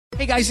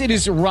Hey guys, it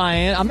is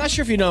Ryan. I'm not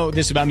sure if you know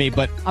this about me,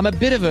 but I'm a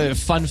bit of a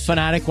fun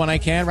fanatic when I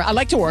can. I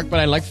like to work,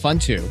 but I like fun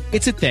too.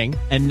 It's a thing.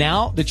 And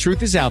now the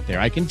truth is out there.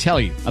 I can tell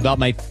you about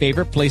my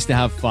favorite place to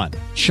have fun.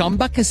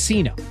 Chumba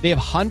Casino. They have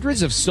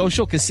hundreds of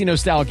social casino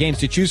style games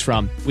to choose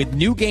from with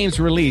new games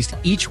released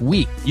each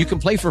week. You can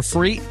play for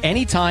free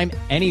anytime,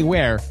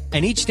 anywhere.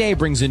 And each day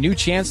brings a new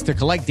chance to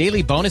collect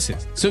daily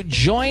bonuses. So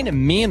join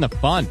me in the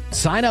fun.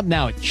 Sign up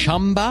now at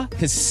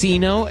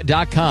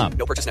ChumbaCasino.com.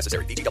 No purchase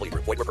necessary. VGW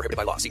Group. Void where prohibited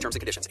by law. See terms and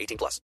conditions.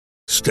 18+.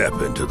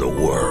 Step into the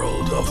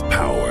world of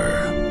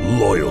power,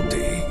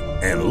 loyalty,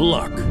 and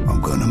luck.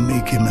 I'm gonna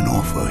make him an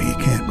offer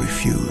he can't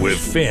refuse. With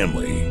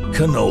family,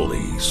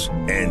 cannolis,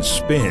 and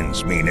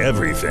spins mean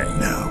everything.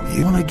 Now,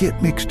 you wanna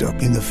get mixed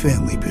up in the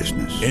family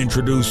business.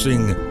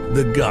 Introducing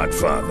The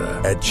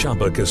Godfather at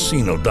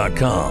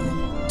ChumbaCasino.com.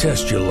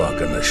 Test your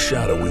luck in the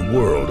shadowy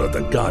world of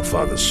The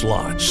Godfather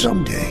slot.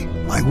 Someday,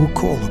 I will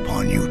call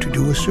upon you to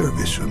do a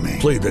service for me.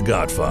 Play The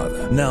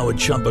Godfather now at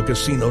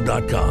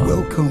ChumbaCasino.com.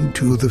 Welcome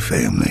to the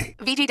family.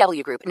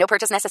 VGW Group. No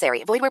purchase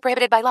necessary. Void where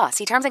prohibited by law.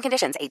 See terms and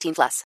conditions.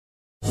 18+.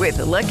 With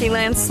the Lucky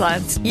Land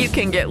Slots, you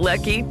can get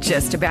lucky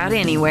just about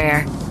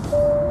anywhere.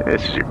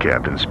 This is your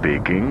captain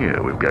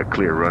speaking. We've got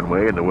clear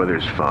runway and the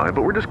weather's fine,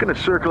 but we're just going to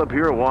circle up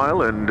here a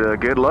while and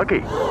get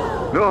lucky.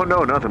 No,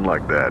 nothing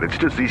like that. It's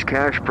just these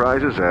cash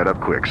prizes add up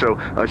quick. So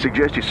I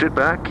suggest you sit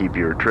back, keep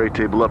your tray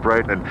table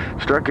upright, and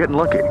start getting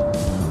lucky.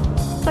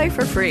 Play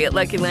for free at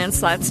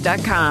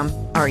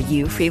LuckyLandSlots.com. Are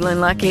you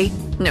feeling lucky?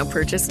 No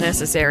purchase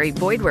necessary.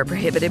 Void where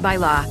prohibited by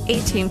law.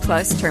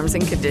 18+ terms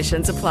and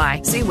conditions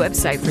apply. See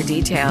website for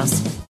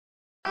details.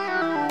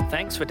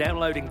 Thanks for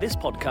downloading this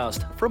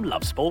podcast from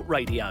Love Sport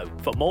Radio.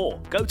 For more,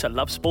 go to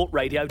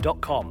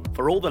lovesportradio.com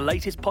for all the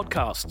latest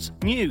podcasts,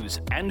 news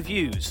and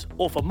views.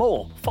 Or for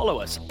more, follow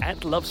us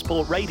at Love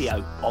Sport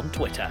Radio on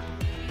Twitter.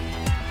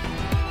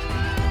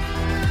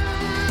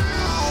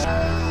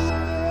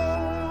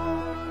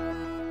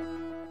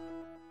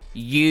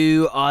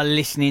 You are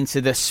listening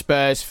to the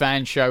Spurs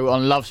Fan Show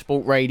on Love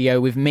Sport Radio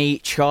with me,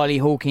 Charlie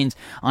Hawkins.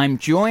 I'm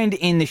joined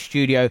in the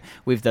studio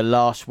with the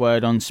last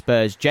word on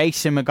Spurs,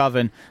 Jason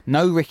McGovern.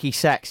 No Ricky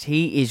Sachs.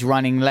 He is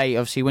running late.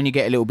 Obviously, when you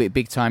get a little bit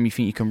big time, you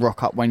think you can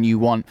rock up when you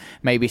want.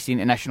 Maybe it's the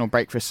international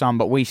break for some,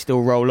 but we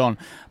still roll on.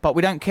 But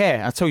we don't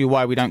care. I'll tell you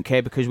why we don't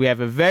care, because we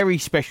have a very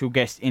special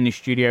guest in the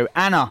studio.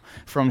 Anna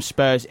from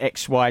Spurs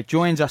XY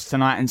joins us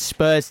tonight, and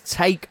Spurs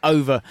take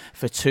over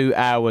for 2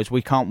 hours.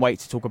 We can't wait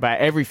to talk about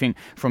everything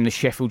from the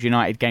Sheffield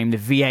United game, the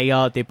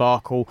VAR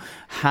debacle.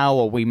 How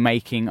are we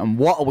making and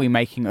what are we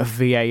making of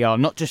VAR?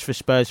 Not just for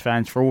Spurs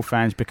fans, for all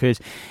fans, because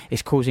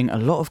it's causing a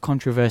lot of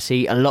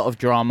controversy, a lot of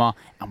drama,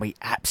 and we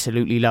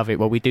absolutely love it.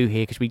 Well, we do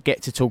here because we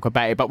get to talk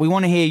about it, but we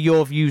want to hear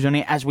your views on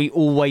it, as we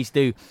always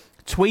do.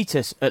 Tweet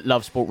us at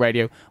Love Sport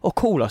Radio or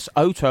call us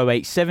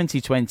 0208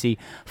 7020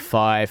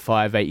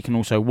 558. You can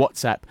also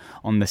WhatsApp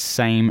on the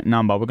same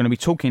number. We're going to be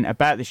talking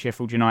about the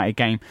Sheffield United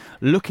game,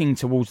 looking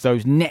towards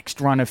those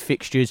next run of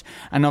fixtures,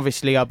 and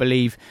obviously I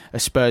believe a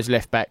Spurs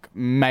left back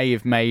may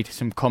have made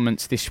some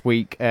comments this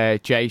week.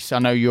 Jace, I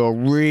know you're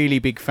a really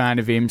big fan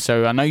of him,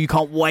 so I know you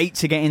can't wait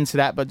to get into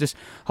that, but just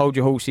hold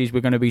your horses.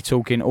 We're going to be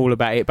talking all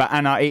about it. But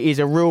Anna, it is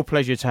a real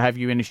pleasure to have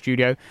you in the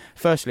studio.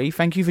 Firstly,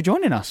 thank you for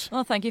joining us.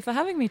 Well, thank you for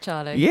having me,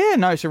 Charlie. Yeah,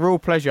 no, it's a real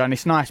pleasure, and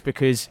it's nice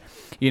because,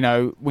 you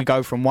know, we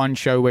go from one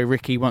show where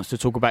Ricky wants to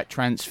talk about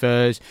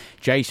transfers,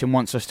 Jason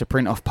wants us to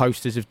print off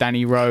posters of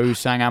Danny Rose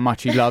saying how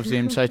much he loves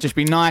him, so it'd just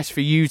be nice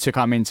for you to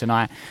come in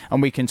tonight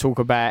and we can talk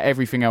about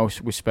everything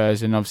else with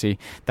Spurs, and obviously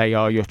they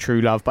are your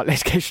true love. But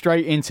let's get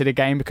straight into the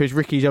game, because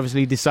Ricky's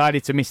obviously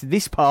decided to miss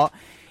this part.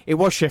 It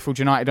was Sheffield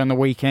United on the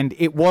weekend.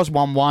 It was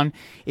 1-1.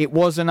 It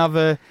was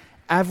another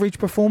average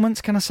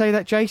performance. Can I say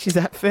that, Jace? Is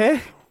that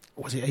fair?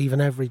 Was it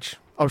even average?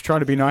 I was trying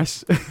to be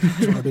nice. I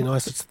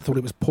thought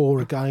it was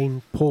poor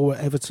again. Poor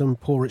at Everton,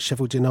 poor at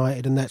Sheffield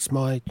United, and that's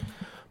my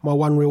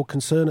one real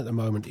concern at the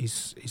moment.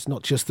 Is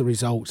not just the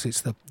results;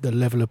 it's the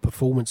level of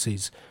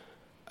performances.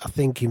 I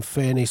think, in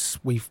fairness,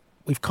 we've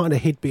kind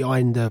of hid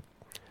behind the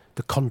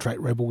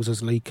contract rebels,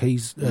 as Lee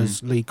calls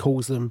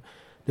them.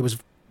 There was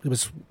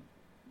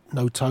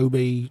no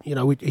Toby. You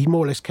know, he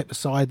more or less kept the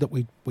side that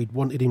we'd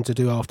wanted him to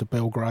do after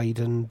Belgrade,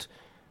 and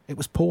it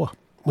was poor.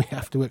 We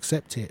have to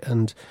accept it,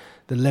 and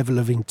the level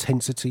of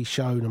intensity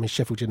shown. I mean,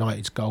 Sheffield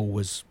United's goal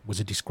was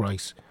a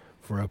disgrace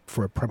for a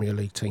Premier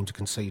League team to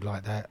concede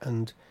like that,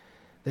 and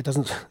there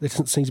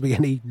doesn't seem to be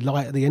any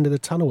light at the end of the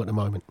tunnel at the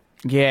moment.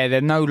 Yeah,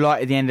 there's no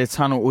light at the end of the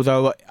tunnel,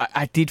 although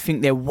I did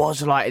think there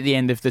was light at the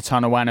end of the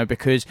tunnel, Anna,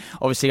 because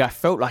obviously I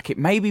felt like it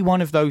may be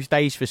one of those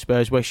days for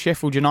Spurs where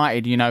Sheffield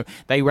United, you know,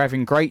 they were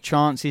having great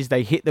chances,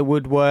 they hit the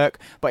woodwork,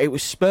 but it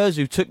was Spurs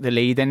who took the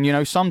lead, and, you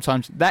know,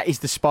 sometimes that is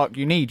the spark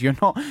you need. You're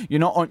not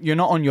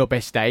on your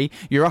best day,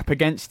 you're up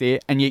against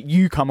it, and yet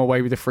you come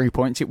away with the 3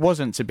 points. It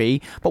wasn't to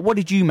be. But what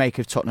did you make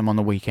of Tottenham on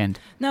the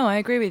weekend? No, I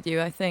agree with you.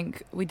 I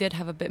think we did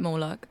have a bit more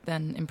luck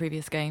than in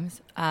previous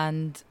games,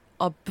 and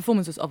our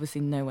performance was obviously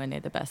nowhere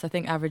near the best. I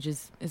think average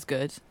is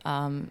good,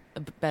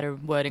 better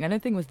wording. I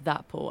don't think it was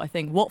that poor. I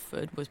think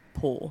Watford was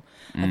poor.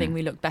 I think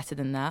we looked better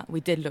than that. We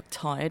did look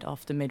tired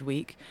after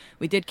midweek.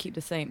 We did keep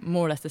the same,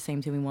 more or less the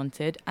same team we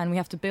wanted, and we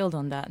have to build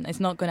on that. And it's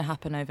not going to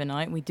happen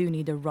overnight. We do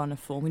need a run of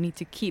form. We need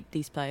to keep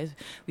these players.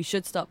 We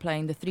should start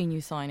playing the 3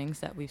 new signings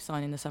that we've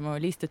signed in the summer, or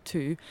at least the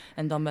 2,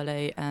 and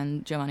Ndombele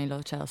and Giovanni Lo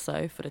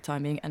Celso for the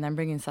time being, and then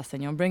bringing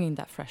Sessegnon, bringing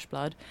that fresh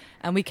blood,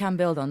 and we can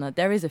build on that.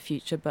 There is a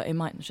future, but it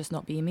might just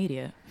not be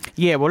immediate.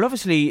 Yeah, well,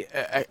 obviously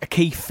a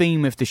key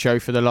theme of the show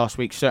for the last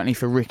week, certainly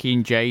for Ricky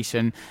and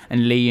Jason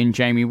and Lee and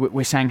Jamie,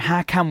 we're saying,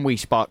 how can we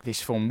spark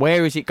this form?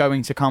 Where is it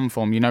going to come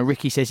from? You know,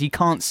 Ricky says he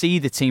can't see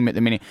the team at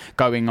the minute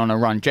going on a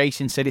run.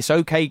 Jason said it's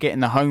okay getting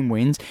the home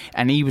wins,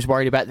 and he was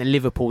worried about the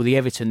Liverpool, the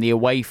Everton, the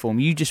away form.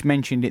 You just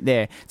mentioned it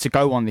there, to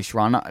go on this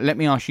run. Let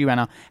me ask you,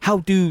 Anna, how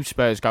do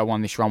Spurs go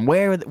on this run?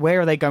 Where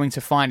are they going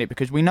to find it?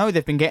 Because we know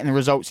they've been getting the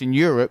results in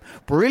Europe,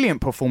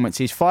 brilliant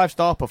performances,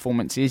 5-star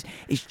performances.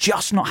 It's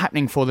just not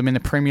happening for them in the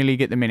Premier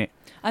League at the minute.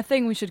 I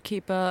think we should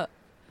keep a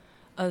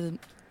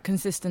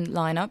consistent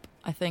lineup.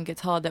 I think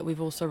it's hard that we've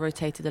also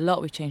rotated a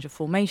lot. We've changed the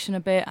formation a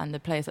bit and the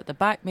players at the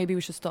back. Maybe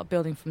we should start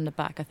building from the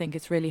back. I think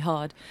it's really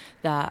hard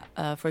that,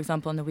 for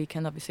example, on the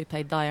weekend, obviously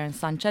played Dyer and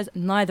Sanchez.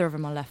 Neither of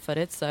them are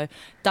left-footed, so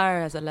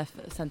Dyer as a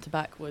left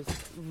centre-back was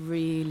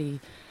really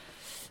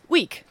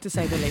weak, to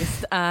say the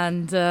least.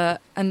 And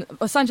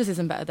Sanchez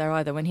isn't better there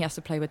either. When he has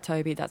to play with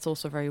Toby, that's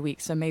also very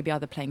weak. So maybe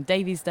either playing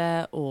Davies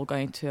there or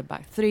going to a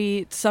back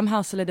 3,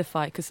 somehow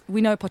solidify, because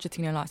we know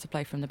Pochettino likes to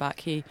play from the back.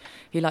 He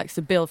likes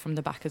to build from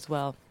the back as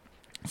well.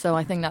 So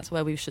I think that's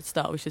where we should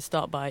start. We should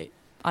start by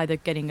either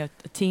getting a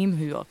team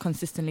who are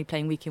consistently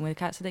playing week in,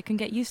 week out, so they can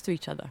get used to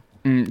each other.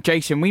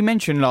 Jason, we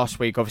mentioned last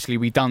week, obviously,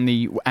 we done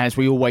as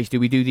we always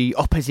do, we do the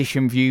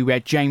opposition view. We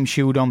had James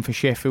Shield on for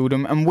Sheffield,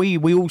 and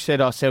we all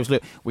said ourselves,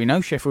 look, we know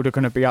Sheffield are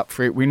going to be up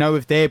for it. We know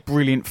of their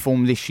brilliant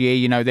form this year,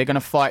 you know, they're going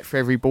to fight for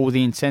every ball,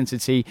 the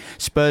intensity.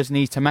 Spurs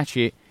need to match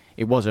it.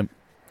 It wasn't.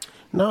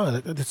 No,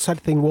 the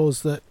sad thing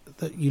was that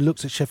you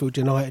looked at Sheffield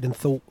United and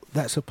thought,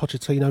 that's a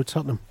Pochettino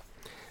Tottenham.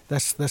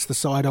 That's the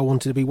side I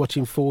wanted to be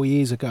watching 4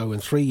 years ago and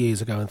 3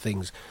 years ago and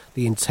things.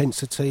 The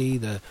intensity,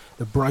 the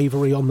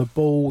bravery on the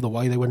ball, the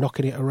way they were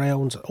knocking it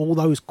around, all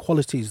those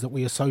qualities that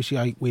we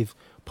associate with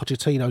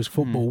Pochettino's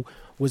football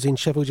was in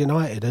Sheffield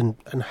United,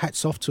 and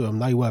hats off to them.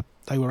 They were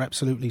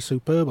absolutely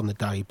superb on the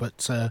day,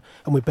 but and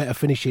with better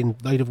finishing,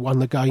 they'd have won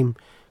the game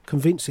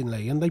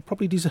convincingly, and they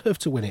probably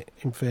deserved to win it,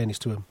 in fairness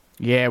to them.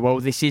 Yeah, well,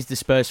 this is the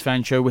Spurs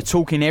Fan Show. We're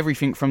talking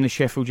everything from the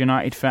Sheffield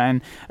United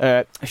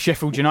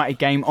United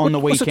game on the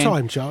weekend. What's the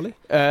time, Charlie?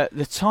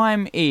 The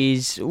time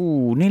is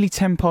nearly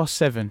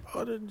 7:10.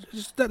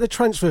 Is that the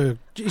transfer?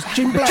 Is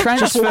Jim Black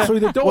just walked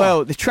through the door?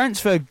 Well, the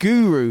transfer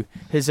guru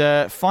has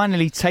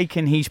finally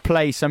taken his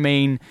place. I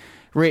mean,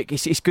 Rick,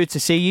 it's good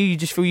to see you. You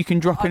just feel you can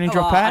drop in and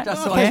drop out?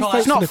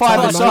 It's not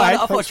 5-a-side.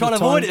 I thought I'd try to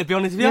avoid it, to be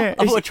honest with you. I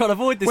thought I'd try to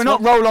avoid this. We're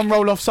not roll-on,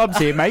 roll-off subs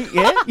here, mate.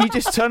 Yeah, you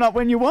just turn up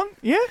when you want.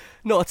 Yeah.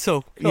 Not at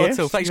all. Not at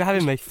all. Thanks for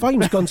having me.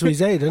 Fame's gone to his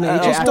head, hasn't it?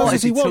 He just does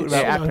as he wants.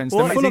 It happens.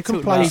 Full of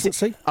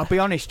complacency. I'll be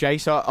honest,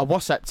 Jace. I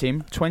WhatsApped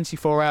him.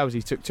 24 hours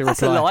he took to reply.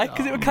 That's a lie,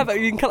 because it would come back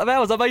in a couple of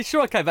hours. I made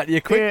sure I came back to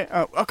you quick.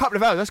 Yeah, a couple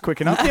of hours, that's quick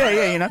enough.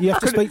 Yeah, you know. You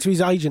have to speak to his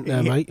agent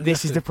now, mate.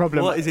 This is the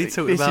problem. What is he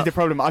talking about? This is the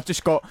problem. I've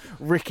just got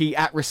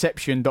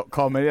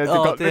Ricky@reception.com. They've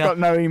got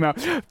no email.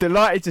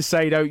 Delighted to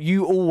say, though,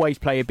 you always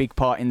play a big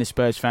part in the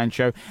Spurs Fan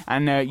Show,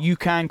 and you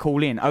can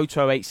call in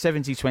 0208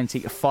 70 20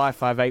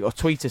 558 or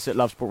tweet us at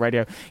Love Sport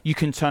Radio. You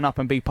can turn up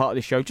and be part of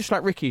the show, just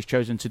like Ricky has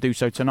chosen to do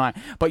so tonight.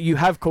 But you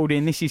have called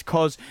in. This is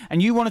Cos,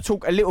 and you want to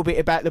talk a little bit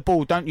about the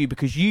board, don't you?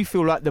 Because you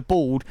feel like the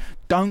board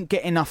don't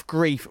get enough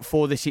grief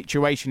for the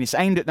situation. It's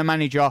aimed at the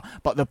manager,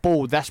 but the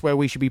board, that's where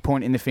we should be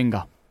pointing the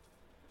finger.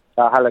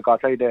 Hello, guys.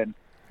 How you doing?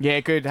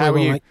 Yeah, good. How are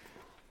you? Mate.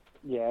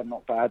 Yeah,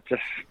 not bad.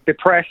 Just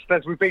depressed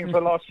as we've been for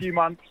the last few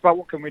months. But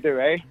what can we do,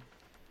 eh?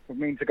 We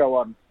mean to go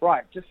on.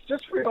 Right,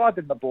 just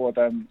regarding the board,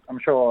 I'm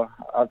sure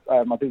I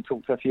do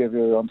talk to a few of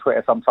you on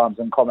Twitter sometimes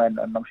and comment,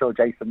 and I'm sure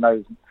Jason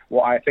knows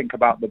what I think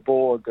about the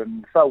board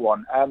and so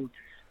on.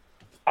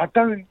 I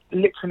don't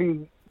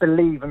literally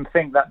believe and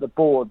think that the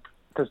board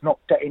does not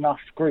get enough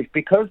grief,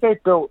 because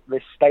they've built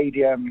this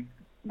stadium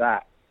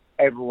that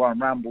everyone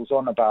rambles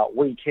on about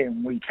week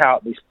in, week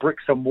out, this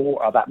bricks and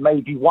mortar that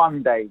maybe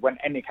one day when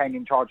Enrique came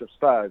in charge of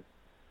Spurs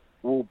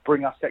will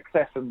bring us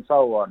success and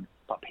so on.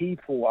 But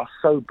people are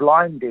so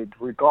blinded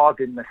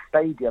regarding the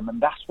stadium, and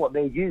that's what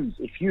they use.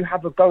 If you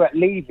have a go at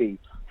Levy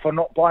for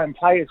not buying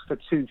players for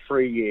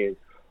 2-3 years,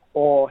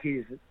 or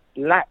his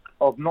lack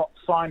of not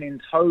signing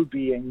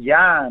Toby and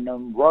Jan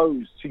and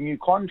Rose to new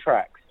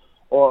contracts,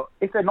 or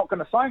if they're not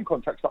going to sign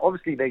contracts, but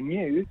obviously they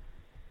knew,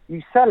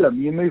 you sell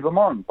them, you move them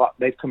on. But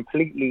they've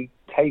completely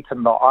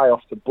taken the eye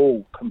off the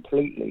ball,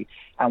 completely.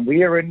 And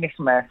we are in this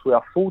mess. We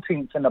are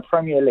 14th in the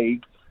Premier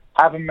League,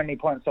 having many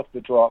points off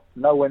the drop,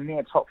 nowhere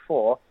near top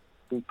 4,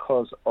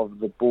 because of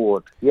the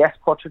board. Yes,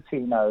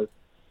 Pochettino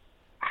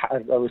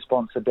has a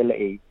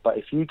responsibility, but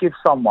if you give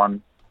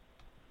someone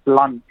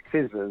blunt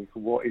scissors,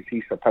 what is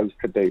he supposed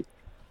to do?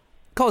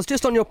 Carl,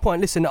 just on your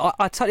point, listen,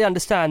 I totally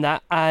understand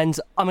that, and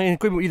I'm in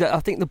agreement with you that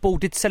I think the ball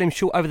did sell him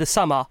short over the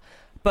summer,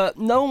 but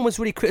no one was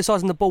really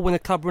criticising the ball when the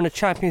club were in a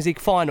Champions League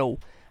final.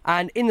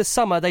 And in the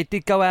summer, they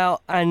did go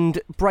out and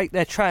break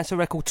their transfer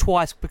record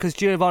twice because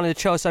Giovanni Lo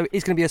Celso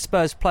is going to be a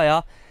Spurs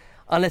player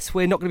unless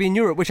we're not going to be in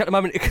Europe, which at the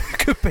moment it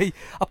could be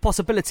a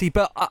possibility.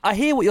 But I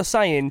hear what you're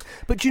saying.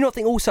 But do you not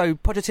think also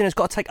Pochettino's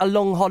got to take a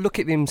long, hard look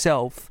at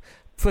himself?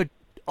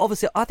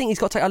 Obviously, I think he's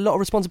got to take a lot of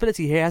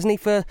responsibility here, hasn't he,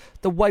 for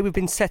the way we've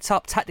been set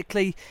up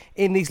tactically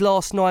in these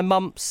last 9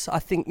 months. I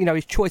think,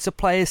 his choice of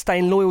players,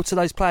 staying loyal to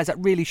those players that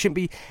really shouldn't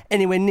be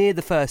anywhere near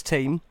the first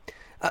team.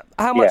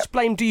 How much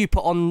blame do you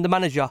put on the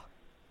manager?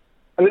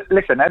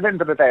 Listen, at the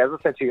end of the day, as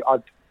I said to you,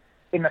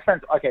 in the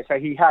sense, okay, so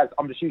he has,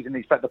 I'm just using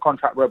the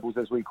contract rebels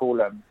as we call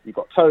them. You've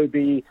got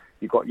Toby,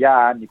 you've got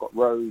Jan, you've got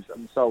Rose,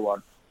 and so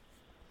on.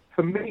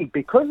 For me,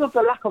 because of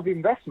the lack of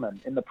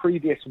investment in the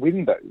previous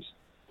windows,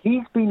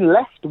 he's been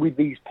left with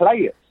these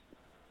players,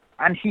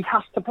 and he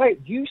has to play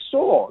it. You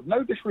saw,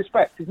 no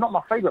disrespect, he's not my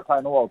favourite player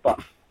in the world,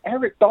 but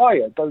Eric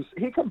Dyer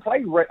he can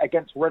play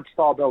against Red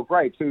Star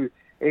Belgrade, who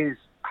is,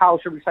 how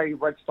should we say,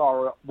 Red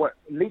Star,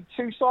 League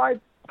 2 side?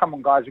 Come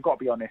on, guys, we've got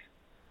to be honest.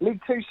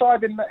 League 2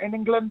 side in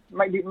England,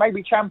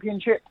 maybe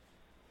Championship,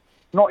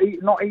 not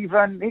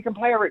even. He can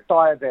play Eric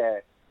Dyer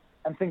there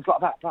and things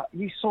like that. But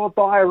you saw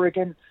Dyer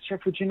against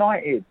Sheffield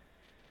United.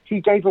 He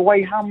gave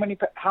away how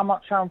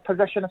much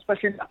possession,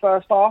 especially in the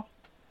first half.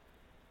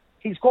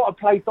 He's got to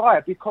play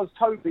Dyer because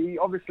Toby,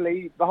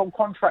 obviously, the whole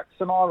contract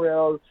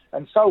scenario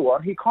and so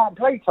on, he can't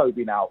play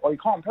Toby now, or he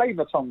can't play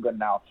Vertonghen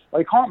now, or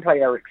he can't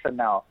play Eriksen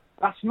now.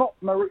 That's not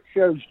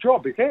Maurizio's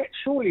job, is it?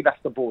 Surely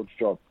that's the board's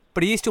job.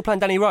 But he is still playing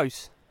Danny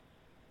Rose.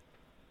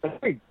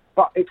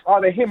 But it's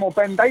either him or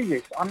Ben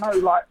Davies. I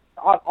know,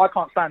 I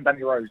can't stand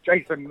Danny Rose.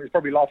 Jason is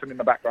probably laughing in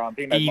the background.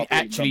 He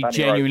actually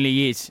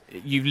genuinely is.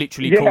 You've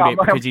literally called it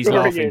because he's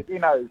laughing. He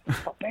knows.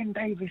 But Ben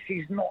Davies,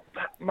 he's not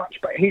that much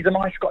better. He's a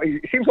nice guy. He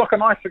seems like a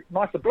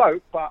nicer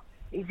bloke, but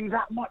is he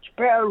that much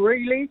better,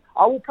 really?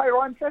 I will play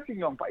Ryan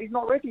Sessegnon, but he's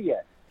not ready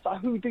yet. So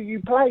who do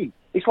you play?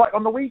 It's like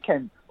on the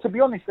weekend. To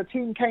be honest, the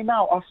team came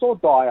out. I saw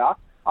Dyer.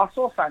 I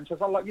saw Sanchez.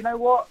 I'm like, you know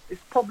what?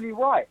 It's probably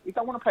right. He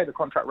don't want to play the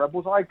contract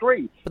rebels. I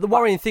agree. But the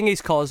worrying thing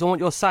is, Cos, and what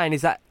you're saying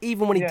is that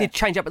even when he did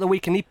change up at the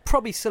weekend, he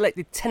probably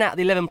selected 10 out of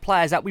the 11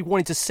 players that we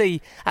wanted to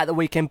see at the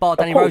weekend, bar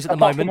Danny Rose at the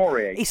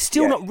moment. He's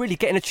still not really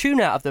getting a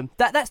tune out of them.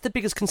 That's the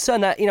biggest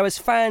concern. That as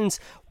fans,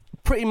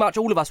 pretty much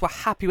all of us were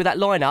happy with that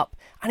lineup,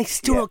 and he's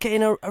still not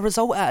getting a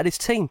result out of this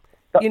team.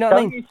 You know what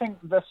I mean? Don't you think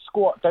the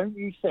squad? Don't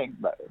you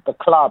think that the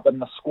club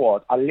and the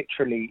squad are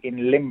literally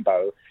in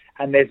limbo?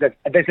 And there's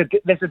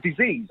a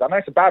disease. I know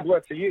it's a bad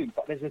word to use,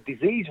 but there's a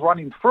disease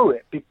running through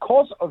it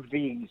because of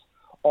these,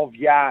 of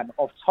Jan,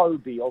 of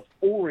Toby, of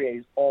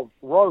Aurier, of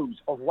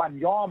Rose, of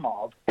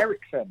Wanyama, of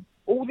Eriksen.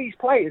 All these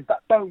players that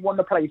don't want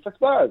to play for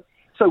Spurs.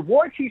 So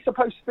what is he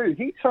supposed to do?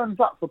 He turns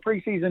up for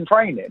pre-season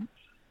training,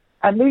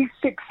 and these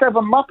 6-7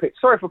 Muppets,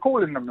 sorry for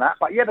calling them that,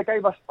 but they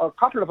gave us, a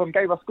couple of them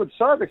gave us good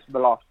service for the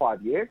last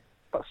 5 years.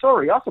 But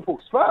sorry, I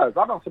support Spurs.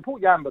 I don't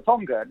support Jan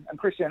Vertonghen and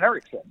Christian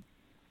Eriksen.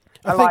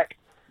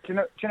 Do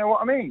you know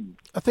what I mean?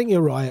 I think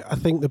you're right. I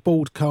think the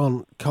board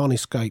can't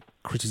escape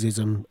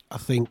criticism. I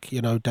think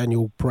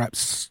Daniel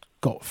perhaps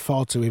got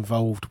far too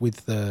involved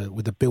with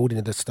the building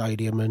of the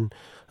stadium and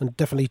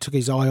definitely took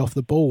his eye off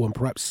the ball. And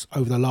perhaps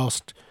over the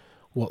last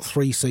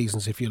 3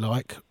 seasons, if you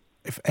like,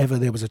 if ever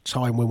there was a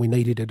time when we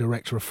needed a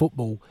director of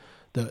football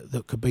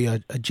that could be a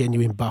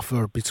genuine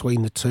buffer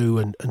between the two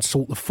and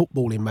sort the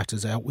footballing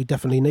matters out, we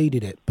definitely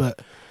needed it.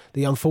 But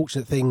the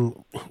unfortunate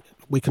thing,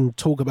 we can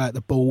talk about the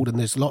board, and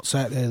there's lots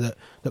out there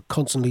that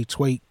constantly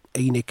tweet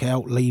ENIC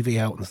out, Levy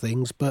out and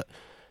things, but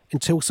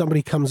until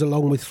somebody comes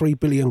along with £3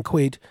 billion,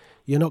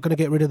 you're not going to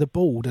get rid of the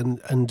board,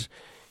 and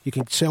you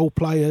can sell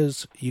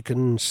players, you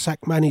can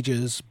sack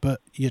managers,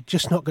 but you're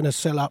just not going to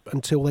sell up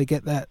until they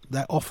get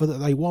that offer that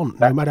they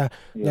want, no matter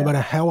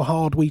how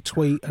hard we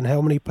tweet and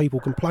how many people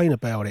complain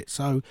about it.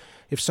 So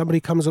if somebody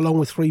comes along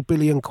with £3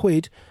 billion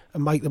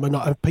and make them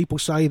and people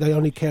say they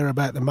only care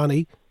about the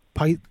money,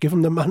 give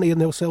them the money and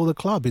they'll sell the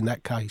club in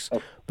that case.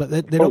 But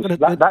they're not going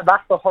to...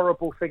 That's the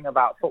horrible thing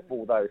about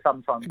football, though,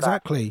 sometimes.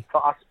 Exactly.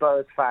 For us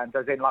Spurs fans,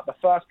 as in, the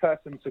first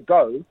person to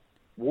go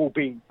will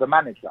be the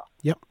manager.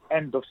 Yep.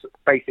 End of,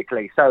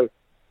 basically. So,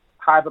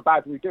 however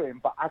bad we're doing,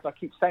 but as I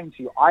keep saying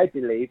to you, I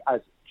believe,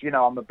 as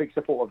I'm a big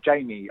supporter of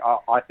Jamie.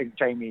 I think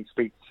Jamie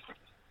speaks...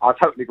 I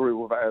totally agree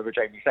with whatever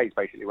Jamie says,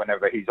 basically,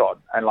 whenever he's on.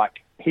 And,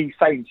 he's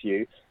saying to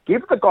you,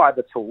 give the guy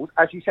the tools.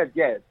 As you said,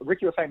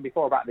 Ricky was saying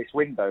before about this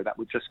window that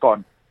we've just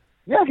gone.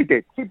 Yeah, he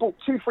did. He bought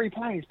 2-3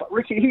 players, but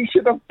Ricky, he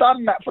should have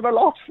done that for the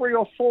last 3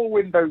 or 4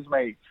 windows,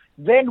 mate.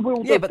 Then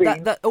we'll but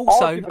that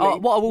also,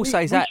 what I will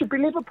say is that... should be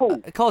Liverpool.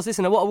 Because,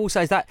 listen, what I will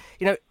say is that,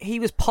 he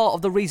was part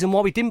of the reason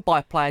why we didn't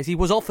buy players. He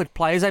was offered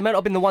players. They may not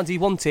have been the ones he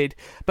wanted,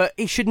 but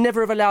he should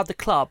never have allowed the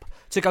club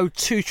to go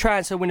 2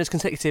 transfer winners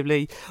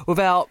consecutively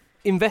without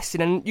investing.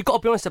 And you've got to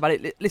be honest about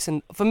it.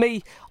 Listen, for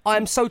me, I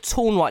am so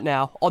torn right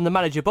now on the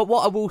manager, but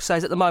what I will say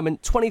is at the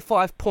moment,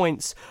 25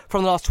 points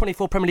from the last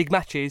 24 Premier League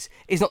matches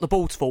is not the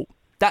board's fault.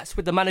 That's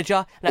with the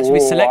manager, that's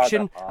with his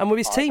selection, and with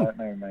his team. I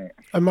don't know, mate.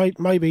 And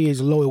maybe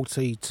his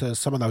loyalty to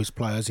some of those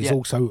players is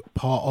also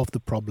part of the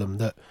problem.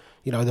 That,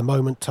 you know, the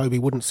moment Toby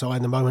wouldn't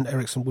sign, the moment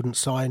Eriksson wouldn't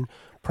sign,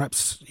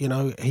 perhaps, you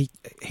know,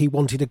 he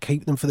wanted to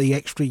keep them for the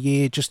extra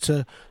year just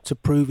to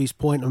prove his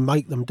point and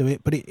make them do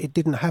it, but it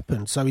didn't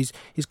happen. So he's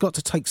got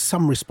to take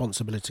some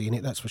responsibility in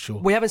it, that's for sure.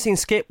 We haven't seen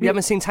Skip, we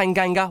haven't seen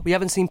Tanganga, we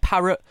haven't seen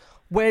Parrott.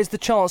 Where's the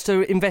chance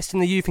to invest in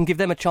the youth and give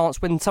them a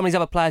chance when some of these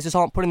other players just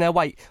aren't putting their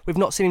weight? We've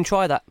not seen him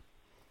try that.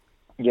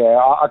 Yeah,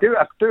 I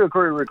do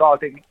agree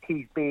regarding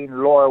he's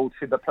been loyal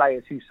to the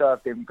players who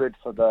served him good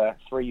for the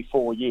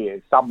 3-4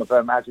 years. Some of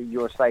them, as you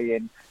were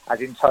saying,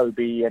 as in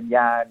Toby and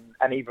Jan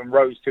and even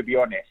Rose, to be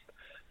honest.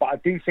 But I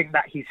do think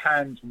that his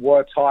hands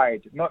were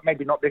tied.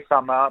 Maybe not this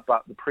summer,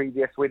 but the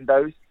previous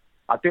windows.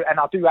 I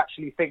do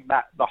actually think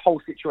that the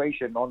whole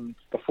situation on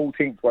the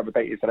 14th, whatever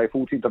date is today,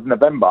 14th of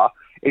November,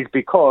 is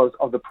because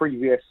of the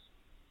previous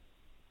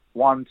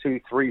 1, 2,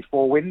 3,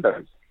 4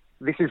 windows.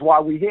 This is why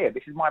we're here.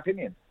 This is my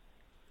opinion.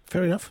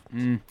 Fair enough.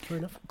 Fair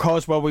enough.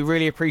 Coswell, we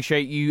really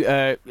appreciate you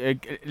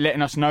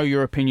letting us know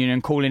your opinion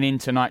and calling in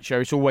tonight's show.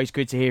 It's always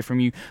good to hear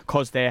from you,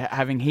 Cos, there,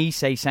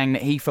 saying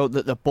that he felt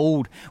that the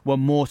board were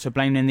more to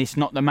blame than this,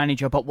 not the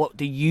manager. But what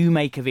do you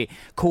make of it?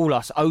 Call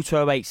us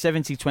 0208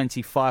 70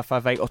 20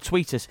 558 or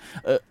tweet us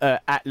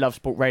at Love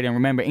Sport Radio. And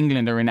remember,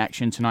 England are in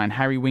action tonight and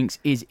Harry Winks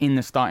is in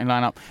the starting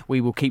lineup. We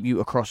will keep you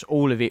across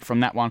all of it from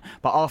that one.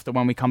 But after,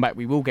 when we come back,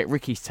 we will get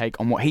Ricky's take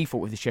on what he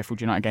thought with the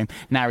Sheffield United game.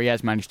 Now he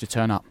has managed to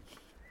turn up.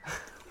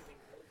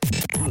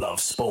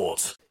 Love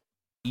Sport.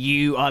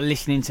 You are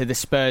listening to the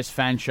Spurs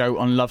Fan Show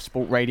on Love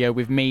Sport Radio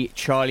with me,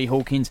 Charlie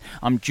Hawkins.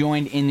 I'm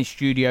joined in the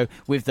studio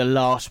with the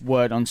last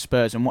word on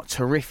Spurs and what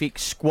terrific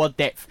squad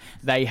depth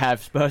they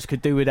have. Spurs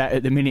could do with that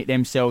at the minute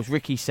themselves.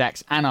 Ricky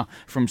Sachs, Anna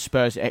from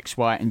Spurs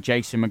XY and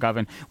Jason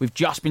McGovern. We've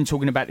just been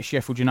talking about the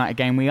Sheffield United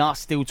game. We are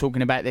still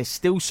talking about there's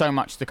still so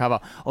much to cover.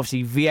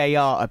 Obviously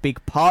VAR a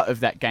big part of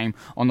that game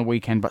on the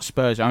weekend, but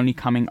Spurs only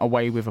coming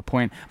away with a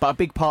point. But a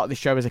big part of the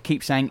show, as I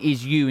keep saying,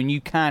 is you, and you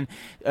can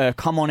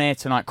come on air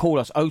tonight. Call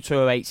us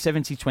 0208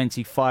 70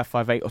 20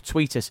 558 or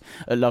tweet us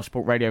at Love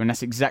Sport Radio, and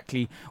that's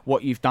exactly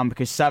what you've done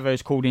because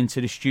Savo's called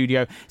into the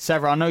studio.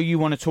 Savo, I know you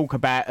want to talk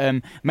about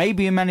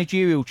maybe a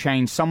managerial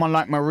change, someone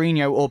like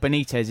Mourinho or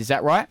Benitez, is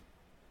that right?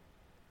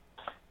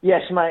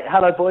 Yes, mate.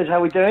 Hello, boys. How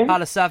are we doing?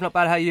 Hello, Sav. Not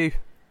bad. How are you?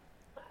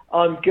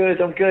 I'm good.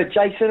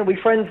 Jason, are we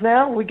friends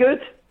now? Are we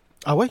good?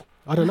 Are we?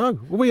 I don't know.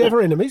 Were we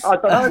ever enemies? I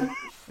don't know.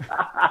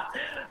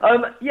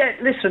 Yeah,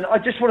 listen, I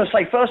just want to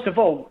say, first of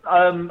all,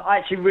 I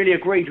actually really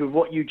agreed with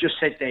what you just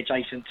said there,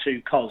 Jason,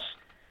 to Cos.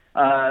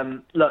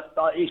 Look,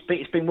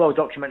 it's been well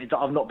documented that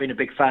I've not been a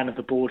big fan of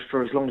the board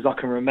for as long as I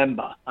can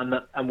remember.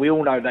 And we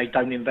all know they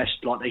don't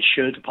invest like they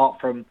should,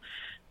 apart from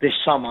this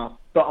summer.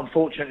 But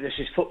unfortunately, this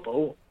is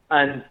football,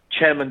 and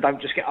chairmen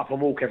don't just get up and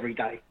walk every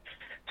day.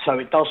 So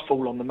it does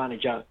fall on the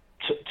manager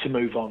to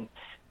move on.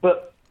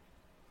 But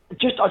I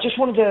just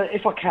wanted to,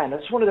 if I can,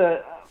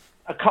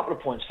 a couple of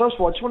points. First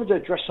of all, I just wanted to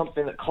address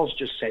something that Cos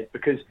just said,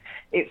 because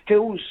it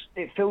feels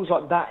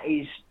like that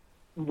is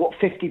what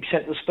 50%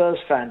 of the Spurs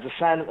fans are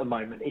saying at the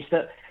moment, is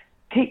that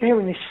keep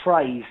hearing this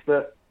phrase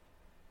that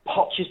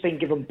Poch has been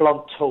given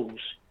blunt tools.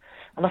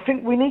 And I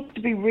think we need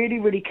to be really,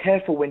 really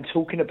careful when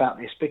talking about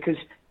this, because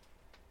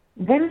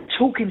when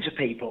talking to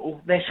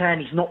people, they're saying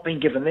he's not been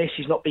given this,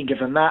 he's not been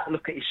given that,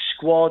 look at his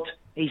squad,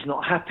 he's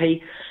not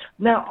happy.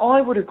 Now,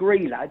 I would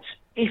agree, lads,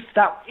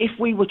 if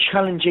we were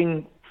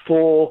challenging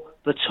for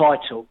the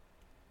title,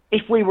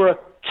 if we were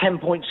 10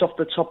 points off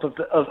the top of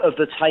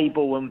the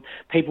table and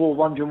people were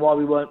wondering why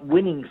we weren't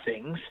winning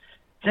things,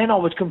 then I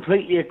would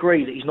completely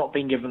agree that he's not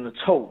been given the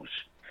tools.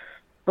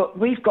 But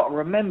we've got to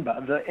remember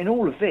that in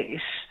all of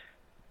this,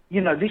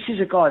 you know, this is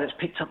a guy that's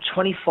picked up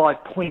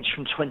 25 points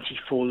from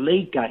 24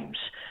 league games.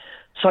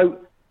 So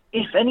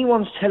if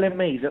anyone's telling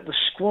me that the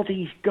squad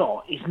he's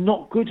got is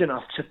not good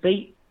enough to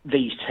beat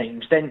these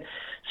teams, then,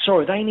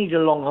 sorry, they need a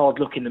long, hard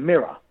look in the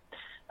mirror.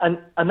 And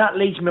that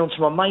leads me on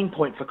to my main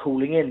point for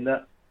calling in,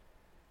 that,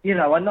 you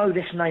know, I know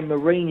this name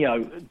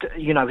Mourinho,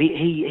 you know,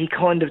 he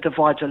kind of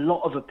divides a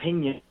lot of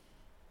opinion.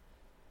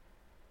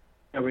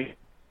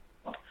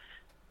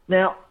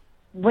 Now,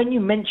 when you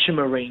mention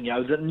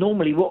Mourinho, that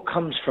normally what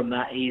comes from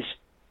that is,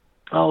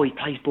 oh, he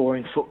plays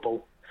boring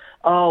football.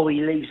 Oh,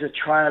 he leaves a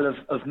trail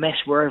of mess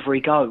wherever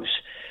he goes.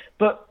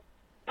 But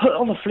put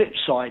on the flip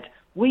side,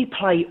 we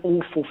play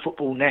awful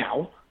football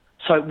now,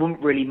 so it wouldn't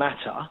really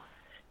matter.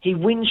 He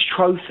wins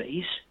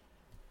trophies,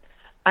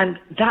 and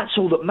that's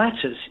all that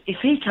matters. If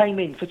he came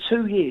in for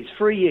 2 years,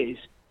 3 years,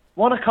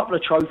 won a couple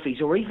of trophies,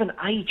 or even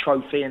a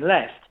trophy and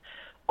left,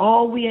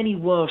 are we any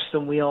worse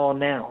than we are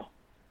now?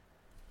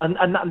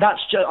 And that's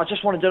just, I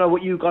just wanted to know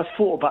what you guys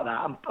thought about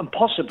that, and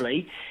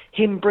possibly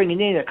him bringing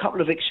in a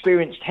couple of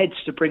experienced heads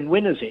to bring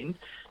winners in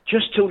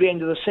just till the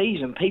end of the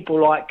season. People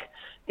like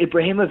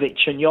Ibrahimovic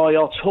and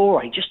Yaya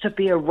Toure, just to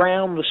be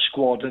around the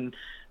squad and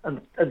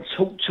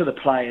talk to the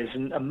players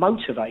and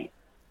motivate.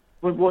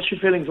 What's your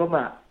feelings on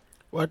that?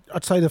 Well,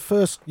 I'd say your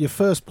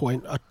first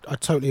point, I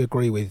totally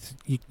agree with.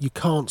 You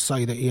can't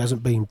say that he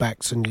hasn't been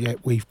backed, and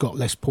yet we've got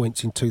less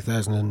points in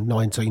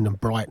 2019 than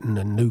Brighton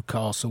and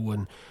Newcastle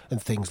and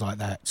things like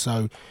that.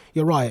 So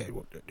you're right.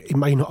 It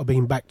may not have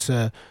been back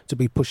to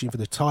be pushing for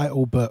the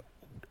title, but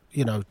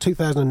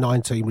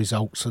 2019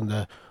 results and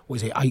the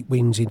 8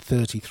 wins in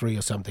 33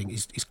 or something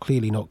is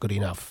clearly not good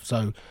enough.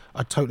 So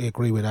I totally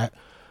agree with that.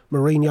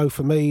 Mourinho,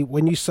 for me,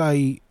 when you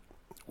say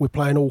we're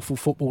playing awful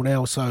football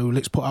now, so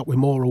let's put up with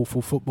more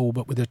awful football,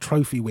 but with a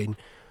trophy win.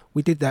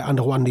 We did that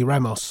under Juan de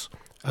Ramos.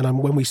 And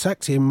when we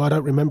sacked him, I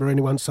don't remember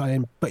anyone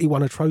saying, but he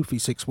won a trophy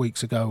 6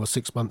 weeks ago or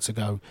 6 months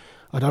ago.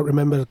 I don't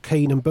remember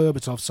Keane and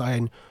Berbatov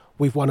saying,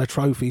 we've won a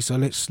trophy, so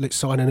let's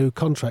sign a new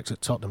contract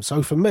at Tottenham.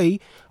 So for me,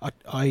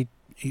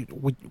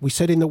 we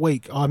said in the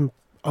week, I'm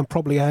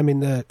probably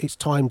it's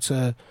time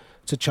to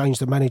change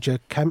the manager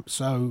camp.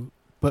 So,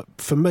 but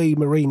for me,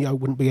 Mourinho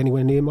wouldn't be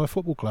anywhere near my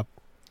football club.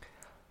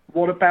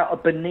 What about a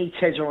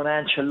Benitez or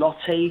an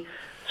Ancelotti,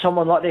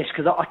 someone like this?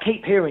 Because I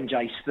keep hearing,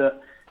 Jace,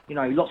 that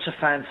lots of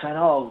fans saying,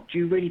 "Oh, do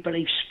you really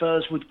believe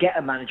Spurs would get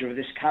a manager of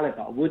this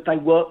calibre? Would they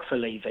work for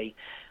Levy?"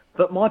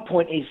 But my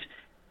point is,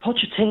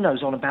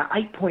 Pochettino's on about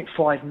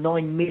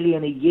 8.59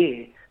 million a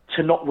year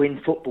to not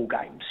win football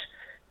games.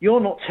 You're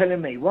not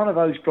telling me one of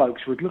those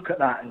blokes would look at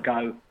that and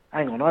go,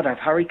 "Hang on, I'd have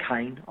Harry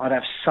Kane, I'd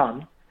have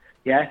Son,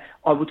 yeah,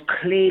 I would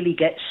clearly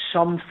get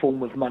some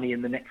form of money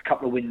in the next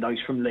couple of windows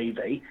from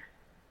Levy."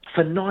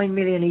 For 9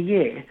 million a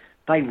year,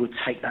 they would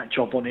take that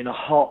job on in a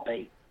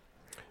heartbeat.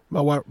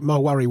 My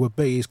worry would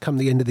be is come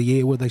the end of the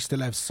year, will they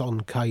still have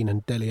Son, Kane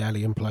and Dele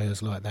Alli and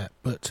players like that?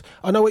 But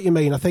I know what you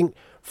mean. I think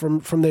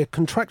from their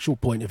contractual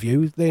point of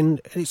view, then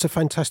it's a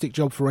fantastic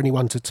job for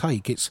anyone to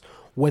take. It's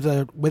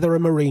whether a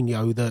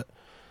Mourinho that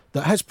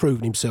has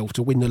proven himself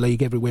to win the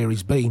league everywhere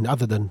he's been,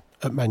 other than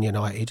at Man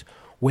United,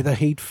 whether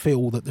he'd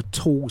feel that the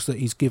tools that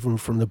he's given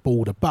from the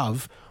board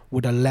above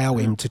would allow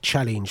him to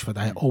challenge for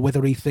that, or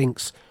whether he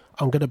thinks,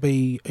 I'm going to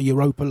be a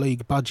Europa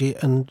League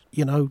budget and,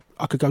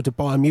 I could go to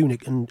Bayern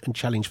Munich and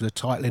challenge for the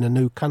title in a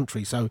new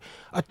country. So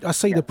I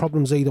see the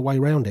problems either way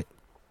around it.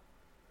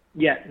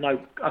 Yeah,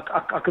 no,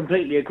 I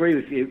completely agree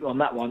with you on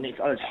that one.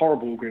 It's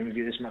horrible agreeing with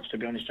you this much, to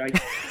be honest, Jay.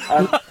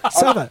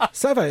 Sava,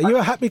 are you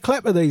a happy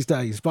clapper these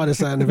days, by the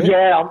sound of it?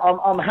 Yeah,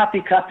 I'm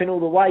happy clapping all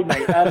the way,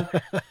 mate.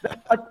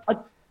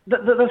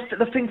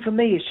 The thing for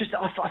me is just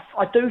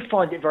I do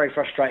find it very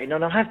frustrating,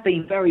 and I have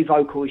been very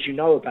vocal, as you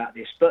know, about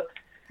this, but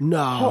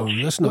no,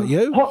 that's not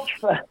you.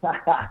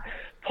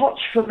 Poch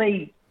for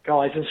me,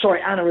 guys, and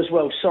sorry, Anna as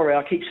well. Sorry,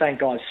 I keep saying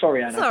guys.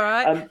 Sorry, Anna. It's all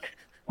right.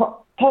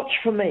 Poch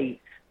for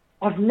me,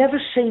 I've never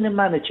seen a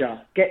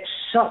manager get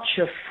such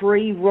a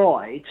free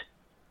ride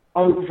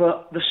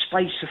over the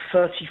space of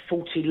 30,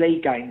 40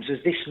 league games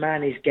as this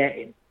man is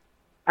getting.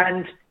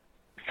 And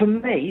for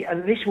me,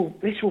 and this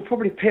will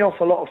probably pee off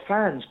a lot of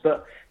fans,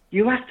 but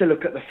you have to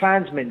look at the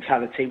fans'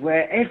 mentality,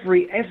 where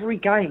every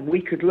game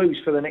we could lose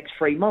for the next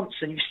 3 months,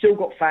 and you've still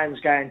got fans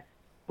going,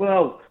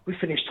 well, we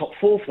finished top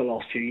 4 for the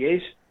last few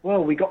years.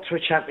 Well, we got to a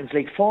Champions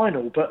League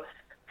final, but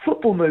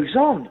football moves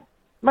on.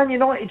 Man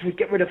United would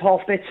get rid of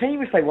half their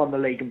team if they won the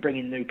league and bring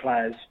in new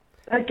players.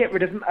 They'd get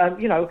rid of,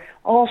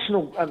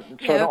 Arsenal.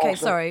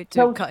 Sorry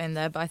to cut in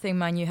there, but I think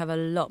Man U have a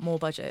lot more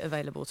budget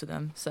available to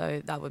them,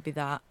 so that would be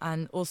that.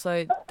 And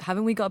also,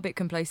 haven't we got a bit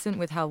complacent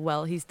with how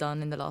well he's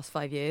done in the last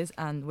 5 years,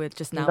 and we're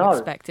just now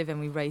expective and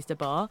we raised the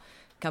bar?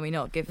 Can we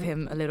not give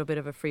him a little bit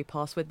of a free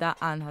pass with that?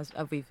 And as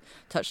we've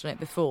touched on it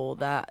before,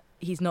 that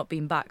he's not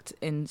been backed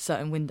in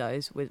certain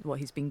windows with what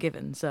he's been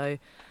given. So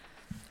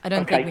I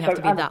don't think we have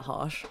to be that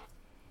harsh.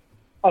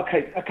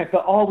 Okay,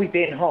 but are we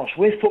being harsh?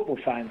 We're football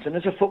fans, and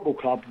as a football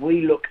club,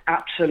 we look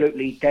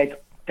absolutely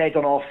dead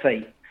on our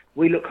feet.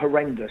 We look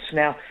horrendous.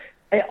 Now,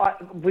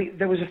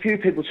 there was a few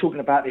people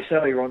talking about this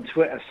earlier on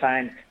Twitter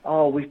saying,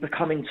 oh, we've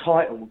become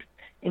entitled.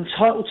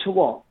 Entitled to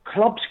what?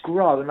 Clubs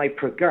grow and they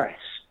progress.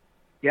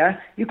 Yeah?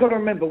 You've got to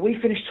remember, we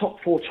finished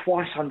top 4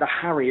 twice under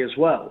Harry as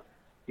well.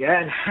 Yeah?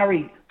 And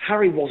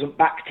Harry wasn't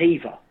backed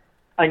either.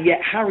 And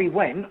yet Harry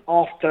went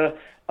after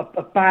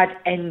a bad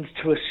end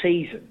to a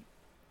season.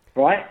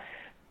 Right?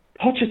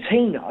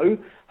 Pochettino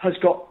has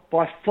got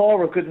by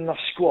far a good enough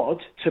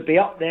squad to be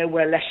up there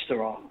where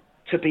Leicester are,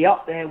 to be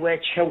up there where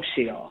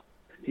Chelsea are.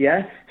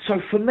 Yeah? So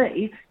for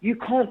me, you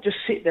can't just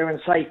sit there and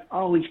say,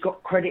 oh, he's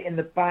got credit in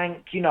the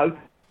bank,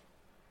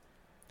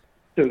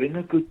 doing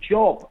a good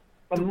job.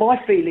 And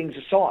my feelings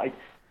aside,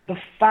 the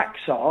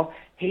facts are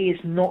he is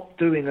not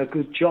doing a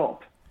good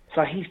job.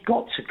 So he's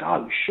got to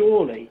go,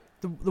 surely.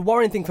 The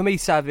worrying thing for me,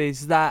 Sav,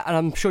 is that, and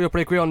I'm sure you'll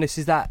probably agree on this,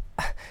 is that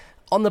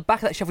on the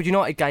back of that Sheffield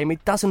United game,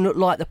 it doesn't look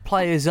like the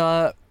players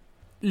are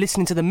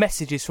listening to the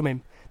messages from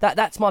him.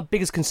 That's my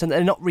biggest concern, that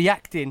they're not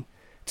reacting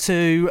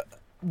to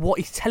what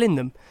he's telling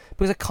them.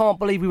 Because I can't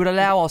believe we would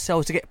allow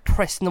ourselves to get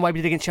pressed in the way we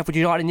did against Sheffield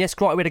United. And yes,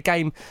 right, we had a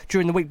game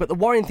during the week. But the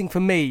worrying thing for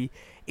me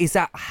is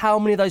that how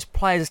many of those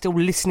players are still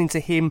listening to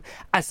him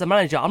as the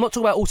manager? I'm not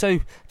talking about also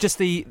just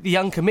the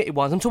uncommitted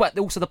ones. I'm talking about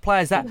also the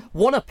players that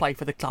want to play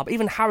for the club.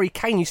 Even Harry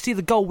Kane, you see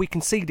the goal we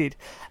conceded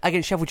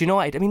against Sheffield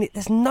United. I mean,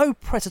 there's no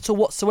press at all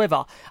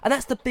whatsoever. And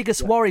that's the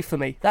biggest worry for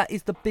me. That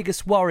is the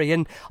biggest worry.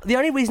 And the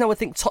only reason I would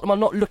think Tottenham are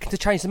not looking to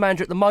change the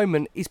manager at the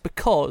moment is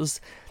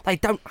because they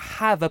don't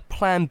have a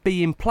plan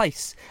B in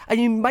place.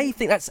 And you may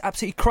think that's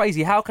absolutely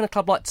crazy. How can a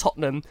club like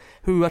Tottenham,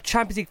 who are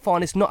Champions League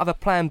finalists, not have a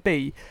plan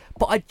B?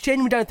 But I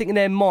genuinely don't think in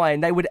their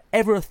mind they would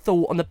ever have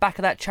thought on the back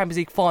of that Champions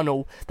League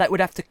final that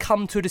would have to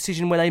come to a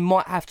decision where they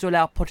might have to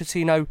allow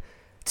Pochettino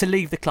to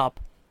leave the club.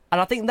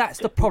 And I think that's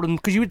the problem,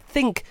 because you would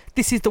think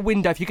this is the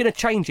window. If you're going to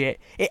change it,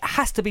 it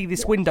has to be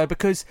this window,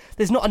 because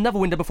there's not another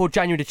window before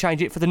January to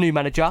change it for the new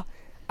manager.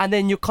 And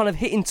then you're kind of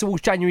hitting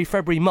towards January,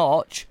 February,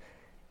 March.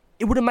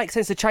 It wouldn't make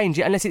sense to change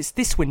it unless it's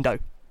this window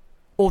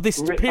or this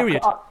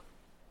period.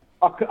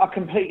 I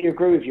completely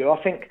agree with you.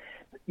 I think,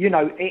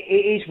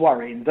 it is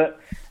worrying that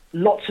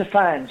lots of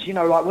fans,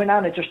 like when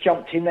Anna just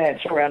jumped in there,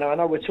 sorry Anna, I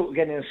know we'll talk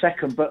again in a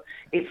second, but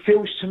it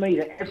feels to me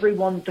that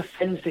everyone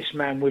defends this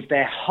man with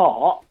their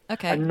heart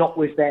and not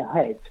with their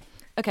head.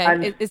 Okay,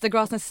 And is the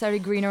grass necessarily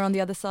greener on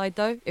the other side,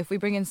 though? If we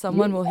bring in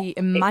someone, will he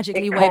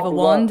magically wave a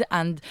wand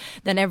and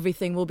then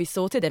everything will be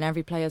sorted and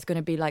every player's going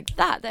to be like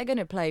that? They're going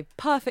to play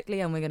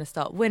perfectly and we're going to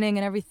start winning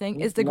and everything.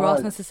 Is the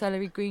grass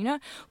necessarily greener?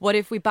 What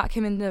if we back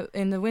him in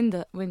the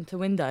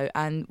window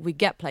and we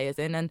get players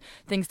in and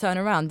things turn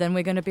around? Then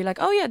we're going to be like,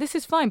 oh yeah, this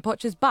is fine,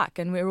 Poch is back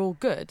and we're all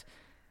good.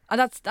 And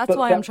that's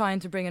why I'm trying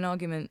to bring an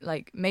argument.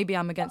 Like, maybe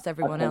I'm against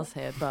everyone else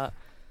here, but...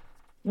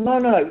 No.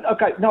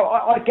 Okay, no,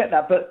 I get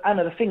that, but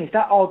Anna, the thing is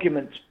that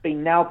argument's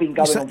been going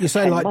on. You're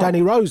saying like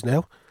Danny Rose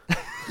now.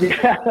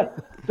 Yeah,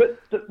 but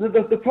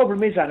the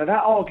problem is, Anna,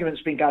 that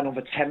argument's been going on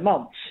for 10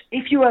 months.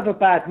 If you have a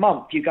bad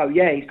month, you go,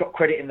 yeah, he's got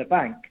credit in the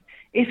bank.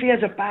 If he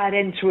has a bad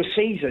end to a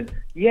season,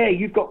 yeah,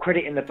 you've got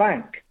credit in the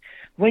bank.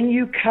 When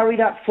you carry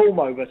that form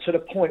over to the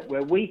point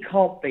where we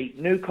can't beat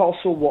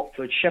Newcastle,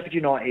 Watford, Sheffield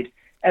United,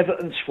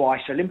 Everton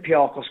twice,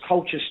 Olympiacos,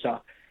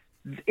 Colchester,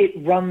 it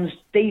runs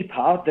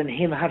deeper than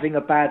him having a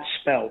bad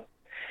spell.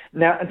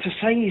 Now, and to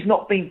say he's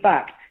not been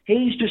back,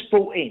 he's just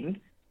brought in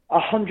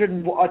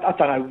 100, I don't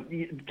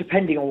know,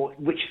 depending on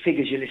which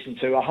figures you listen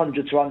to,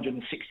 100 to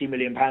 160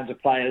 million pounds of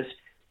players.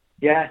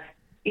 Yeah.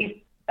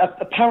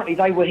 Apparently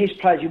they were his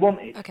players he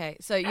wanted. Okay,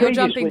 so you're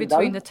jumping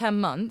between the 10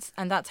 months,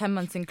 and that 10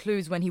 months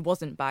includes when he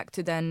wasn't back,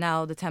 to then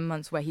now the 10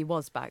 months where he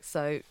was back.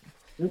 So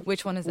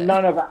which one is it? No,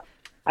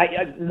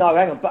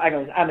 hang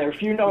on, Anna,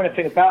 if you know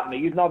anything about me,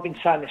 you've know I've been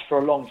saying this for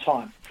a long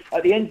time.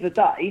 At the end of the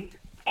day,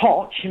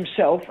 Poch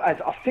himself, as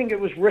I think it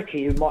was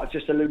Ricky who might have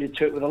just alluded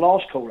to it with the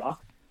last caller,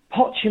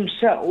 Poch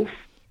himself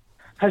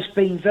has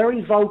been very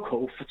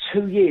vocal for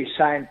 2 years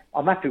saying,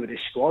 I'm happy with this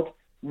squad.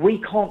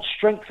 We can't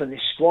strengthen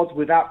this squad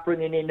without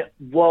bringing in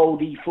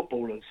worldy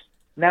footballers.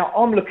 Now,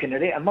 I'm looking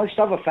at it, and most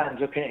other fans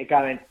looking at it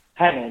going,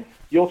 hang on,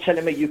 you're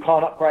telling me you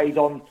can't upgrade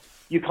on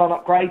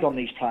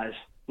these players,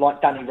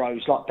 like Danny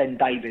Rose, like Ben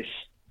Davis.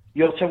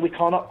 You're saying we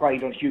can't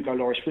upgrade on Hugo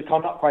Lloris. We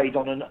can't upgrade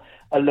on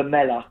a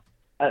Lamella,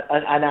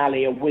 an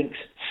Ali, a Winks.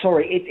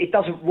 Sorry, it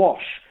doesn't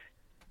wash.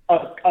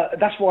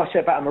 That's why I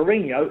said about a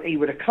Mourinho. He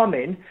would have come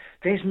in.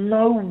 There's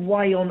no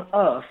way on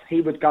earth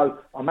he would go,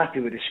 I'm happy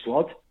with this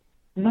squad.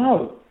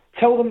 No.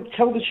 Tell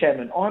the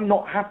chairman, I'm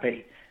not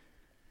happy.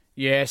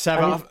 Yeah,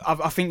 Sav,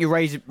 I think you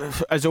raise,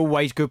 as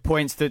always, good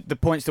points. The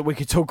points that we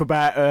could talk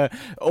about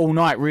all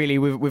night. Really,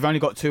 we've only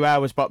got 2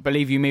 hours, but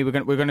believe you me, we're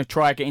going to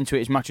try to get into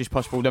it as much as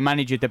possible. The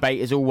manager debate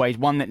is always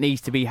one that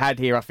needs to be had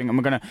here, I think, and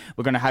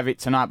we're gonna have it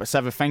tonight. But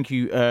Sav, thank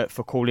you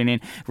for calling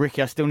in.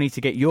 Ricky, I still need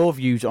to get your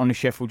views on the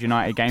Sheffield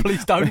United game.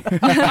 Please don't.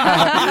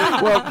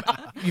 Well,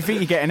 you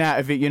think you're getting out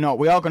of it? You're not.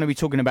 We are going to be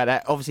talking about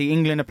that. Obviously,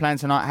 England are playing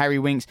tonight. Harry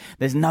Winks.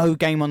 There's no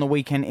game on the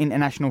weekend.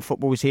 International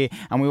football is here,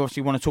 and we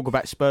obviously want to talk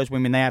about Spurs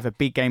women. They have a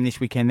big game this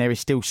weekend. There is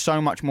still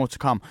so much more to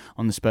come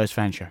on the Spurs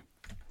Fan Show.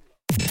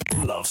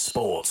 Love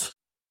Sport.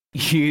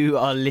 You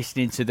are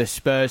listening to the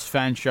Spurs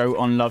Fan Show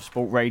on Love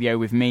Sport Radio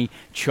with me,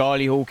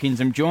 Charlie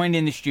Hawkins. I'm joined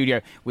in the studio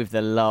with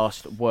the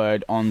last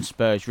word on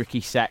Spurs.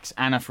 Ricky Sachs,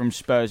 Anna from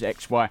Spurs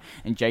XY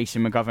and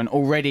Jason McGovern.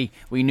 Already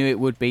we knew it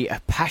would be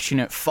a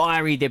passionate,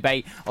 fiery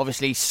debate.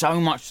 Obviously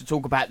so much to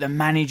talk about. The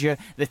manager,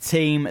 the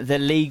team, the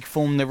league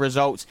form, the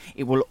results.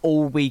 It will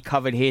all be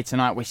covered here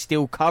tonight. We're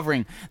still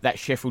covering that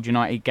Sheffield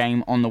United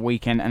game on the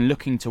weekend and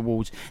looking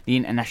towards the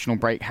international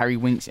break. Harry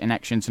Winks in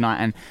action tonight,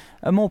 and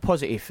a more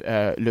positive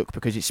look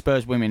because it's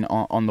Spurs women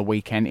on the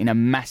weekend in a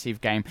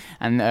massive game,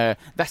 and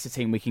that's the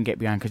team we can get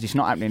behind because it's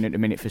not happening at the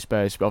minute for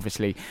Spurs,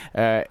 obviously.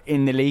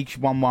 In the league,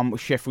 1-1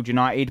 with Sheffield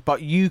United,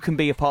 but you can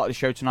be a part of the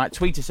show tonight.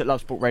 Tweet us at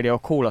Love Sport Radio or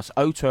call us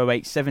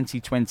 0208 70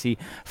 20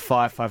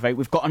 558.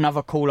 We've got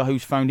another caller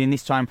who's phoned in,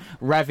 this time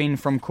Ravin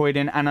from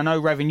Croydon, and I know,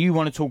 Ravin, you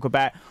want to talk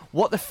about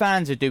what the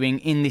fans are doing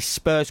in this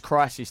Spurs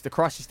crisis, the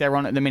crisis they're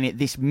on at the minute,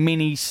 this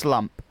mini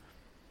slump.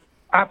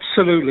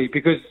 Absolutely,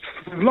 because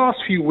for the last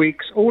few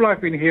weeks, all I've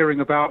been hearing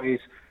about is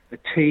the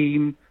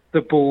team,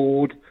 the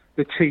board,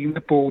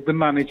 the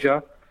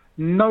manager.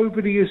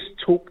 Nobody has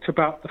talked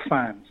about the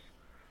fans.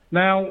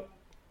 Now,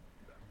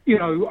 you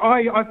know,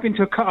 I've been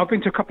to a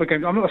couple of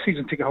games. I'm not a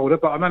season ticket holder,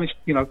 but I managed.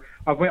 You know,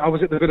 I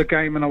was at the Villa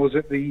game and I was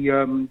at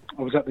the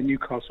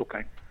Newcastle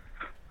game.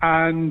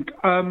 And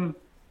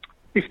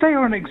if they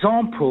are an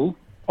example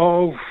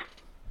of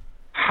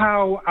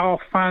how our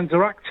fans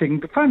are acting,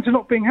 the fans are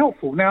not being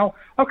helpful. Now,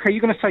 okay,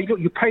 you're going to say, look,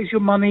 you pay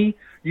your money.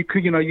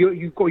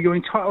 You're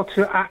entitled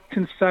to act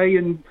and say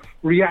and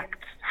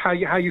react how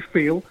you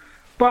feel.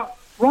 But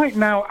right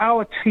now,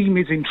 our team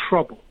is in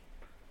trouble.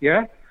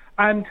 Yeah,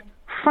 and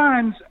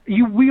fans,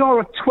 we are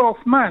a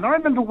 12th man. I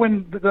remember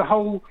when the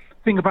whole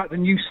thing about the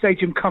new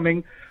stadium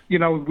coming, you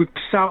know, with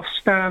South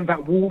Stand,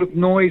 that wall of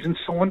noise and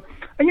so on.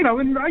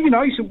 And, I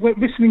used to,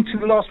 listening to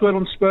the last word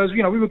on Spurs,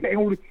 we were getting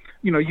all,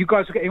 you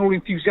guys were getting all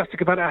enthusiastic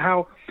about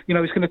how,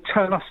 it's going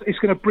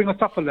to bring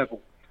us up a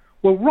level.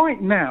 Well,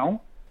 right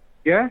now,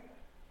 yeah,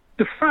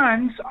 the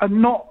fans are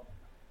not,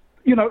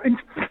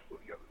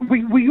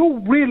 we all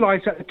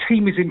realise that the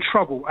team is in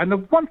trouble. And the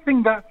one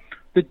thing that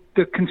the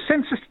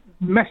consensus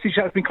message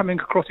that has been coming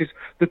across is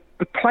that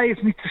the players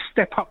need to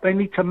step up, they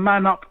need to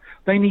man up,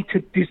 they need to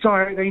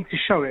desire it, they need to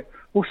show it.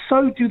 Well,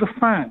 so do the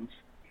fans.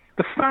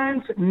 The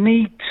fans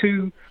need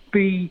to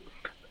be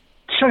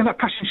showing that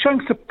passion, showing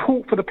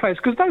support for the players,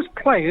 because those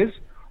players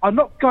are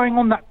not going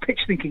on that pitch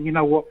thinking, you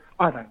know what,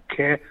 I don't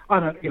care, I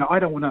don't care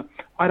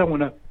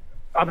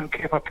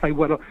if I play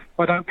well or if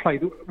I don't play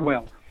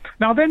well.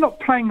 Now, they're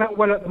not playing that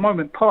well at the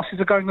moment. Passes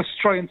are going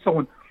astray and so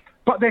on.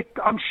 But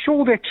I'm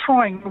sure they're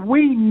trying.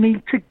 We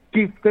need to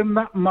give them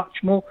that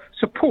much more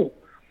support.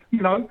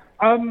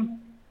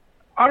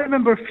 I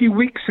remember a few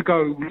weeks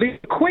ago, Lee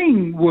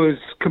Queen was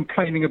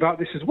complaining about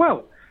this as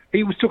well.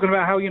 He was talking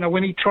about how,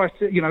 when he tries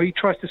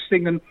to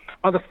sing and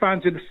other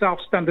fans in the South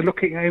Stand are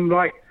looking at him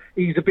like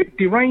he's a bit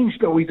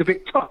deranged or he's a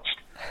bit touched.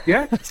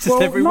 Yeah? It's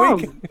just every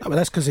week. Oh, well,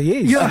 that's because he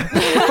is. Yeah.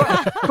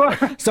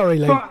 but, sorry,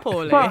 Lee.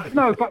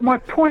 But my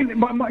point,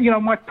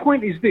 my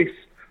point is this.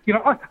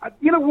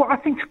 I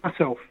think to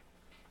myself,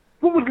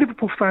 what would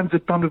Liverpool fans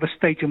have done with a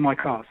stadium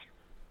like ours?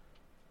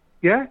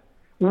 Yeah?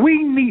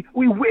 We need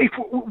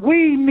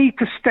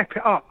to step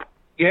it up.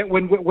 Yeah,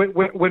 when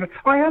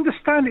I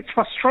understand it's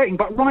frustrating,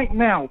 but right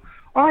now,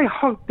 I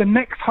hope the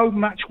next home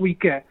match we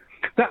get,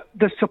 that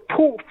the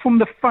support from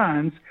the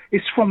fans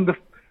is from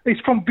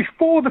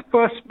before the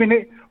first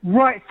minute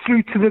right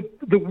through to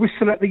the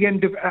whistle at the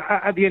end of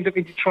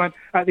injury time,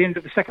 at the end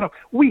of the second half.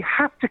 We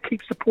have to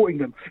keep supporting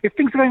them. If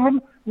things are going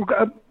wrong,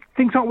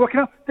 things aren't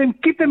working out, then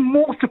give them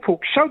more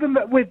support. Show them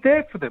that we're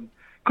there for them,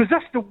 because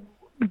that's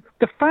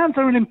the fans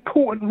are an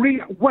important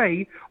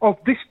way of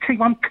this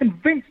team. I'm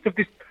convinced of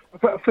this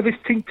for this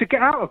team to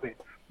get out of it.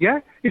 Yeah,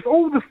 if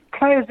all the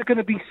players are going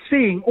to be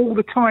seeing all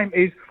the time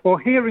or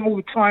hearing all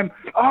the time,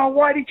 oh,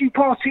 why did you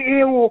pass it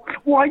here, or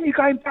why are you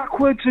going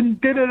backwards and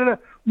da-da-da-da.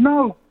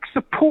 No,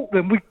 support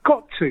them. We've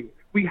got to.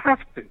 We have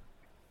to.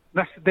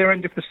 That's their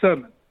end of the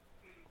sermon.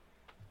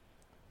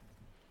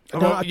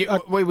 Well,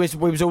 we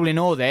was all in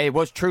awe there. It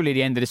was truly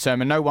the end of the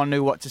sermon. No one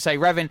knew what to say.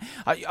 Ravin,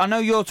 I know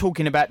you're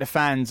talking about the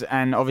fans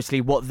and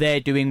obviously what they're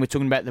doing. We're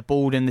talking about the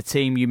board and the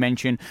team you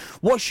mentioned.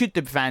 What should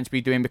the fans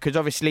be doing? Because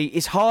obviously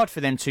it's hard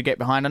for them to get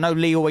behind. I know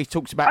Lee always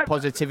talks about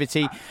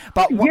positivity,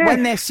 but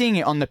when they're seeing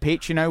it on the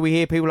pitch, we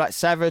hear people like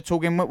Sava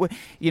talking.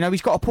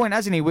 He's got a point,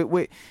 hasn't he?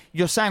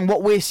 You're saying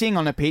what we're seeing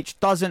on the pitch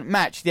doesn't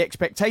match the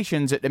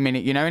expectations at the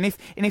minute, And if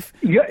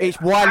it's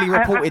widely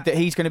reported that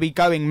he's going to be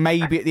going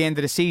maybe at the end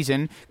of the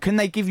season, can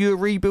they give you a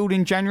rebuild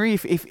in January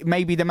if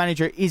maybe the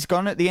manager is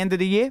gone at the end of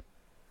the year?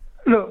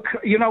 Look,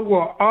 you know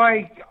what?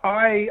 I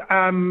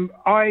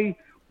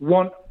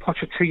want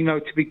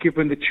Pochettino to be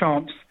given the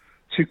chance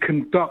to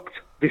conduct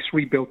this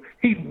rebuild.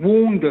 He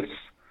warned us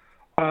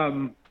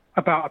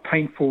about a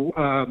painful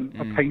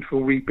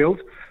rebuild.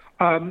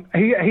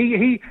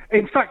 He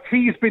in fact,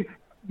 he has been.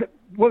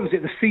 What was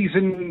it? The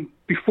season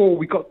before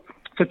we got.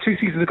 So 2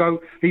 seasons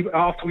ago,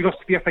 after we lost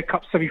the FA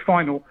Cup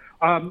semi-final,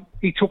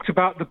 he talked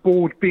about the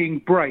board being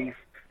brave.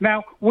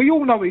 Now, we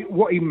all know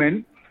what he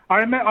meant. I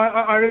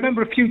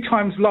remember a few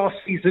times last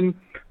season,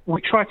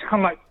 we tried to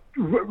kind of like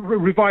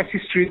revise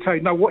history and say,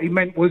 no, what he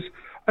meant was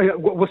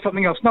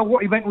something else. No,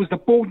 what he meant was the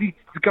board needed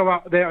to go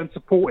out there and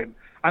support him,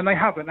 and they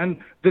haven't. And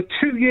the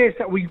 2 years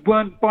that we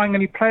weren't buying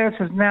any players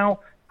has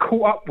now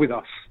caught up with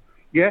us.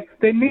 Yeah,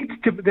 there needs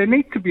to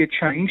be a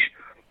change.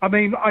 I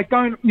mean,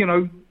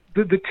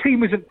 the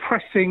team isn't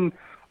pressing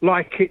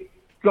like it.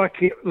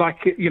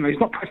 It's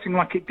not pressing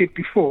like it did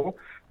before.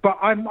 But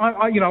I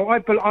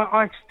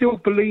still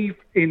believe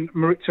in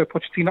Maurizio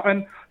Pochettino,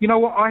 and you know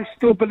what? I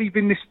still believe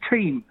in this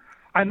team.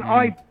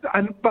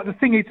 But the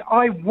thing is,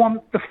 I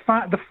want the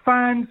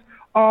fans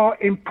are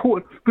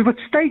important. With a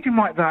stadium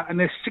like that, and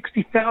there's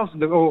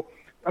 60,000, or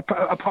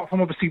apart from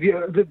obviously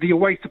the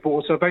away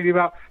support, so maybe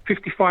about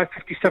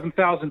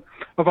 57,000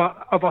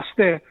 of us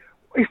there.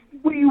 If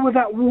we were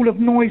that wall of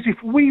noise,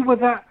 if we were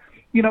that,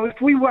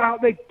 if we were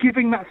out there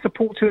giving that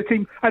support to the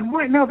team, and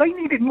right now they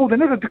need it more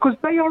than ever because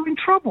they are in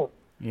trouble.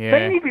 Yeah.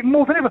 They need it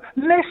more than ever.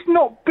 Let's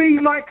not be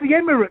like the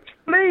Emirates,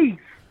 please.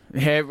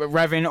 Yeah,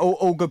 Ravin,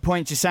 all good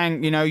points. You're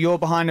saying, you're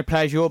behind the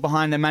players, you're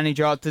behind the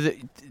manager.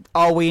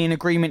 Are we in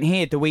agreement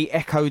here? Do we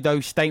echo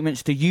those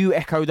statements? Do you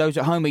echo those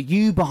at home? Are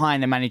you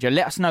behind the manager?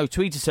 Let us know.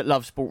 Tweet us at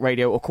Love Sport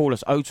Radio or call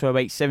us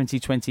 0208 70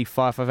 20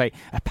 558.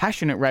 A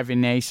passionate Rav in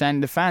there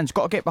saying the fans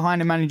got to get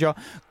behind the manager,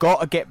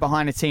 got to get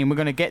behind the team. We're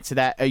going to get to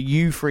that. Are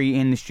you three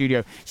in the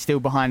studio still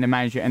behind the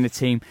manager and the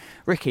team?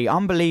 Ricky,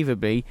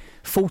 unbelievably,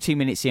 40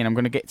 minutes in, I'm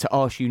going to get to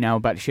ask you now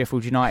about the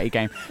Sheffield United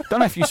game.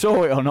 Don't know if you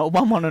saw it or not.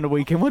 1-1 on the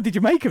weekend. What did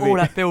you make of it? All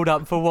that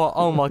build-up for what?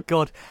 Oh, my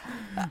God.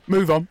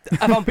 Move on.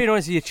 If I'm being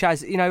honest with you,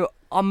 Chaz, you know,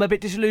 I'm a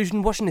bit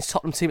disillusioned watching this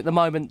Tottenham team at the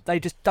moment. They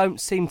just don't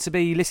seem to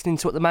be listening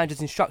to what the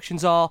manager's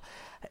instructions are.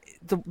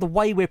 The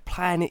way we're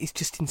playing it is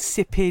just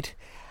insipid.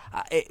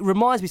 It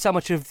reminds me so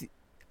much of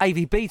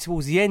AVB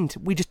towards the end.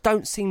 We just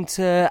don't seem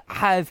to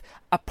have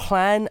a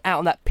plan out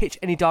on that pitch,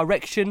 any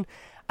direction.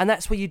 And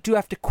that's where you do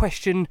have to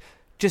question,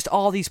 just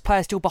are these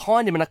players still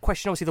behind him? And I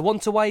question obviously the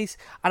want-aways,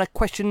 and I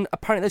question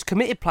apparently those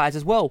committed players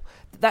as well.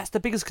 That's the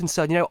biggest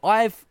concern. You know,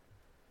 I've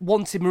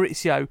wanted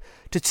Maurizio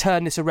to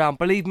turn this around.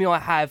 Believe me, I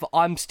have.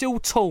 I'm still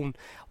torn.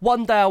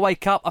 One day I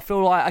wake up, I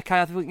feel like,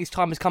 okay, I think his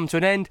time has come to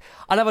an end.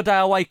 Another day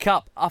I wake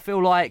up, I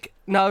feel like,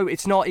 no,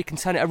 it's not. He can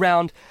turn it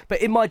around.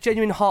 But in my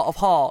genuine heart of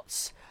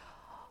hearts,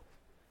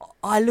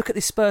 I look at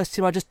this Spurs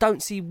team, I just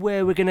don't see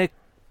where we're going to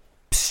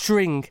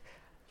string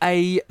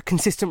a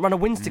consistent run of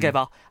wins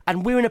together.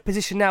 And we're in a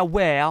position now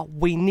where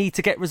we need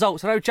to get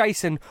results. I know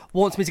Jason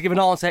wants me to give an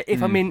answer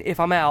if I'm in, if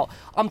I'm out.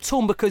 I'm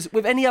torn because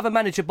with any other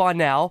manager by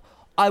now,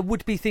 I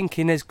would be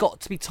thinking there's got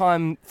to be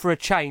time for a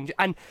change.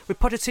 And with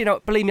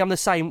Pochettino, believe me, I'm the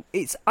same.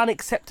 It's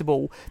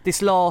unacceptable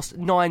this last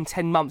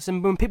 9-10 months.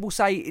 And when people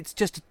say it's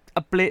just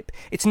a blip,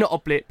 it's not a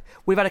blip.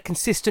 We've had a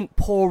consistent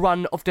poor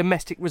run of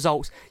domestic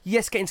results.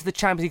 Yes, getting to the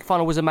Champions League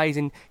final was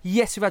amazing.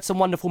 Yes, we've had some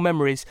wonderful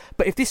memories.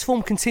 But if this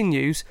form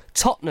continues,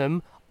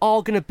 Tottenham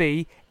are going to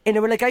be in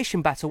a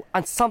relegation battle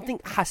and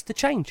something has to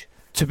change.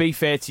 To be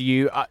fair to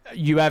you,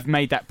 you have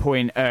made that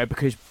point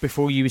because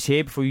before you was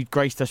here, before you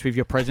graced us with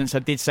your presence, I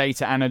did say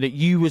to Anna that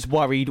you was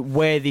worried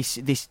where this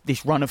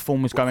run of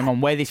form was going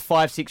on, where this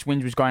 5-6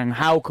 wins was going on.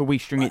 How could we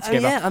string it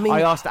together?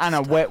 I asked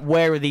Anna,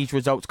 where are these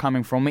results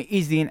coming from? It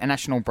is the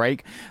international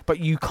break, but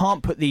you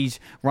can't put these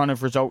run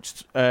of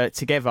results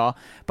together.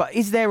 But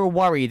is there a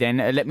worry then?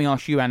 Let me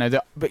ask you,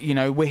 Anna. But you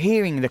know, we're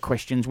hearing the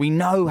questions. We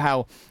know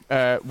how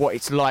what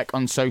it's like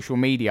on social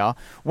media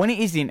when it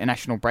is the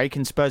international break,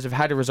 and Spurs have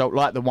had a result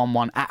like the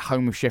 1-1 at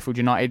home with Sheffield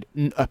United,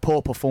 a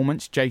poor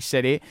performance. Jay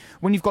said it.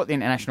 When you've got the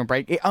international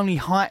break, it only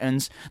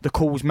heightens the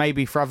calls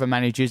maybe for other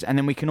managers, and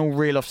then we can all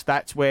reel off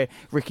stats where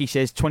Ricky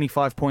says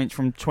 25 points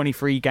from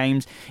 23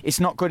 games. It's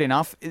not good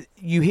enough.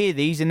 You hear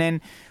these, and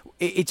then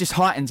it just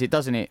heightens it,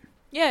 doesn't it?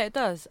 Yeah, it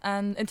does.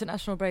 And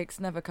international breaks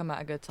never come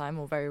at a good time,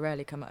 or very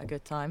rarely come at a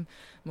good time.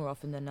 More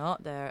often than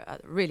not, they're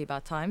at really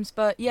bad times.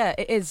 But yeah,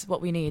 it is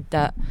what we need.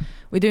 That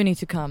we do need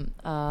to come.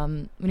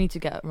 We need to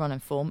get a run in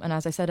form. And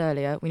as I said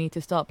earlier, we need to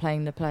start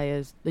playing the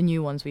players, the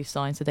new ones we've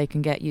signed, so they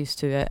can get used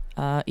to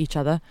it, each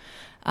other,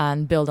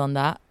 and build on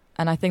that.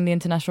 And I think the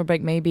international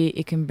break, maybe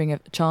it can bring a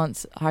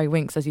chance. Harry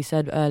Winks, as you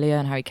said earlier,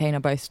 and Harry Kane are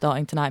both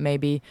starting tonight.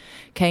 Maybe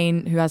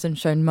Kane, who hasn't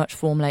shown much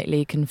form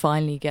lately, can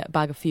finally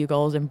bag a few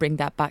goals and bring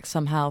that back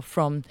somehow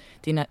from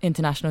the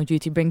international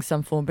duty, bring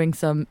some form, bring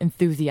some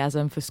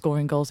enthusiasm for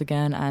scoring goals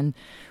again. And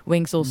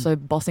Winks also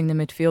bossing the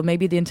midfield.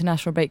 Maybe the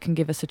international break can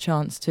give us a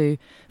chance to,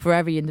 for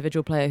every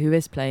individual player who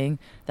is playing,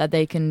 that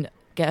they can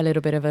get a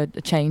little bit of a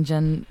change,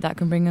 and that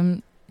can bring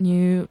them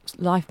new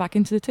life back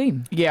into the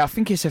team. Yeah, I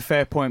think it's a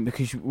fair point,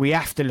 because we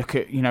have to look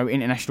at, you know,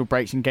 international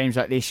breaks and games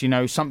like this, you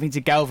know, something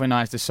to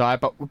galvanise the side.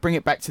 But we'll bring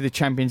it back to the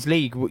Champions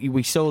League.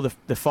 We saw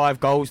the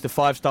 5 goals, the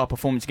 5-star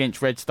performance against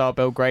Red Star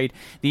Belgrade,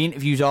 the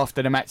interviews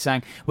after the match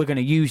saying we're going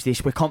to use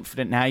this, we're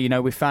confident now, you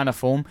know, we've found our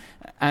form.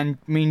 And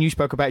me and you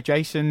spoke about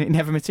Jason, it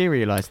never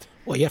materialised.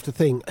 Well, you have to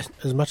think,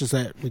 as much as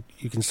that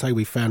you can say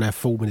we found our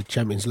form in the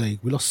Champions League,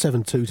 we lost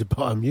 7-2 to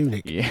Bayern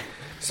Munich. Yeah.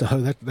 So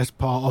that's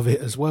part of it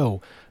as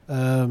well.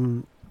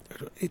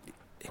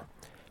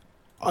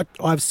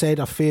 I've said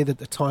I fear that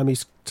the time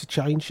is to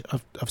change.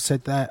 I've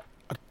said that.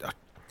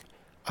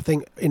 I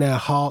think in our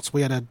hearts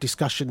we had a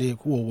discussion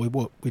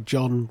with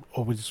John,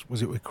 or was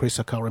it with Chris?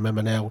 I can't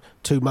remember now.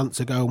 2 months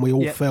ago, and we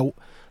all felt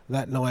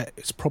that night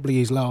it's probably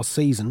his last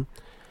season.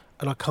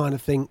 And I kind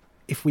of think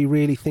if we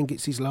really think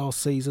it's his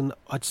last season,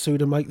 I'd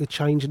sooner make the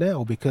change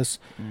now, because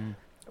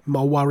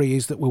my worry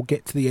is that we'll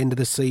get to the end of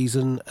the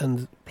season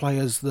and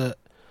players that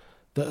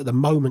at the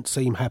moment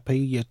seem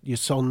happy, your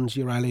Sons,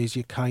 your Allies,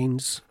 your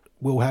Kanes,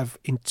 will have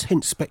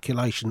intense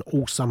speculation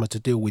all summer to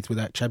deal with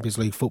that Champions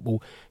League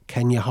football.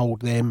 Can you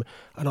hold them?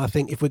 And I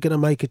think if we're going to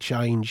make a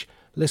change,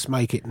 let's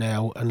make it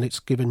now, and let's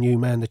give a new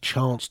man the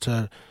chance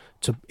to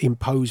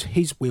impose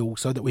his will,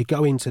 so that we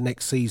go into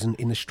next season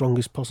in the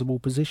strongest possible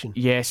position.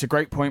 Yeah, it's a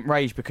great point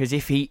raised, because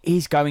if he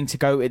is going to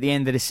go at the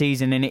end of the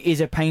season and it is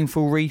a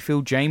painful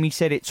refill, Jamie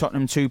said it,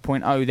 Tottenham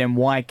 2.0, then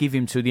why give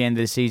him till the end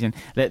of the season?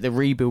 Let the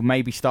rebuild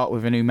maybe start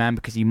with a new man,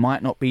 because he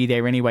might not be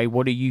there anyway.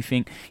 What do you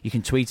think? You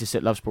can tweet us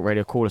at Love Sport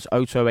Radio, call us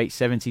 0208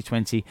 70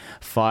 20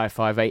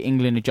 558.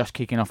 England are just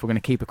kicking off. We're going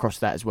to keep across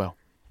that as well.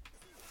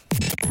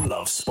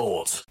 Love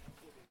Sport.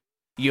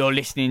 You're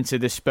listening to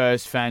the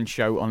Spurs Fan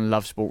Show on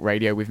Love Sport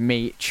Radio with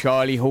me,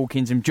 Charlie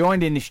Hawkins. I'm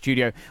joined in the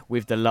studio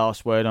with the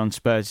last word on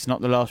Spurs. It's not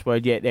the last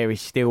word yet. There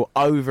is still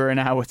over an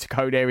hour to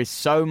go. There is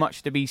so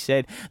much to be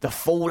said. The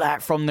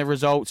fallout from the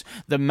results,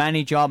 the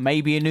manager,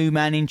 maybe a new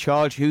man in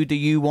charge. Who do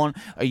you want?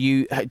 Do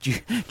you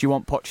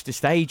want Poch to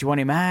stay? Do you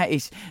want him out?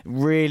 It's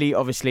really,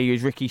 obviously,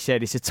 as Ricky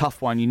said, it's a tough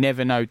one. You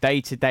never know.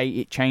 Day to day,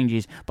 it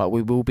changes. But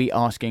we will be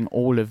asking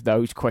all of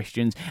those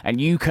questions.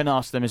 And you can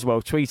ask them as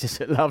well. Tweet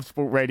us at Love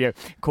Sport Radio.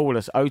 Call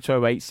us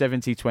 0208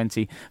 70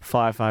 20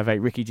 558.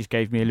 Ricky just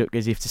gave me a look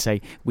as if to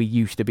say we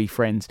used to be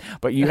friends,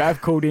 but you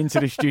have called into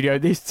the studio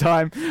this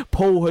time.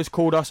 Paul has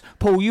called us.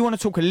 Paul, you want to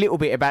talk a little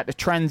bit about the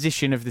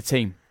transition of the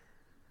team?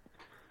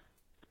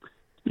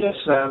 Yes,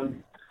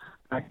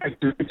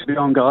 good to be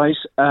on, guys.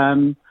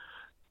 I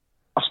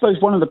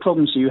suppose one of the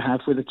problems you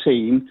have with a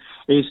team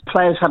is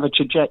players have a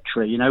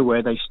trajectory, you know,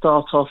 where they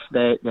start off,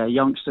 their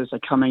youngsters are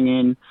coming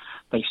in,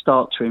 they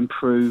start to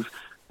improve,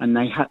 and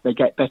they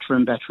get better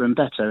and better and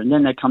better. And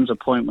then there comes a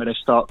point where they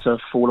start to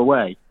fall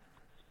away.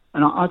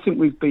 And I think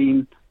we've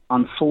been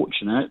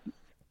unfortunate.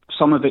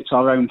 Some of it's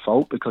our own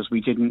fault because we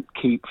didn't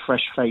keep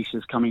fresh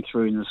faces coming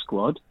through in the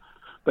squad.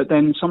 But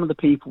then some of the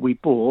people we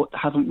bought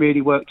haven't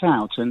really worked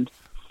out. And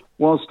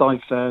whilst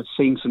I've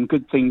seen some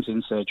good things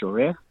in Serge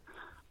Aurier,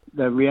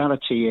 the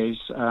reality is,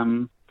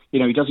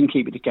 he doesn't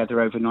keep it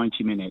together over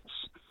 90 minutes.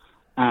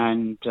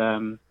 And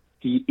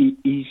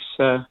he's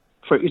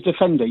for his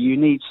defender, you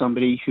need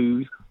somebody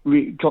who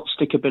got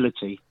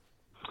stickability.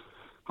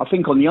 I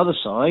think on the other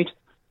side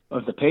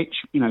of the pitch,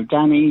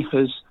 Danny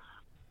has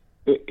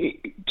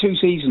 2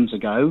 seasons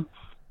ago,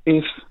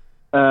 if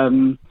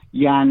Jan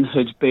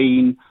had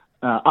been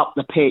up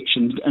the pitch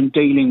and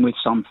dealing with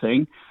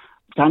something,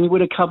 Danny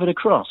would have covered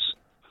across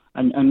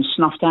and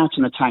snuffed out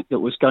an attack that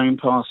was going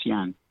past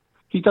Jan.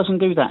 He doesn't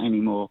do that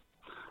anymore.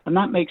 And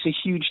that makes a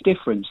huge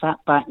difference.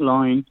 That back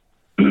line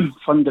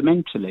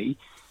fundamentally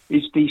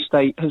has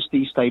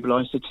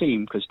destabilised the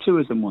team because 2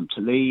 of them want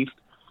to leave.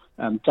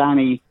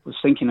 Danny was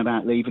thinking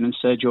about leaving and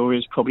Serge Aurier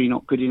is probably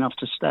not good enough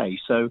to stay.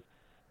 So,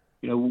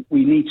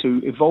 we need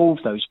to evolve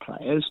those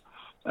players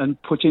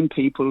and put in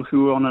people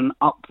who are on an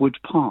upward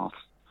path.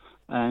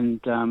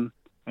 And,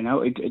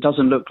 it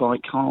doesn't look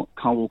like Carl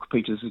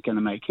Walker-Peters is going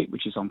to make it,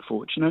 which is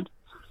unfortunate.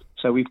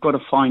 So we've got to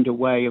find a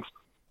way of,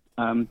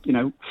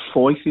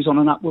 Foyth is on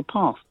an upward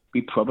path. We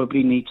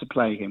probably need to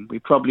play him. We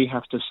probably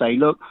have to say,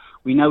 look,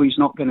 we know he's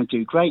not going to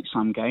do great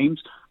some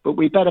games, but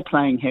we're better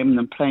playing him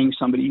than playing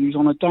somebody who's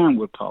on a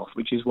downward path,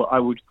 which is what I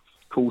would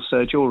call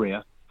Serge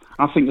Aurier.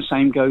 I think the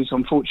same goes,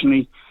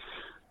 unfortunately,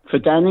 for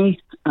Danny.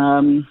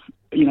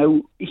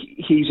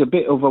 He's a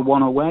bit of a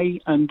one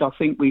away, and I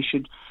think we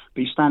should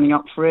be standing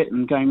up for it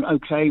and going,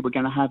 okay, we're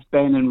going to have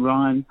Ben and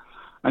Ryan,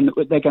 and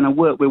they're going to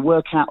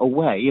work out a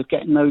way of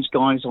getting those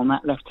guys on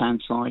that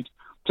left-hand side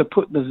to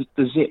put the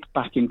zip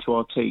back into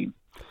our team.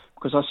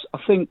 Because I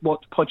think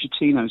what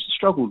Pochettino's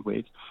struggled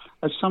with,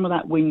 as some of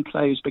that wing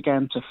players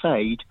began to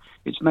fade,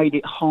 it's made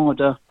it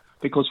harder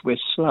because we're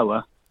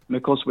slower. And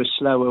because we're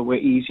slower, we're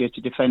easier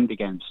to defend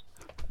against.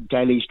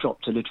 Delhi's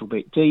dropped a little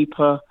bit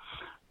deeper.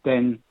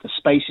 Then the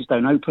spaces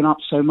don't open up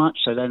so much,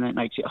 so then it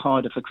makes it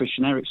harder for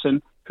Christian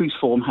Eriksen, whose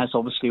form has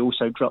obviously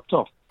also dropped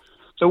off.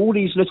 So all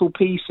these little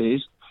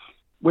pieces,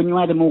 when you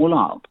add them all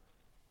up,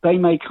 they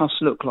make us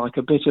look like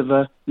a bit of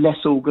a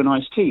less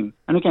organised team.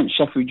 And against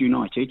Sheffield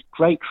United,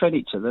 great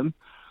credit to them.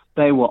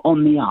 They were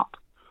on the up.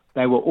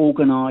 They were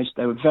organised.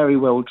 They were very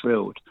well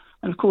drilled.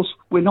 And of course,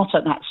 we're not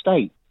at that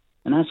state.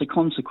 And as a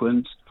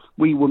consequence,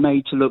 we were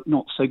made to look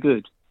not so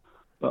good.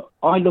 But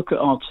I look at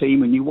our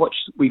team and you watch,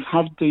 we've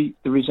had the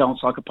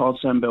results like a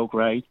Partizan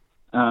Belgrade,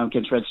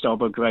 against Red Star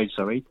Belgrade,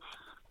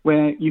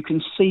 where you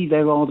can see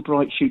there are the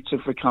bright shoots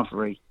of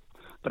recovery.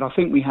 But I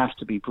think we have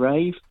to be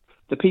brave.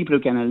 The people who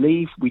are going to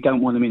leave, we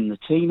don't want them in the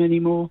team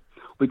anymore.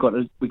 We've got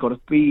to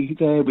be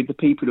there with the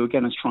people who are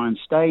going to try and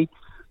stay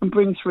and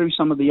bring through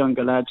some of the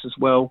younger lads as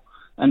well.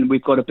 And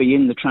we've got to be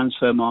in the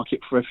transfer market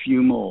for a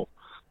few more.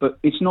 But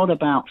it's not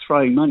about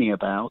throwing money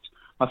about.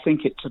 I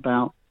think it's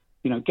about,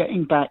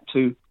 getting back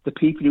to the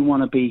people who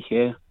want to be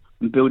here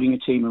and building a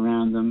team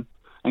around them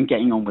and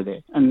getting on with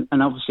it. And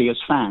obviously as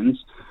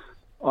fans,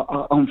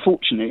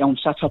 unfortunately, I'm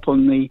sat up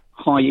on the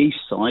high east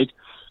side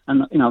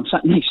and, I'm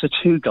sat next to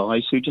 2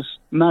 guys who just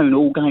moan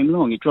all game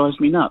long. It drives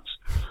me nuts.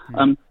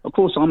 Of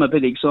course, I'm a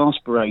bit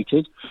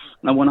exasperated.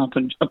 And I want up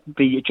and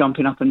be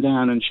jumping up and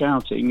down and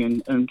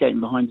shouting and getting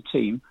behind the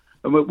team.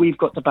 But we've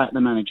got to back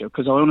the manager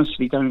because I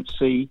honestly don't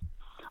see...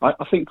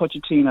 I think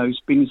Pochettino's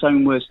been his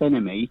own worst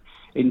enemy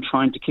in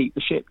trying to keep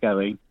the ship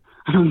going.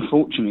 And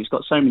unfortunately, it's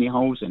got so many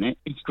holes in it,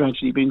 it's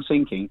gradually been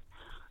sinking.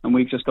 And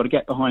we've just got to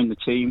get behind the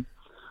team.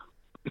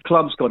 The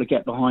club's got to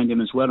get behind him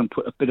as well and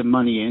put a bit of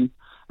money in.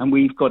 And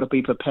we've got to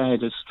be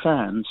prepared as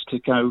fans to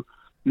go,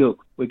 look,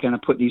 we're going to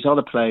put these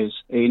other players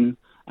in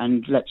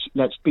and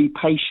let's be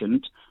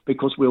patient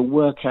because we'll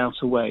work out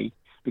a way.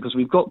 Because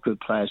we've got good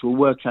players, we'll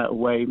work out a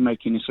way of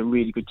making this a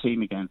really good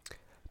team again.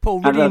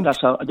 Paul, I really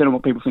don't know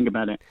what people think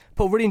about it.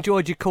 Paul, really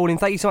enjoyed you calling.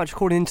 Thank you so much for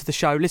calling into the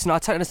show. Listen, I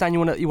totally understand you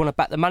want to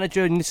back the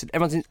manager, and listen,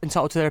 everyone's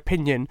entitled to their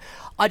opinion.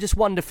 I just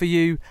wonder for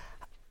you,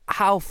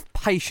 how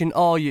patient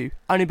are you?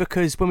 Only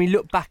because when we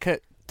look back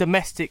at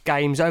domestic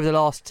games over the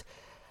last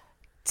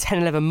 10,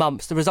 11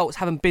 months, the results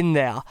haven't been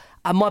there.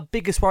 And my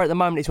biggest worry at the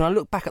moment is when I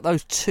look back at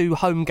those 2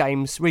 home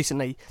games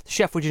recently, the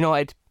Sheffield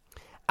United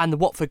and the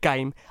Watford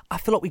game, I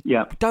feel like we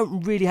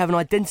don't really have an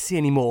identity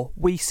anymore.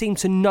 We seem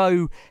to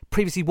know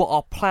previously what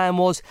our plan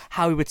was,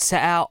 how we would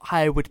set out,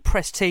 how we would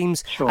press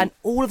teams, and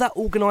all of that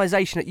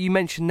organisation that you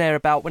mentioned there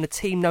about when a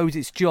team knows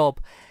its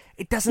job,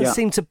 it doesn't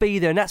seem to be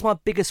there, and that's my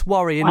biggest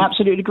worry. And I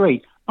absolutely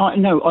agree. I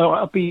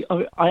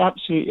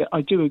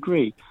do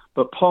agree.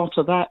 But part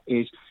of that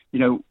is,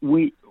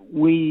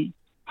 we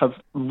have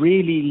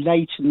really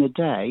late in the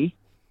day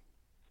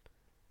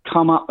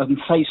come up and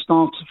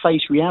start to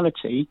face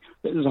reality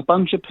that there's a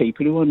bunch of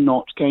people who are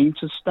not going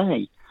to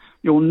stay.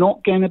 You're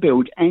not going to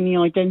build any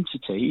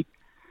identity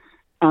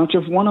out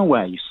of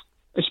runaways,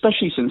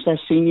 especially since they're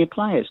senior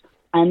players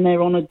and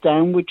they're on a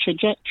downward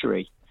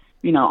trajectory.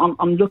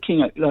 I'm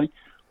looking at,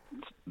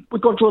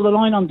 we've got to draw the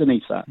line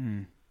underneath that.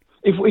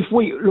 If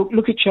we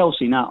look at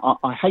Chelsea now,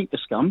 I hate the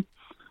scum,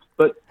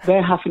 but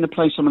they're having to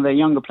play some of their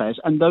younger players,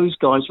 and those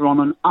guys are on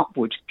an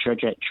upward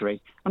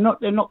trajectory.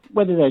 They're not.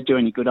 Whether they're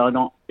doing any good or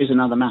not is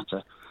another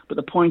matter. But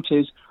the point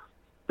is,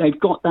 they've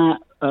got that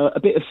a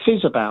bit of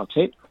fizz about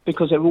it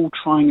because they're all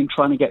trying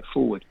to get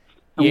forward,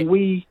 and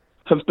we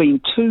have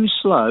been too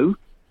slow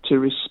to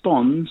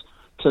respond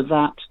to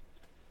that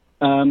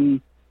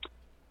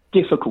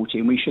difficulty.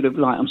 And we should have,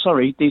 I'm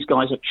sorry, these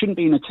guys shouldn't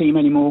be in a team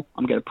anymore.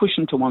 I'm going to push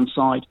them to one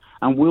side,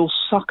 and we'll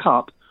suck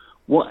up.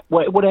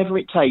 Whatever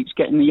it takes,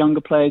 getting the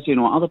younger players in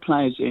or other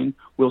players in,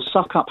 we'll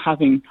suck up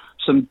having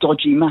some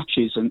dodgy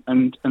matches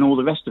and all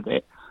the rest of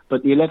it.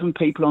 But the 11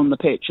 people on the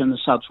pitch and the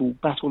subs will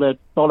battle their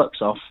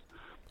bollocks off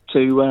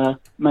to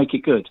make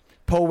it good.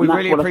 Paul, we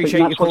really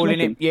appreciate you calling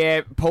in.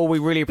 Yeah, Paul, we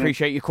really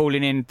appreciate you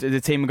calling in.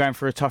 The team are going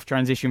through a tough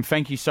transition.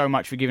 Thank you so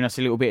much for giving us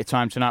a little bit of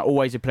time tonight.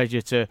 Always a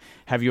pleasure to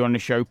have you on the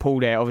show. Paul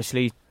there,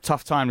 obviously,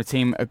 tough time the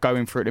team are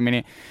going through at the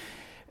minute.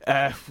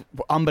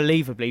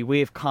 Unbelievably, we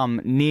have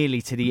come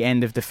nearly to the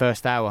end of the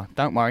first hour.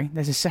 Don't worry,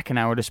 there's a second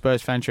hour of the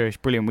Spurs Fan Show. It's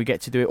brilliant. We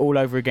get to do it all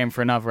over again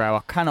for another hour.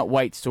 I cannot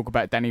wait to talk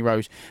about Danny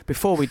Rose.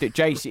 Before we do,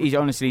 Jace, he's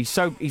honestly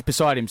he's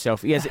beside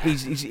himself.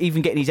 He's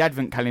even getting his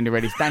advent calendar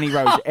ready. It's Danny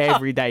Rose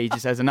every day. He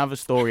just has another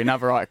story,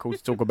 another article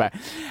to talk about.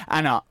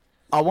 Anna,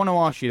 I want to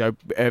ask you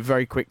though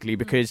very quickly,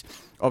 because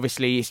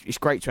obviously it's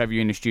great to have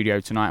you in the studio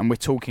tonight, and we're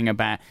talking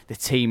about the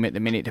team at the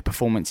minute, the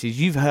performances.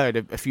 You've heard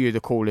a few of the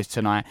callers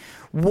tonight.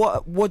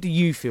 What do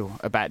you feel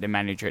about the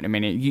manager at the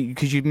minute?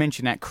 Because you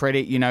mentioned that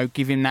credit,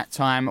 give him that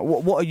time.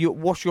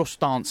 What's your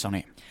stance on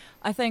it?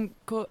 I think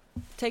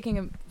taking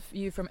a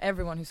view from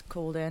everyone who's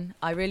called in,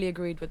 I really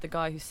agreed with the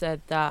guy who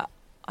said that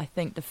I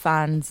think the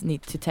fans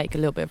need to take a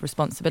little bit of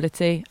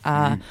responsibility.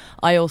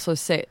 I also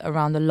sit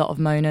around a lot of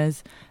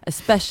moaners,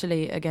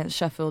 especially against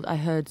Sheffield. I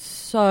heard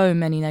so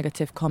many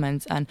negative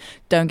comments, and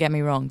don't get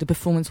me wrong, the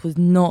performance was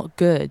not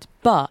good.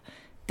 But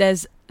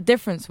there's a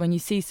difference when you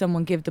see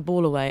someone give the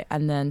ball away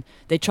and then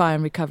they try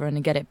and recover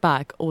and get it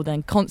back, or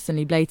then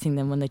constantly blading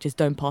them when they just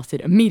don't pass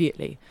it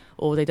immediately,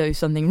 or they do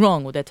something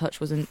wrong, or their touch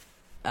wasn't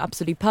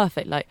absolutely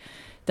perfect.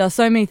 There are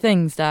so many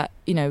things that,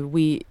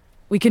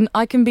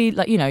 I can be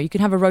you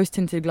can have a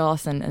rose-tinted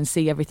glass and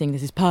see everything.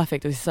 This is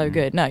perfect. This is so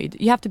good. No,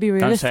 you have to be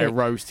realistic. Don't say a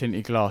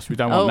rose-tinted glass. We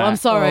don't want that. I'm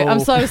sorry.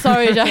 I'm so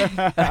sorry, Jack.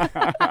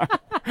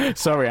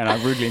 Sorry, Anna.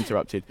 I rudely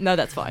interrupted. No,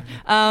 that's fine.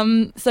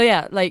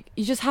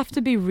 You just have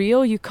to be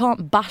real. You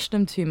can't bash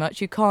them too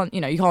much. You can't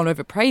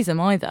overpraise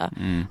them either.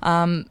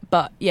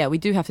 But yeah, we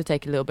do have to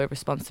take a little bit of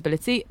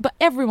responsibility. But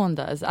everyone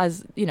does.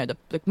 As the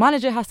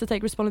manager has to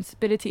take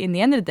responsibility. In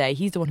the end of the day,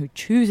 he's the one who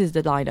chooses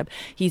the lineup.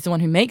 He's the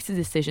one who makes the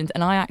decisions.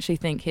 And I actually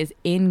think his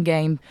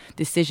in-game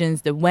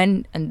decisions, the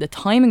when and the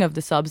timing of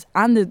the subs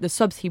and the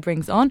subs he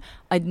brings on,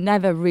 I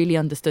never really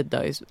understood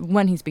those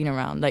when he's been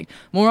around.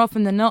 More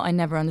often than not, I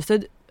never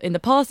understood. In the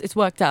past, it's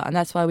worked out, and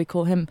that's why we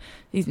call him,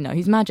 he's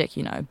magic,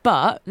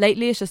 But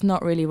lately, it's just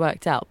not really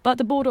worked out. But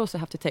the board also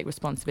have to take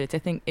responsibility. I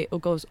think it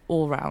goes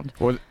all round.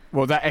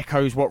 Well, that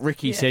echoes what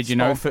Ricky said,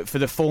 for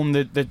the form,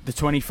 the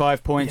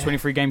 25 points,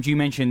 23 games you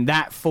mentioned,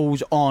 that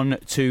falls on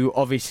to,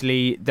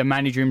 obviously, the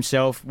manager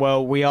himself.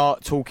 Well, we are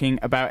talking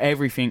about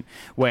everything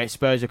where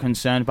Spurs are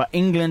concerned, but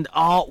England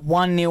are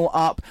 1-0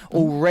 up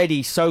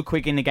already so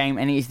quick in the game,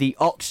 and it is the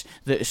Ox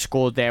that has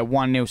scored there,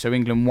 1-0, so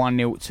England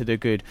 1-0 to the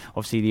good.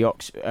 Obviously, the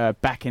Ox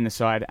back in the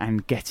side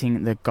and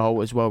getting the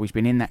goal as well. He's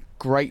been in that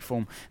great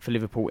form for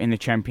Liverpool in the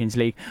Champions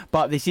League.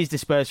 But this is the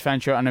Spurs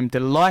Fan Show, and I'm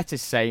delighted to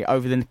say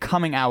over the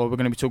coming hour we're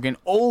going to be talking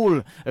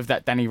all of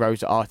that Danny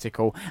Rose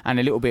article and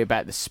a little bit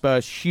about the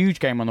Spurs' huge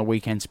game on the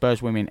weekend,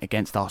 Spurs women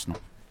against Arsenal.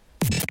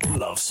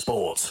 Love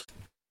Sport.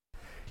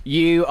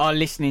 You are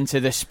listening to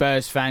the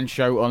Spurs Fan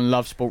Show on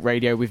Love Sport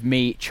Radio with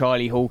me,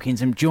 Charlie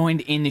Hawkins. I'm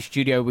joined in the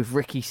studio with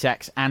Ricky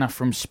Sachs, Anna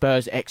from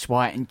Spurs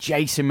XY, and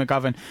Jason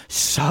McGovern.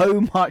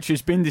 So much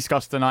has been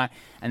discussed tonight,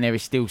 and there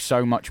is still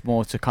so much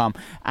more to come.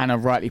 Anna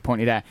rightly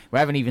pointed out, we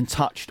haven't even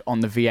touched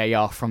on the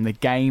VAR from the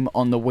game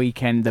on the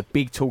weekend, the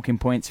big talking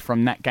points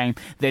from that game.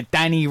 The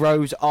Danny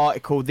Rose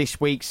article this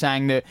week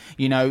saying that,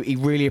 you know, he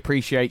really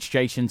appreciates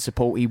Jason's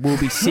support. He will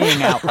be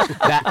seeing out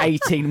that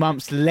 18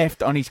 months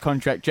left on his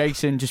contract.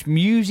 Jason, just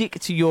music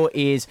to your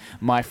ears,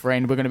 my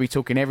friend. We're going to be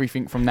talking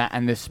everything from that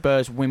and the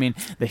Spurs women,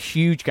 the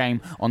huge game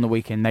on the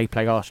weekend. They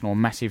play Arsenal,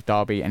 massive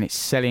derby, and it's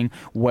selling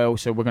well.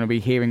 So we're going to be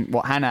hearing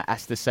what Hannah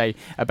has to say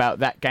about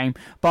that game.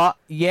 But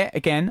yeah,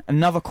 again,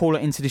 another caller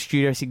into the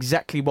studio. It's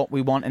exactly what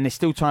we want, and there's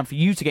still time for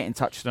you to get in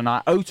touch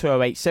tonight.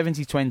 0208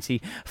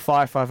 7020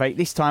 558.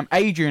 This time,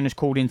 Adrian has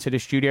called into the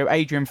studio.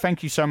 Adrian,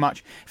 thank you so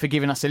much for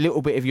giving us a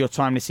little bit of your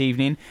time this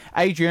evening.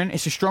 Adrian,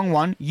 it's a strong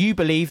one. You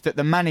believe that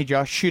the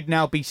manager should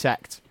now be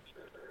sacked.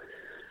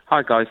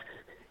 Hi guys.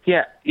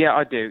 Yeah,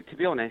 I do. To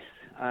be honest,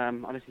 I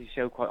listen to the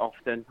show quite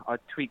often. I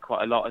tweet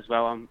quite a lot as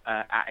well. I'm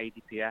at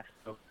ADPF,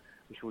 so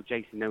I'm sure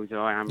Jason knows who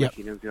I am. Yep.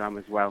 Ricky knows who I am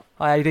as well.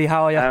 Hi AD,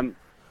 how are you?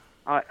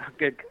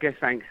 Good,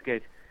 thanks,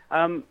 good.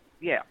 I'm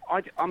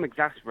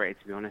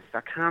exasperated, to be honest. I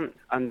can't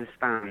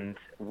understand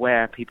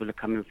where people are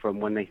coming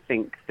from when they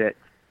think that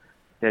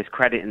there's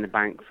credit in the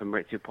bank from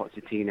Maurizio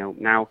Pochettino.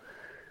 Now,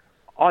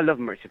 I love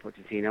Maurizio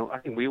Pochettino. I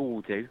think we all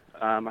do.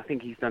 I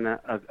think he's done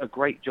a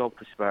great job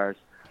for Spurs.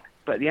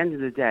 But at the end of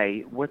the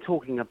day, we're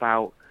talking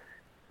about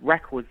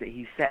records that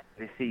he's set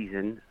this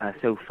season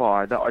so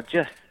far that are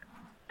just,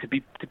 to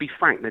be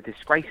frank, they're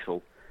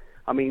disgraceful.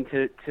 I mean,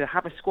 to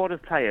have a squad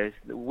of players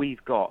that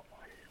we've got,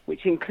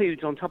 which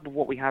includes, on top of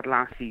what we had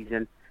last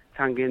season,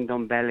 Tanguy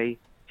Ndombele,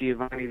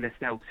 Giovanni Lo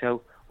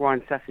Celso,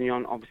 Ryan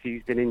Sessegnon, obviously,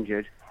 who's been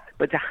injured.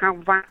 But to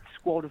have that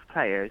squad of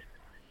players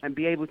and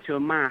be able to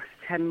amass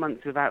 10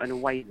 months without an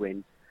away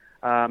win,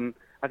 I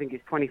think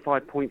it's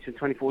 24 points in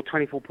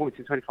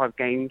 25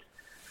 games.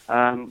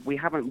 We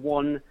haven't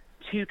won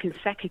 2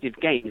 consecutive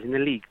games in the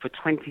league for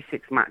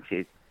 26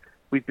 matches.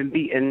 We've been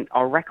beaten,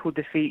 our record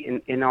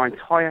defeat in our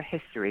entire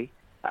history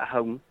at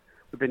home.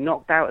 We've been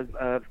knocked out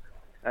of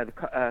the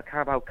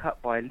Carabao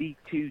Cup by a League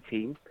 2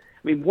 team.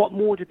 I mean, what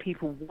more do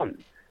people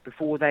want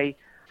before they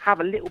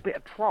have a little bit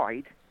of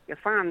pride? A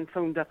fan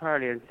phoned up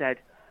earlier and said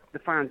the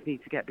fans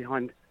need to get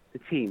behind the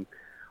team.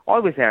 I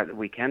was there at the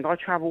weekend. I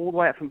travelled all the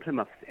way up from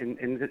Plymouth in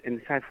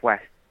the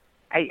southwest,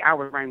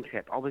 8-hour round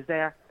trip. I was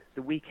there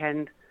the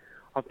weekend.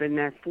 I've been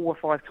there 4 or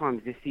 5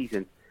 times this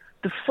season.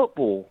 The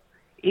football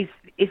is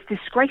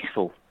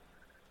disgraceful.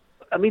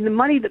 I mean, the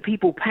money that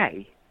people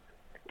pay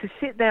to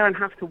sit there and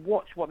have to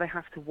watch what they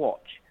have to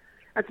watch.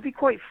 And to be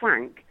quite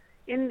frank,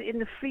 in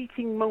the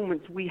fleeting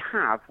moments we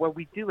have where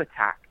we do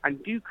attack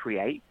and do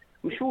create,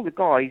 I'm sure the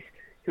guys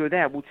who are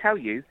there will tell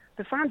you,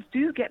 the fans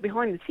do get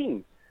behind the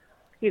team.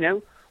 You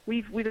know,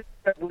 we've with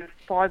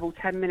 5 or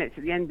 10 minutes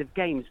at the end of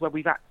games where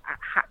we've had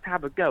to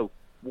have a go.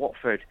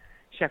 Watford,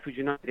 Sheffield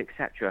United,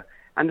 etc.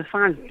 And the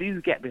fans do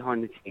get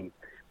behind the team.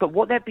 But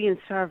what they're being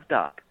served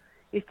up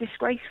is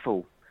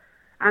disgraceful.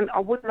 And I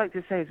would like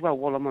to say as well,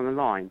 while I'm on the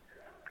line,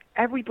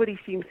 everybody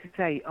seems to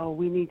say, oh,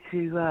 we need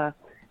to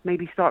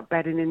maybe start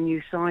bedding in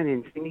new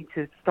signings. We need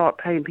to start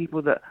paying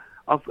people that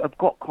have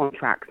got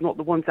contracts, not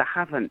the ones that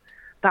haven't.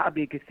 That would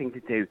be a good thing to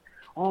do.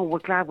 Oh, we're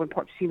glad when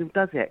Pochettino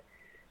does it.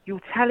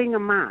 You're telling a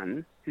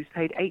man who's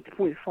paid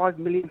 £8.5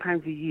 million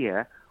a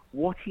year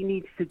what he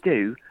needs to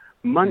do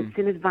months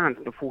in advance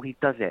before he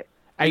does it.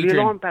 Adrian,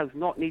 the alarm bells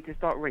not need to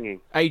start ringing.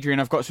 Adrian,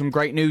 I've got some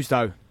great news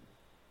though.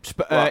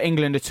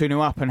 England are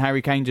 2-0 up and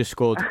Harry Kane just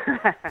scored.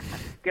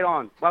 Get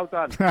on. Well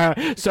done.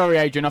 Sorry,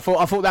 Adrian. I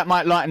thought that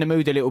might lighten the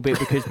mood a little bit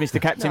because Mr.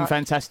 Captain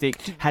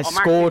Fantastic has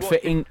scored for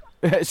England.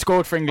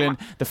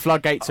 The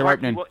floodgates are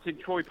opening. I'm watching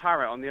Troy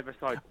Parrott on the other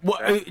side.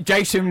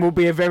 Jason will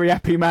be a very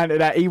happy man at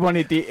that. He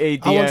wanted I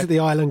wanted the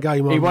Island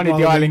game on. He wanted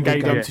the Island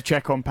game to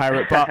check on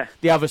Parrott. But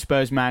the other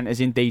Spurs man has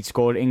indeed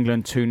scored.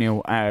 England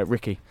 2-0.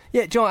 Ricky.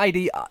 Yeah, John,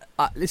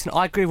 AD, listen,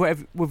 I agree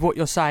with what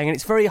you're saying, and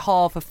it's very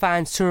hard for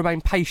fans to remain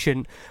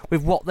patient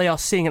with what they are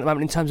seeing at the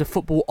moment in terms of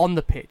football on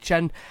the pitch.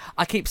 And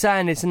I keep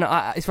saying this, and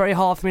it's very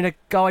hard for me to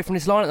go away from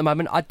this line at the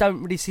moment. I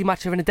don't really see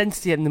much of an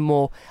identity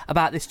anymore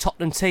about this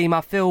Tottenham team.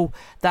 I feel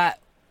that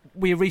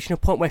we're reaching a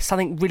point where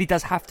something really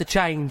does have to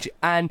change,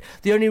 and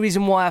the only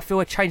reason why I feel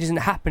a change isn't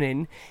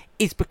happening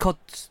is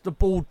because the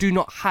Ball do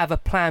not have a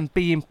plan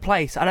B in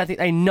place. I don't think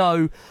they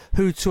know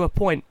who to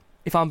appoint.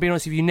 If I'm being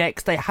honest with you,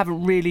 next, they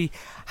haven't really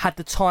had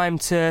the time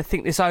to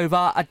think this over.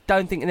 I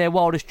don't think in their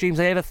wildest dreams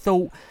they ever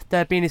thought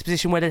they'd be in this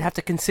position where they'd have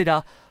to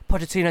consider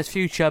Pochettino's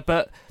future.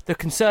 But the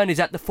concern is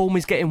that the form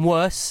is getting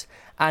worse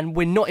and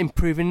we're not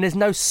improving. There's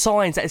no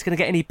signs that it's going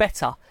to get any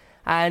better.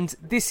 And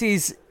this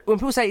is, when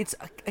people say it's,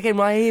 again,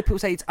 when I hear people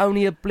say it's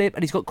only a blip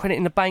and he's got credit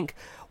in the bank,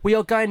 we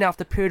are going now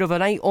after a period of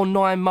an 8 or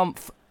 9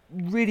 month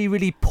really,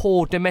 really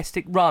poor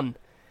domestic run.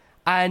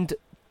 And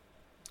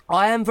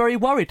I am very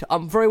worried.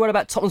 I'm very worried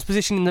about Tottenham's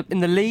position in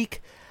the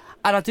league,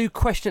 and I do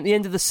question at the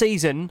end of the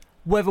season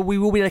whether we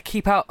will be able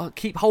to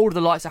keep hold of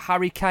the likes of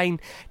Harry Kane,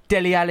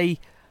 Dele Alli,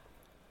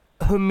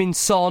 Heung-min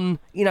Son,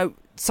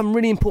 some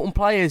really important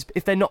players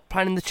if they're not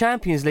playing in the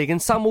Champions League.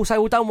 And some will say,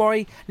 well, don't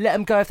worry, let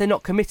them go if they're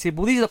not committed.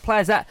 Well, these are the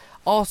players that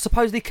are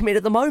supposedly committed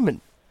at the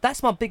moment.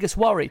 That's my biggest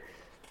worry.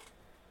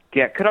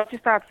 Yeah, could I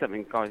just add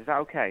something, guys? Is that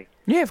okay?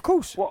 Yeah, of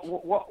course.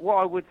 What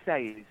I would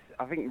say is,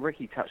 I think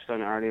Ricky touched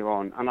on it earlier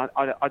on, and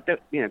I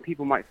don't,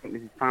 people might think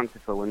this is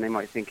fanciful and they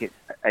might think it's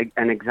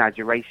an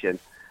exaggeration.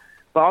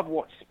 But I've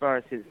watched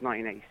Spurs since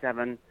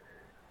 1987.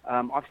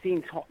 I've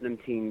seen Tottenham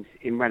teams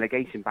in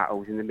relegation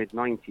battles in the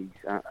mid-90s,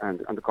 and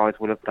the guys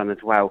will have done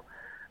as well.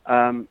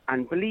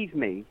 And believe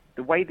me,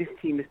 the way this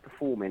team is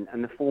performing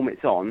and the form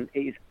it's on,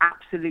 it is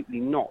absolutely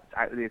not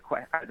out of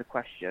the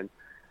question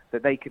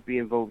that they could be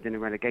involved in a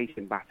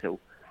relegation battle.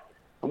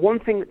 And one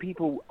thing that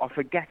people are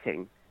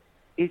forgetting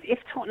is if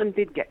Tottenham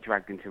did get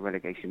dragged into a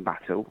relegation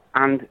battle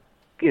and,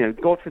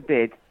 God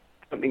forbid,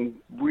 something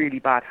really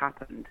bad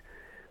happened,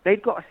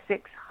 they've got a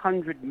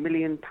 £600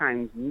 million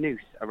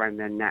noose around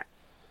their neck.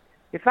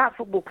 If that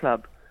football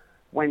club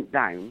went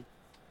down,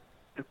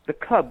 the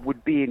club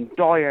would be in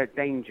dire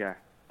danger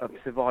of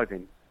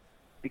surviving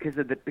because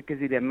of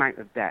the amount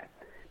of debt.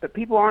 But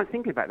people aren't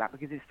thinking about that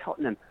because it's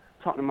Tottenham.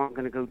 Tottenham aren't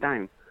going to go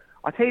down.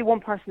 I'll tell you one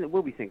person that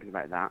will be thinking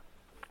about that,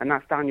 and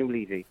that's Daniel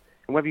Levy.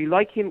 And whether you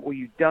like him or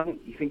you don't,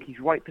 you think he's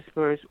right for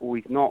Spurs or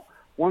he's not,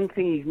 one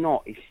thing he's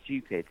not is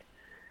stupid.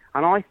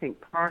 And I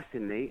think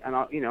personally, and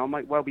I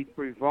might well be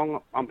proved wrong,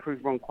 I'm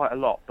proved wrong quite a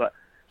lot, but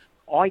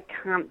I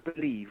can't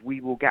believe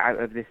we will get out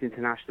of this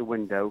international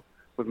window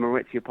with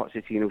Maurizio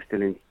Pochettino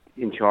still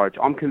in charge.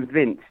 I'm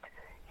convinced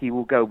he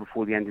will go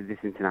before the end of this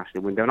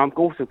international window. And I'm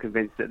also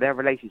convinced that their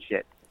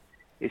relationship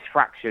is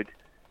fractured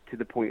to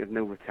the point of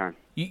no return.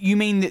 You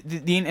mean that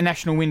the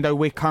international window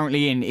we're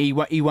currently in, he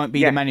won't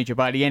be the manager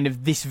by the end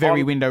of this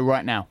very window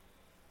right now?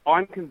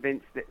 I'm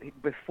convinced that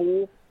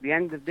before the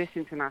end of this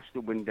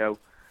international window,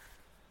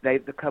 the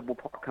club will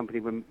part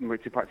company with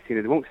Maurizio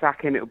Pochettino. They won't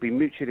sack him. It'll be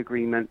mutual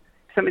agreement.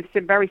 Something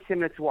very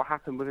similar to what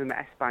happened with him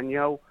at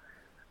Espanyol,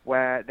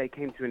 where they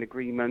came to an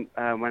agreement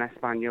when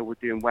Espanyol were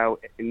doing well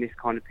in this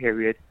kind of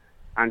period,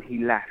 and he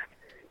left.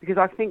 Because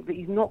I think that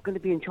he's not going to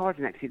be in charge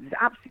next season.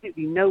 There's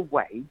absolutely no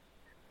way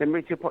that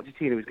Maurizio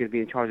Pochettino is going to be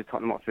in charge of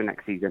Tottenham Hotspur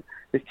next season.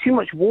 There's too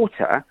much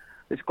water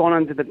that's gone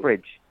under the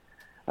bridge.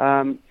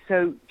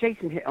 So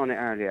Jason hit on it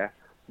earlier.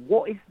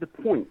 What is the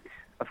point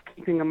of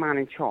keeping a man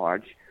in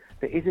charge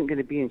that isn't going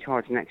to be in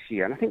charge next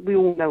year? And I think we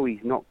all know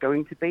he's not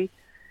going to be.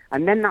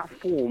 And then that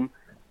form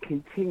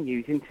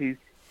continues into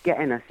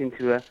getting us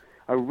into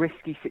a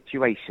risky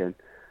situation.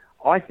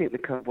 I think the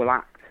club will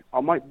act.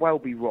 I might well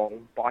be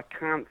wrong, but I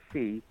can't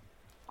see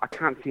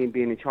him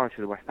being in charge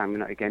for the West Ham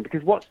United game,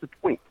 because what's the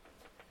point?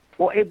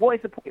 What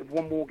is the point of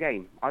one more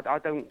game? I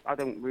don't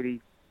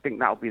really think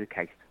that'll be the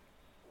case.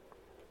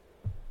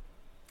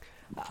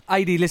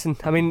 AD, listen,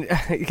 I mean,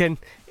 again,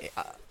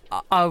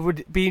 I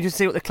would be interested to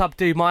see what the club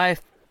do. My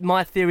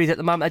theory is at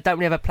the moment they don't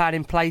really have a plan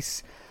in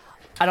place,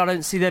 and I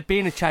don't see there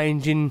being a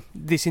change in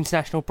this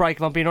international break,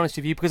 if I'm being honest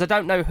with you, because I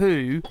don't know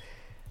who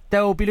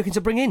they'll be looking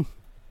to bring in.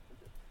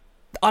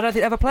 I don't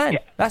think they have a plan. Yeah.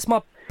 That's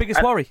my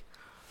biggest worry.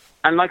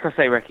 And like I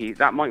say, Ricky,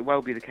 that might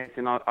well be the case,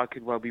 and I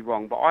could well be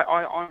wrong. But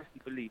I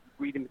honestly believe,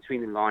 reading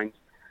between the lines,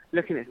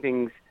 looking at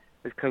things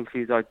as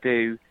closely as I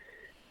do,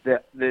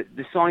 that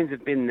the signs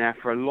have been there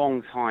for a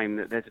long time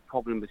that there's a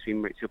problem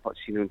between Maurizio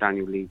Pochettino and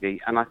Daniel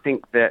Levy. And I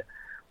think that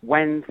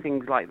when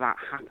things like that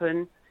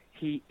happen,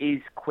 he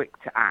is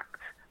quick to act.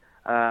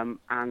 And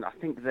I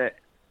think that,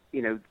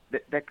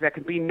 there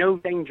can be no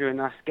danger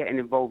in us getting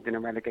involved in a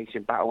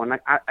relegation battle. And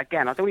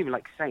again, I don't even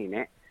like saying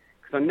it,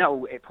 because I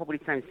know it probably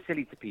sounds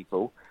silly to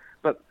people,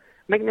 but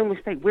make no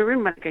mistake, we're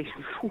in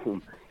relegation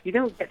form. You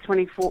don't get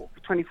 25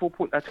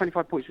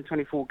 points from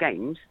 24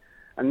 games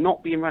and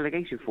not be in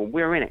relegation form.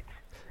 We're in it.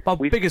 My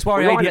biggest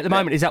worry, AD, at the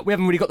moment is that we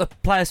haven't really got the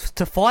players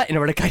to fight in a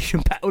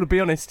relegation battle, to be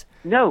honest.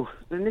 No,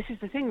 and this is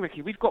the thing,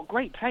 Ricky. We've got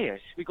great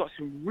players. We've got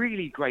some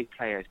really great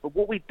players. But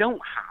what we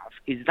don't have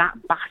is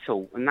that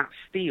battle and that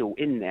steel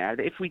in there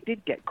that if we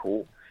did get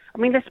caught... I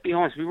mean, let's be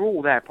honest, we were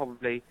all there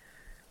probably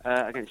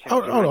against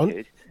Sheffield United. Hold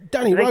on.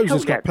 Danny Rose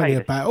has got plenty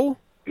of battle.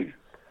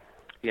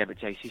 Yeah, but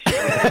Jay, she's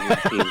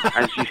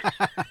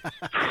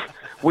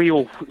we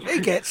all... He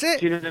gets it.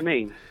 Do you know what I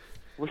mean?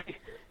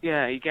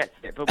 Yeah, he gets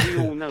it, but we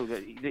all know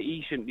that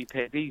he shouldn't be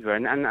picked either.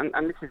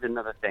 And this is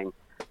another thing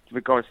with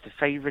regards to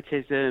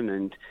favouritism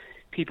and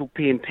people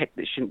being picked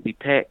that shouldn't be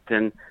picked.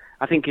 And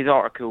I think his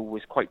article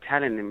was quite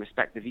telling in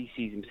respect of he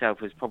sees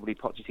himself as probably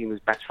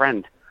Pochettino's best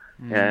friend.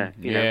 You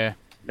know,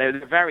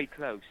 they're very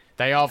close.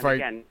 They are very...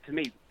 Again, to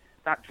me,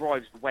 that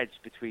drives the wedge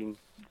between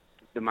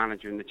the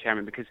manager and the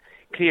chairman, because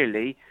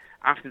clearly,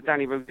 after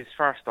Danny Rose's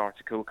first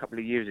article a couple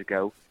of years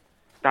ago,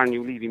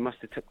 Daniel Levy must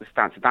have took the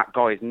stance that that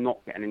guy is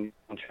not getting any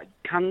contract.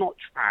 You cannot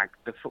drag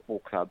the football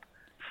club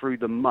through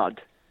the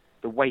mud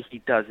the way he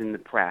does in the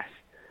press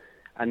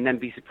and then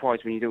be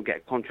surprised when you don't get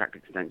a contract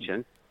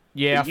extension.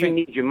 Yeah, so you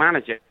need your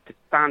manager to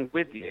stand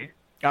with you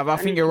I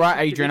think you're right,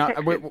 Adrian.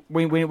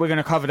 We're going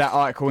to cover that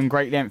article in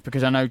great length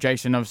because I know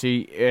Jason,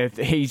 obviously,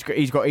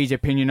 he's got his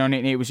opinion on it,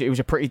 and it was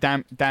a pretty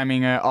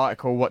damning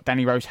article what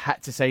Danny Rose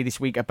had to say this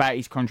week about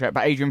his contract.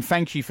 But Adrian,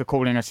 thank you for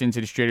calling us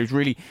into the studio. It was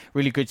really,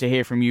 really good to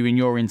hear from you and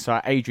your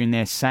insight. Adrian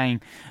there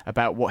saying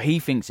about what he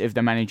thinks of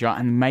the manager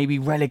and maybe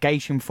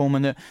relegation form,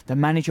 and the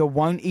manager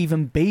won't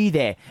even be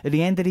there at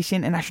the end of this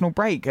international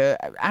break.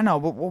 Anna,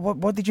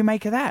 what did you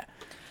make of that?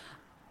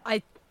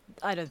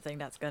 I don't think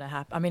that's going to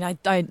happen. I mean, I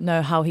don't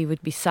know how he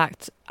would be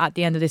sacked at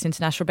the end of this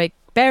international break.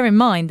 Bear in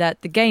mind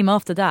that the game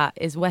after that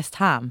is West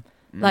Ham.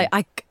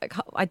 Like,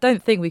 I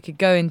don't think we could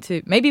go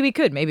into... Maybe we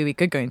could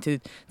go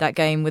into that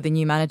game with a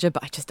new manager,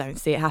 but I just don't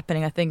see it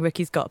happening. I think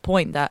Ricky's got a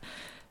point that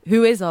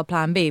who is our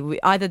plan B?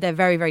 Either they're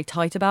very, very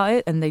tight about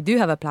it and they do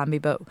have a plan B,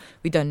 but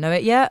we don't know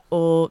it yet,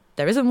 or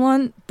there isn't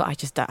one. But I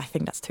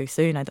think that's too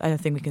soon. I don't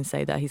think we can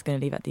say that he's going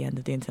to leave at the end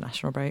of the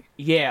international break.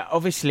 Yeah,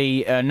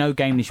 obviously, no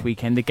game this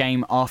weekend. The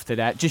game after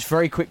that. Just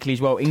very quickly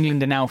as well,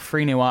 England are now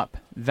 3-0 up.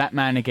 That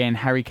man again,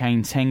 Harry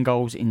Kane, 10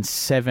 goals in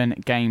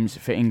 7 games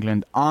for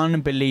England.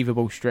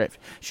 Unbelievable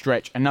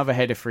stretch. Another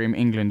header for him.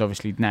 England,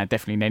 obviously, now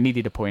definitely they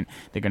needed a point.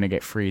 They're going to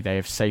get 3. They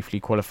have safely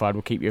qualified.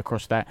 We'll keep you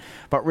across that.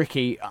 But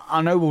Ricky,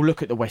 I know we'll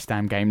look at the West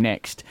Ham game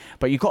next,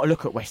 but you've got to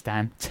look at West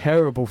Ham.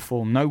 Terrible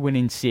form. No win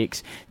in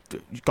 6.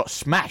 Got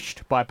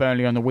smashed by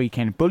Burnley on the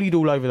weekend. Bullied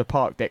all over the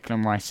park,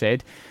 Declan Rice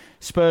said.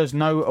 Spurs,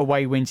 no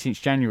away win since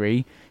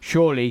January.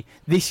 Surely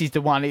this is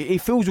the one.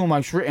 It feels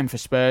almost written for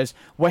Spurs.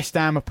 West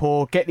Ham are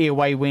poor, get the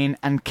away win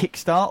and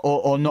kickstart,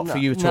 or not for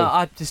you at all? No,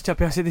 I just to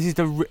be honest, this is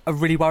a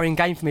really worrying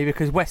game for me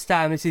because West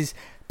Ham, this is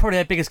probably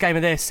their biggest game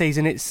of their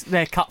season. It's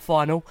their cup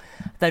final.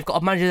 They've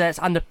got a manager that's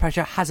under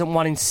pressure, hasn't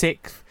won in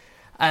 6.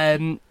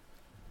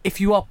 If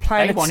you are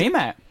playing... They won him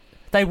out.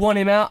 They want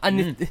him out,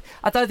 and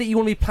I don't think you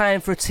want to be playing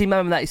for a team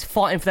member that is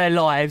fighting for their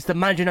lives. The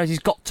manager knows he's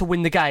got to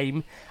win the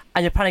game,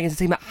 and you're playing against a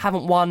team that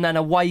haven't won an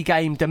away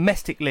game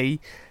domestically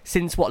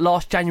since,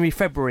 last January,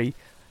 February.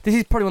 This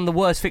is probably one of the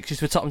worst fixtures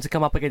for Tottenham to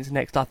come up against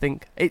next, I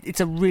think. It's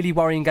a really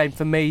worrying game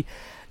for me.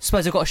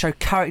 Spurs have got to show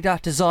character,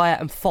 desire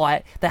and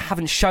fight. They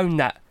haven't shown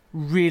that,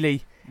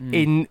 really,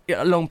 in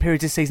long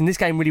periods this season. This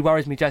game really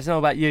worries me, Jason. I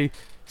don't know about you.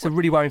 It's a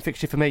really worrying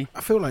fixture for me.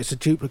 I feel like it's a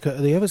duplicate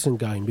of the Everton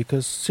game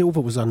because Silva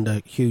was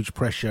under huge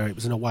pressure. It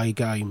was an away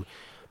game.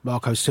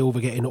 Marco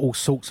Silva getting all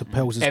sorts of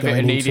pelters Everton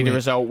going into needed it. a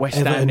result. West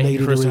Ham Everton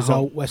needed a result.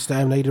 result. West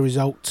Ham needed a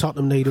result.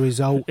 Tottenham needed a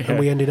result. Yeah. And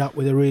we ended up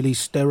with a really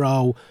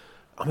sterile...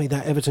 I mean,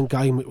 that Everton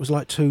game, it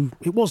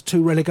was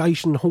two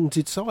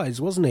relegation-haunted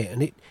sides, wasn't it?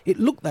 And it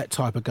looked that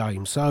type of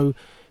game. So,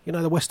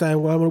 the West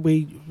Ham one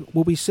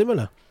will be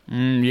similar.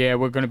 Yeah,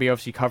 we're going to be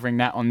obviously covering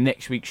that on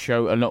next week's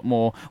show a lot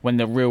more when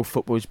the real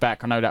football's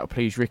back. I know that will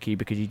please Ricky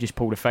because he just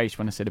pulled a face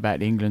when I said about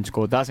the England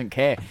score. Doesn't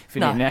care for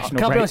the international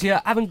break. Can't be honest with you,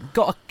 I haven't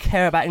got to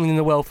care about England in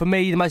the world. For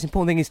me, the most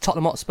important thing is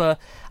Tottenham Hotspur,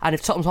 and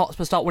if Tottenham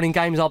Hotspur start winning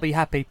games, I'll be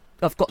happy.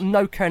 I've got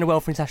no care in the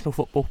world for international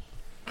football.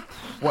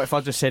 What if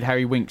I just said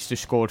Harry Winks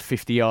just scored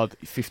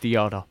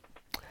 50-yarder?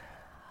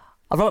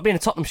 I'd rather be in a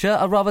Tottenham shirt.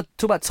 I'd rather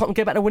talk about Tottenham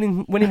get back to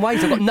winning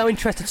ways. I've got no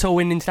interest at all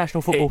in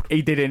international football.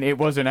 He didn't. It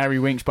wasn't Harry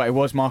Winks, but it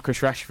was Marcus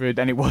Rashford,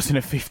 and it wasn't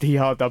a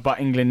 50-yarder. But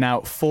England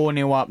now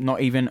 4-0 up,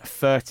 not even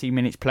 30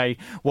 minutes played.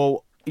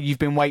 Well, you've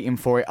been waiting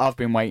for it. I've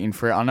been waiting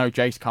for it. I know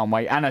Jace can't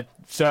wait. Anna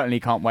certainly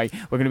can't wait.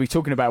 We're going to be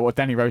talking about what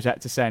Danny Rose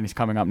had to say, and it's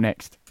coming up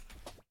next.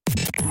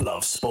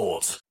 Love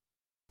Sport.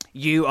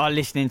 You are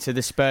listening to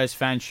the Spurs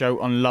Fan Show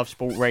on Love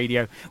Sport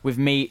Radio with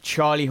me,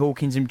 Charlie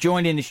Hawkins. I'm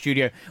joined in the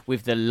studio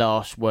with the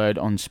last word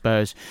on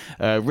Spurs.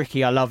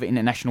 Ricky, I love it,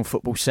 international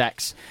football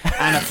sacks.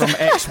 Anna from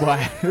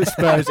XY,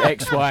 Spurs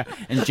XY,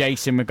 and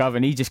Jason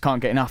McGovern. He just can't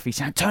get enough. He's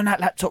saying, turn that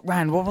laptop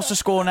round. What's the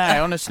score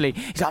now? Honestly,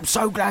 he's like, I'm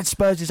so glad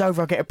Spurs is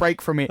over. I'll get a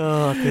break from it.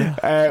 Oh,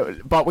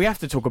 dear. But we have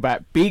to talk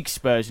about big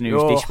Spurs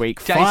news this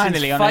week. Jason's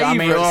Finally,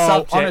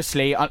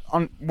 honestly,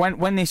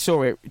 when they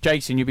saw it,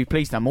 Jason, you'll be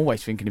pleased. I'm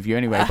always thinking of you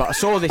anyway. But I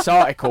saw this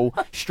article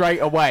straight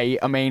away.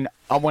 I mean,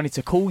 I wanted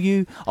to call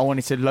you, I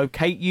wanted to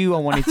locate you, I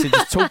wanted to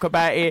just talk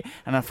about it,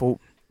 and I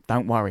thought,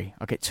 don't worry,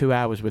 I'll get 2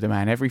 hours with a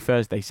man every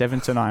Thursday, 7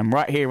 to 9,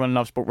 right here on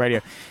Love Sport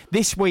Radio.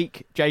 This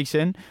week,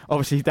 Jason,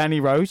 obviously Danny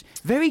Rose,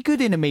 very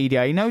good in the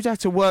media. He knows how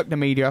to work the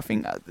media.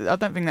 I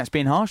don't think that's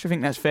being harsh. I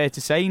think that's fair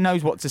to say. He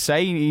knows what to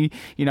say.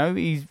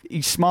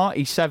 He's smart,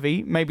 he's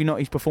savvy. Maybe not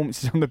his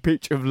performances on the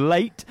pitch of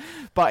late,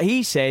 but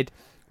he said,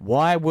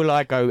 why will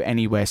I go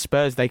anywhere?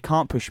 Spurs, they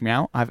can't push me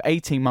out. I have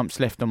 18 months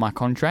left on my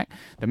contract.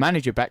 The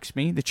manager backs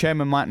me. The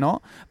chairman might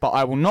not. But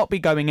I will not be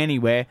going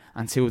anywhere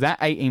until that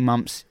 18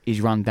 months is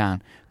run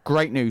down.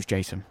 Great news,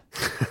 Jason.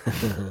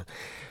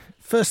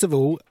 First of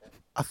all,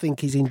 I think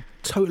he's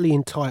totally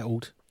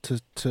entitled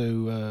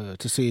to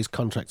see his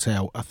contracts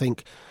out. I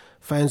think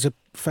fans are.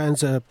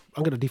 I'm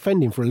going to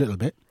defend him for a little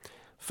bit.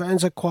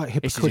 Fans are quite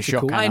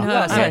hypocritical. I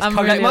know.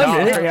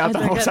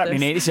 What's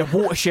happening here? This is a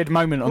watershed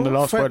moment on the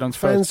last word on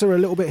Spurs. Fans are a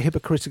little bit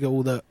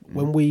hypocritical that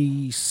when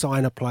we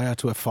sign a player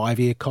to a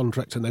 5-year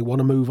contract and they want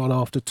to move on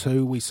after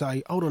 2, we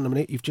say, hold on a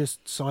minute, you've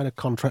just signed a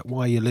contract,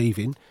 why are you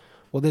leaving?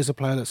 Well, there's a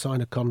player that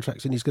signed a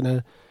contract and he's going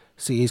to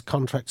see his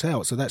contract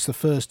out. So that's the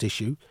first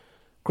issue.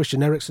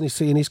 Christian Eriksen is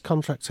seeing his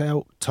contract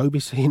out.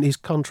 Toby's seeing his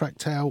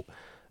contract out.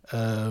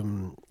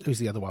 Who's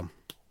the other one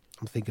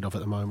I'm thinking of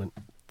at the moment?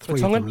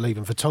 3 of them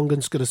leaving.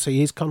 Vertonghen's going to see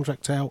his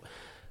contract out.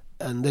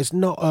 And there's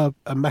not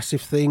a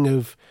massive thing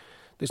of...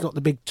 There's not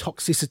the big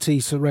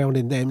toxicity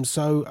surrounding them.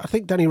 So I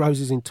think Danny Rose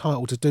is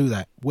entitled to do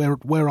that.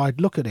 Where I'd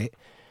look at it,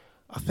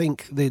 I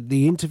think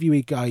the interview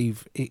he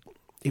gave, it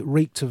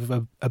reeked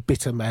of a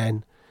bitter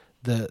man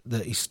that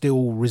is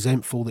still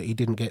resentful that he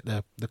didn't get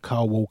the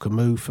Kyle Walker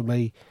move for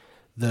me,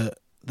 that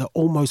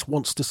almost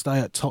wants to stay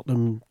at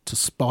Tottenham to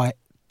spite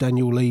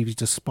Daniel Levy,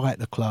 to spite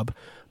the club.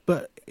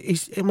 But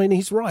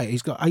he's right.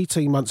 He's got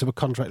 18 months of a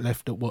contract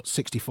left at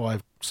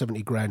 65,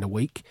 70 grand a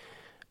week.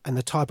 And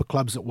the type of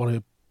clubs that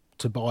want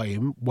to buy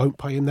him won't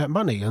pay him that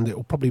money. And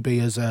it'll probably be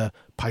as a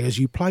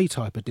pay-as-you-play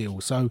type of deal.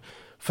 So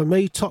for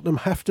me, Tottenham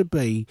have to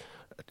be,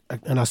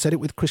 and I said it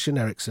with Christian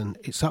Eriksen,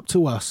 it's up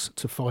to us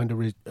to find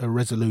a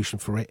resolution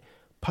for it.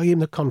 Pay him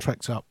the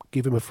contract up,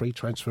 give him a free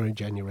transfer in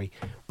January,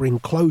 bring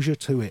closure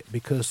to it,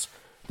 because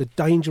the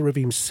danger of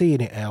him seeing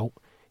it out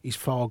is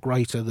far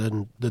greater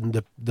than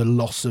the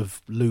loss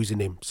of losing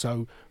him.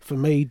 So for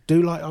me,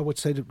 do like I would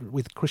say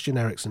with Christian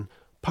Eriksen,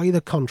 pay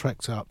the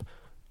contract up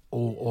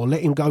or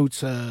let him go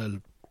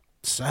to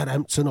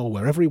Southampton or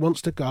wherever he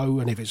wants to go,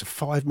 and if it's a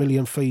 $5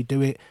 million fee,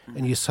 do it,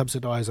 and you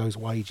subsidise those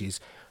wages.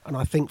 And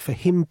I think for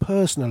him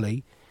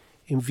personally,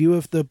 in view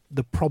of the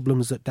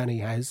problems that Danny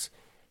has,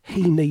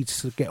 he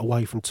needs to get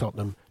away from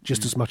Tottenham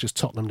just as much as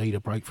Tottenham need a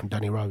break from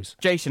Danny Rose.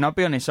 Jason, I'll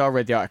be honest, I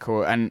read the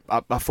article and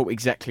I thought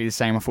exactly the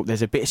same. I thought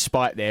there's a bit of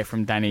spite there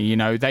from Danny. You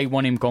know, they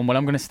want him gone. Well,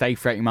 I'm going to stay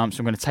for 8 months.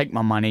 I'm going to take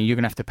my money. You're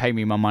going to have to pay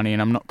me my money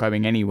and I'm not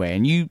going anywhere.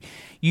 And you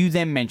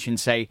then mentioned,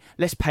 say,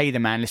 let's pay the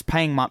man. Let's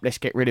pay him up. Let's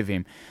get rid of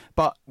him.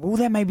 But will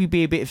there maybe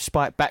be a bit of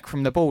spite back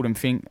from the board and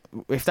think,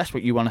 if that's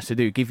what you want us to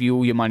do, give you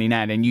all your money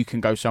now, then you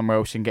can go somewhere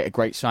else and get a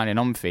great signing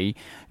on fee.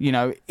 You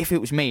know, if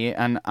it was me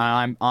and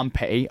I'm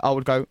petty, I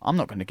would go, I'm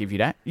not going to give you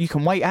that. You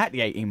can wait out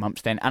the 18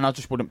 months then, and I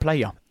just wouldn't play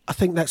you. I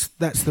think that's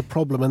the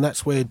problem, and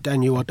that's where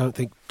Daniel, I don't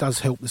think, does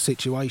help the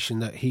situation,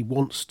 that he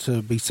wants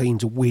to be seen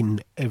to win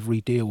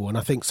every deal. And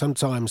I think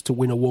sometimes to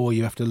win a war,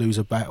 you have to lose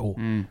a battle.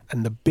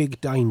 And the big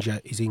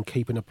danger is in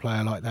keeping a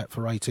player like that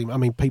for 18. I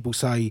mean, people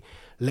say,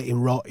 let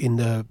him rot in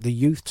the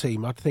youth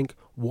team. I'd think,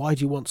 why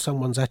do you want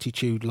someone's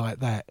attitude like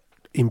that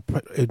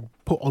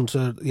put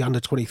onto the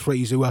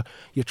under-23s who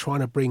you're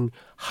trying to bring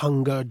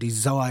hunger,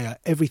 desire,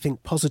 everything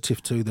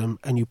positive to them,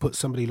 and you put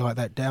somebody like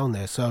that down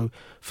there? So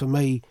for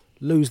me,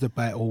 lose the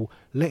battle,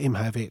 let him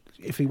have it.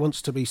 If he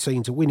wants to be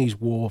seen to win his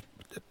war,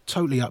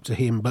 totally up to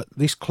him, but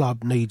this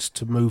club needs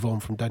to move on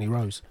from Danny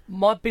Rose.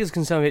 My biggest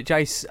concern with it,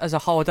 Jace, as a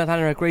whole, I don't think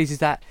Hannah agrees, is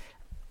that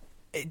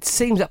it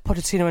seems that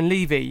Pochettino and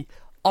Levy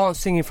aren't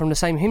singing from the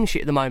same hymn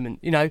sheet at the moment.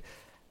 You know,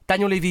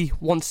 Daniel Levy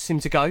wants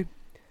him to go.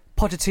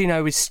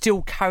 Pochettino is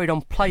still carried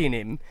on playing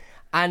him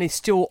and is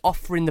still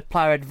offering the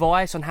player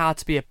advice on how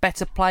to be a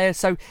better player.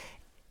 So,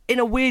 in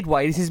a weird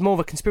way, this is more of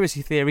a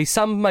conspiracy theory.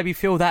 Some maybe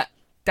feel that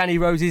Danny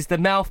Rose is the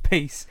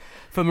mouthpiece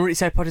for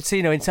Maurizio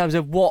Pochettino in terms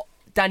of what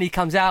Danny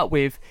comes out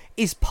with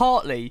is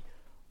partly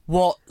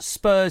what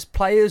Spurs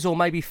players or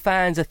maybe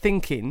fans are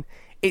thinking.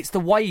 It's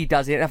the way he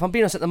does it. And if I'm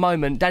being honest at the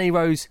moment, Danny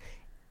Rose,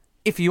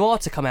 if you are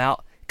to come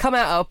out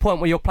at a point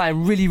where you're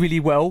playing really,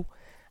 really well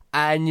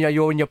and you know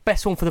you're in your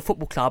best form for the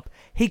football club,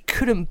 he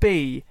couldn't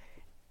be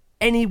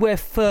anywhere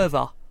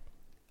further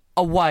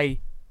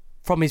away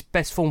from his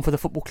best form for the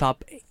football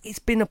club. It's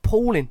been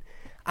appalling.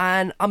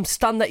 And I'm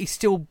stunned that he's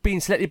still being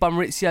selected by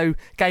Maurizio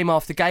game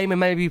after game, and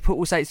maybe people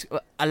will say it's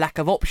a lack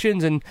of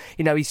options, and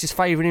you know he's just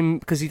favouring him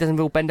because he doesn't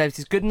feel Ben Davies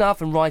is good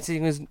enough, and Ryan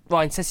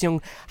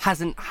Sessegnon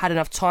hasn't had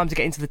enough time to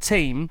get into the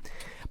team.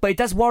 But it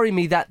does worry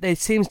me that there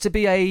seems to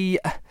be a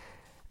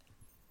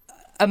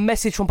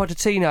message from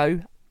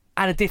Pochettino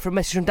and a different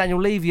message from Daniel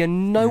Levy,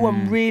 and no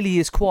one really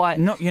is quite...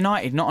 Not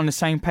united, not on the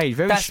same page.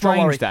 Very that's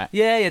strange that.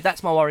 Yeah,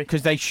 that's my worry.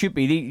 Because they should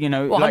be, you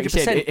know, well, like 100%.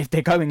 you said, if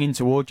they're going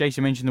into war,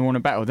 Jason mentioned the war in a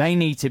battle, they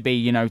need to be,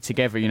 you know,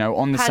 together, you know,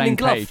 on the hand same in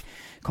glove. page.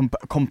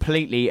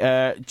 Completely.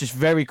 Just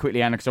very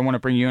quickly, Anna, because I want to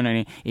bring you on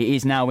it. It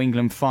is now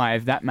England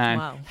 5. That man,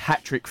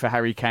 hat-trick for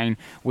Harry Kane.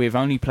 We've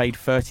only played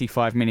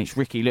 35 minutes.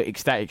 Ricky, look,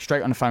 ecstatic,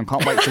 straight on the phone.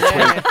 Can't wait to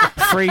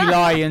tweet. 3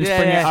 Lions,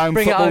 bring it home.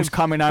 Football's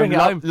coming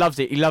home. Loves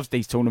it. He loves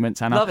these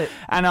tournaments, Anna. Love it.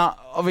 Anna,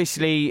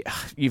 obviously,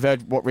 you've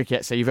heard what Ricky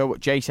had to say. You've heard what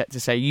Jace had to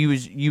say. You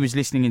was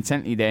listening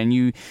intently there, and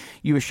you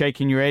were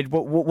shaking your head.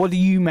 What do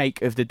you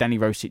make of the Danny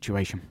Rose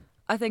situation?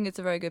 I think it's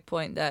a very good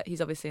point that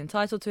he's obviously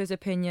entitled to his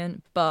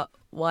opinion, but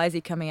why is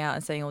he coming out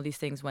and saying all these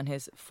things when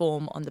his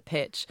form on the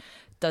pitch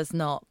does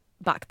not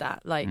back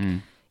that? Like,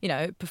 you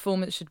know,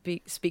 performance should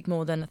speak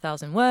more than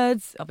 1,000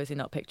 words. Obviously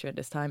not picture at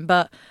this time,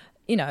 but,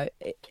 you know,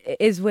 it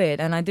is weird.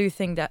 And I do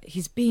think that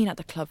he's been at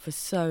the club for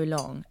so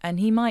long and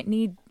he might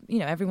need, you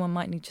know, everyone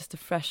might need just a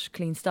fresh,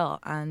 clean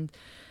start. And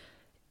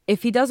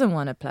if he doesn't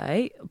want to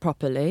play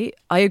properly,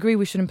 I agree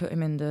we shouldn't put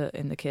him in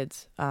the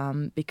kids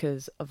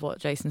because of what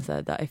Jason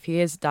said, that if he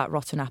is that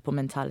rotten apple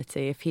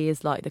mentality, if he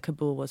is like the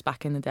Kabul was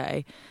back in the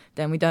day,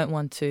 then we don't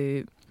want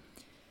to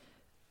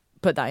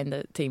put that in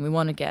the team. We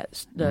want to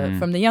get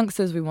from the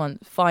youngsters, we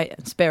want fight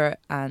and spirit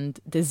and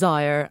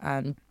desire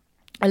and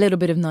a little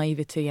bit of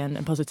naivety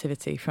and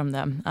positivity from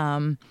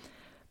them.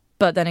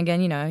 But then again,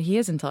 he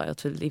is entitled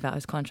to leave out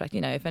his contract.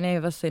 If any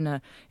of us in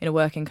a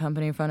working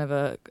company in front of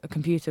a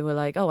computer were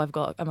like, oh,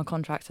 I'm a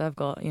contractor, I've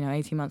got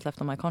 18 months left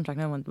on my contract,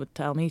 no one would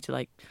tell me to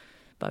like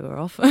bugger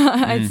off.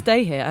 I'd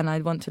stay here and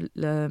I'd want to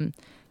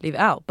leave it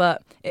out.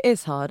 But it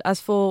is hard.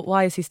 As for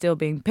why is he still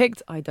being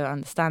picked, I don't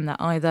understand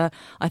that either.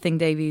 I think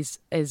Davies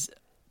is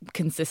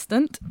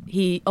consistent.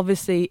 He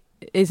obviously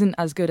isn't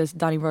as good as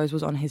Danny Rose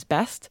was on his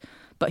best,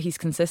 but he's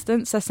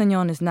consistent.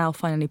 Sessegnon is now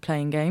finally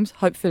playing games.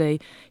 Hopefully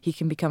he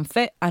can become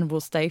fit and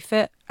will stay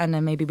fit, and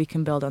then maybe we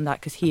can build on that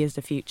because he is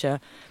the future.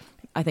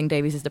 I think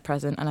Davies is the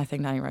present, and I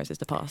think Danny Rose is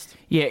the past.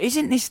 Yeah,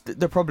 isn't this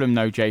the problem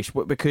though,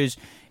 Jace? Because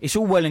it's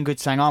all well and good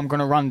saying, I'm going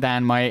to run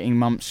down my 18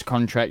 months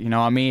contract,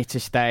 I'm here to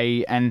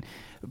stay,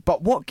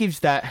 but what gives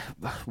that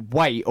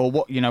weight, or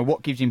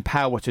what gives him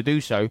power to do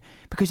so?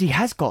 Because he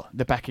has got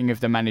the backing of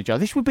the manager.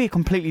 This would be a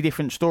completely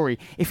different story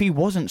if he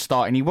wasn't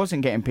starting, he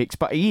wasn't getting picks,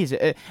 but he is.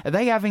 Are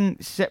they having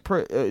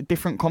separate,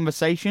 different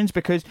conversations?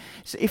 Because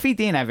if he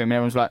didn't have him,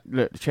 everyone's like,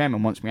 look, the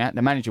chairman wants me out,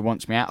 the manager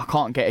wants me out, I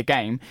can't get a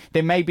game,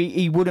 then maybe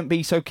he wouldn't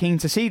be so keen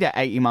to see that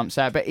 80 months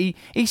out. But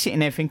he's sitting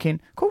there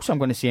thinking, of course I'm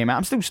going to see him out.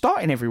 I'm still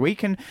starting every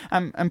week. And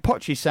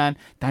Poch is saying,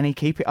 Danny,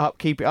 keep it up,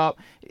 keep it up.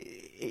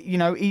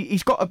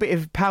 He's got a bit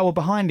of power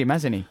behind him,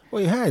 hasn't he?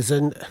 Well, he has,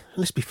 and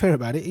let's be fair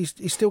about it, he's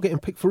still getting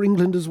picked for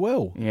England as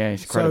well. Yeah,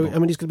 it's incredible. So,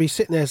 he's going to be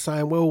sitting there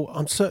saying, well,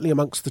 I'm certainly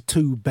amongst the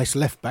two best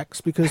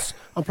left-backs because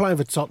I'm playing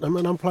for Tottenham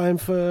and I'm playing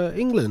for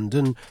England,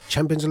 and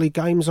Champions League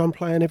games I'm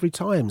playing every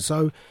time.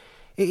 So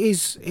it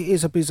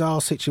is a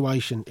bizarre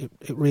situation.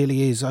 It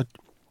really is.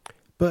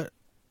 But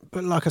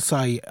like I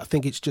say, I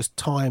think it's just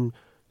time.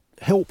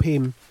 Help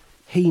him.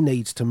 He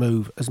needs to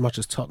move as much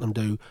as Tottenham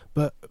do,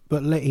 but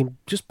let him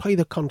just pay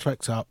the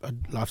contracts up.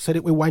 And I've said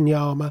it with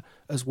Wanyama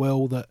as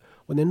well, that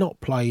when they're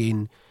not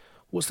playing,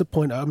 what's the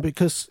point of him?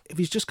 Because if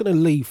he's just going to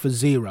leave for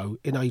zero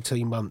in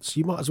 18 months,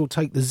 you might as well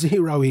take the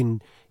zero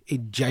in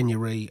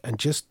January and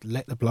just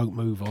let the bloke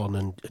move on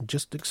and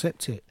just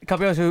accept it. Can I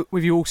be honest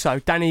with you also?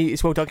 Danny,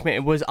 it's well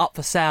documented, was up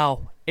for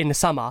sale in the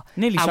summer.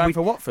 Nearly signed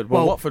for Watford.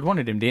 Well, Watford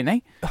wanted him, didn't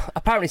they?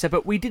 Apparently so,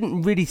 but we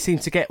didn't really seem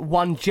to get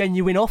one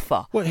genuine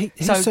offer. Well, he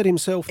said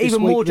himself this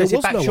even week more there does it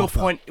was backs no your offer.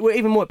 point. Well,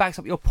 even more it backs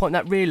up your point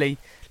that really,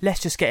 let's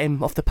just get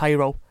him off the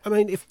payroll. I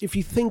mean, if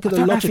you think of I the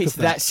don't know logic if it's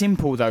of that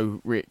simple though,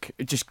 Rick.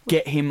 Just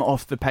get him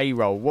off the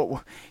payroll.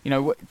 What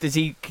does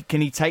he? Can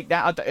he take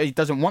that? He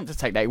doesn't want to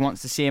take that. He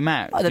wants to see him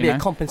out. There'd be a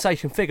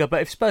compensation figure,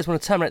 but if Spurs want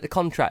to terminate the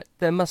contract,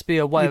 there must be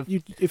a way of.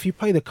 If you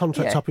pay the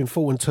contract up in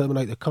full and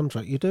terminate the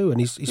contract, you do, and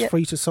he's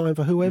free to sign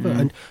for whoever.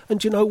 Mm.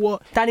 And you know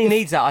what? Danny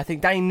needs that. I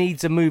think Danny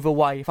needs a move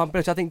away. If I'm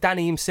honest, I think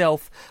Danny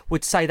himself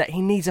would say that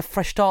he needs a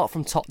fresh start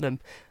from Tottenham.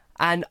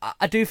 And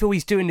I do feel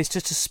he's doing this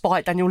just to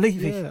spite Daniel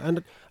Levy. Yeah,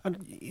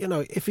 and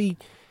if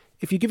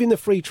you give him the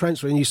free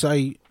transfer and you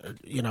say,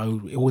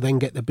 he'll then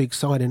get the big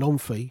signing on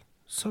fee,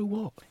 so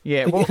what?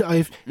 Yeah, well,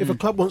 if a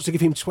club wants to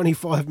give him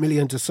 25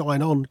 million to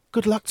sign on,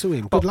 good luck to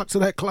him. Good luck to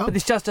that club. But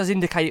this just does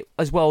indicate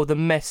as well the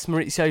mess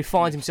Maurizio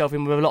finds himself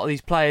in with a lot of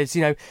these players.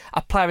 A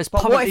player has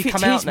publicly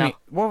come out now.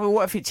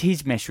 What if it's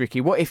his mess,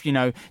 Ricky? What if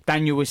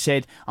Daniel has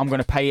said, I'm going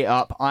to pay it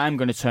up, I am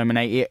going to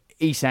terminate it.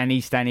 He's saying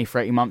he's staying here for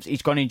 18 months.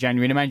 He's gone in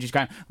January. The manager's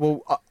going,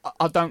 well,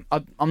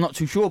 I'm not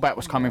too sure about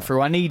what's coming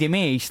through. I need him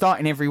here. He's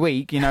starting every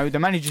week. The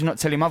manager's not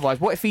telling him otherwise.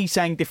 What if he's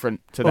saying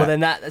different to that? Well, then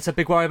that's a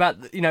big worry about,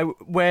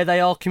 where they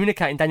are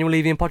communicating, Daniel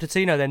Levy and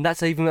Pochettino. Then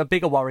that's even a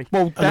bigger worry.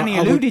 Well, Danny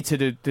alluded to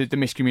the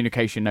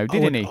miscommunication, though,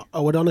 didn't he? I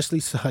would honestly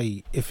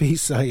say, if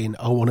he's saying,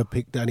 I want to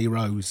pick Danny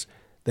Rose,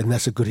 then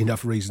that's a good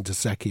enough reason to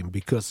sack him,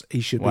 because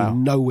he should be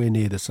nowhere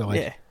near the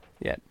side.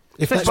 Yeah.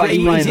 If that's but what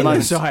he is in the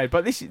knows. side.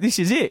 But this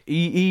is it.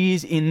 He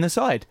is in the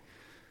side.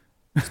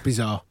 It's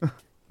bizarre.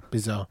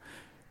 Bizarre.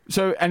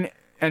 So, and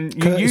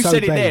you Curtis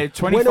said Obeng. it there,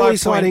 25 When are we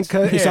points. signing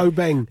Curtis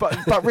Obeng?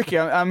 But Ricky,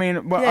 I mean,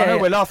 I know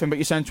we're laughing, but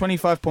you're saying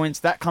 25 points.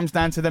 That comes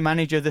down to the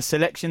manager, the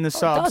selection, the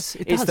subs.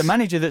 It does. It's the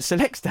manager that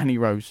selects Danny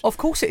Rose. Of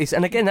course it is.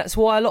 And again, that's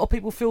why a lot of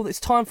people feel that it's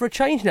time for a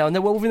change now, and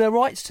they're well within their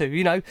rights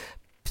to.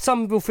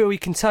 Some people feel he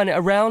can turn it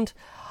around.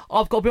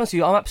 I've got to be honest with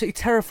you, I'm absolutely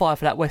terrified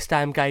for that West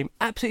Ham game.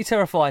 Absolutely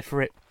terrified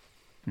for it.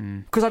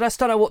 Because I just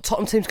don't know what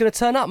Tottenham team's going to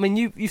turn up. I mean,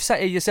 you've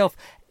said it yourself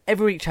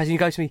every week, Chaz, and you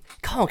go to me,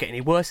 can't get any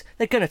worse.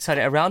 They're going to turn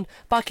it around.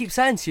 But I keep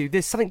saying to you,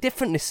 there's something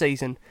different this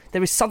season.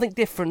 There is something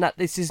different, that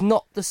this is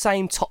not the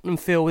same Tottenham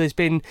feel there's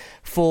been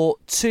for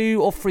 2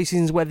 or 3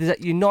 seasons where there's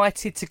that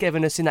united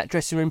togetherness in that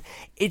dressing room.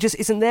 It just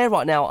isn't there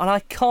right now. And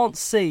I can't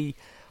see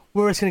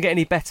where it's going to get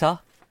any better.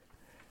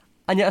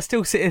 And yet I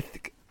still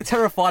sit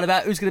terrified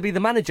about who's going to be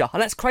the manager.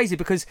 And that's crazy,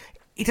 because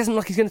he doesn't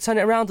look like he's going to turn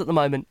it around at the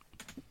moment.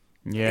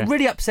 Yeah. It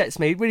really upsets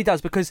me. It really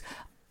does, because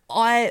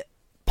part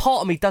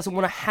of me doesn't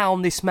want to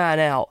hound this man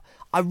out.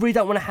 I really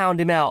don't want to hound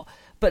him out.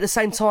 But at the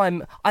same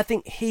time, I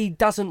think he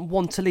doesn't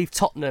want to leave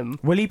Tottenham.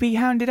 Will he be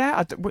hounded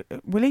out?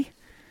 Will he?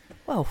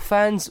 Well,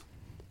 fans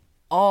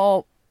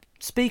are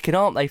speaking,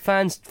 aren't they?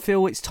 Fans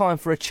feel it's time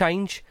for a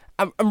change.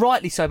 and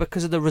rightly so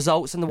because of the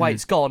results and the way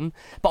it's gone.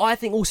 But I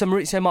think also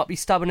Maurizio might be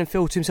stubborn and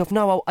feel to himself,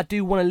 no, I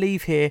do want to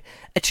leave here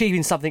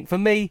achieving something. For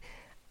me,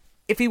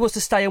 if he was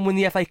to stay and win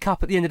the FA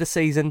Cup at the end of the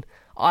season,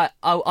 I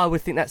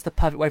would think that's the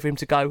perfect way for him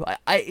to go.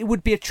 It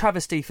would be a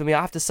travesty for me,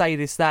 I have to say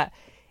this, that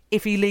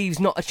if he leaves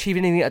not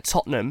achieving anything at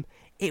Tottenham,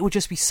 it would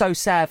just be so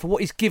sad for what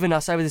he's given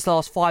us over this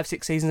last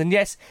 5-6 seasons. And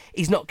yes,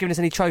 he's not given us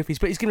any trophies,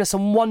 but he's given us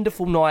some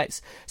wonderful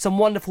nights, some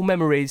wonderful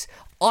memories.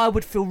 I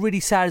would feel really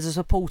sad as a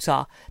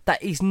supporter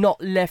that he's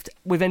not left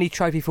with any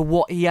trophy for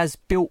what he has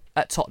built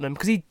at Tottenham,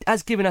 because he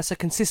has given us a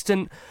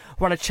consistent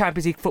run of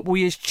Champions League football.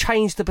 He has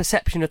changed the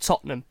perception of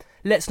Tottenham.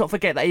 Let's not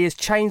forget that he has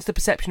changed the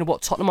perception of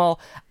what Tottenham are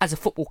as a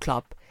football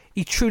club.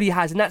 He truly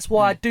has, and that's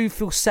why I do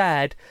feel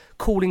sad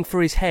calling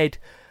for his head.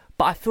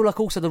 But I feel like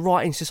also the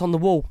writing's just on the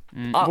wall.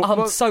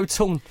 I'm so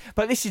torn.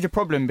 But this is a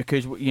problem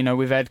because, you know,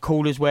 we've had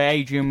callers where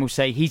Adrian will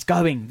say he's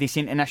going this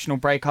international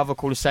break. Other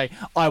callers say,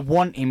 I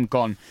want him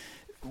gone.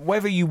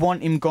 Whether you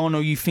want him gone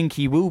or you think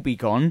he will be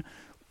gone,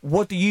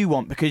 what do you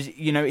want? Because,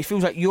 you know, it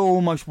feels like you're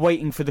almost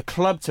waiting for the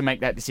club to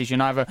make that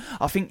decision. Either,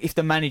 I think if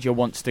the manager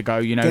wants to go,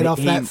 you know... Get off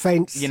that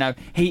fence. You know,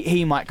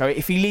 he might go.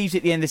 If he leaves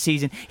at the end of the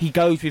season, he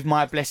goes with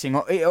my blessing.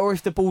 Or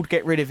if the board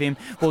get rid of him,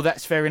 well,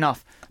 that's fair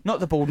enough. Not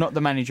the board, not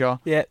the manager.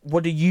 Yeah.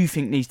 What do you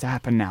think needs to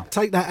happen now?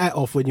 Take that hat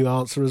off when you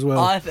answer as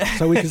well,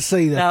 so we can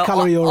see the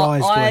colour of your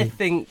eyes. I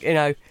think, you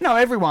know... No,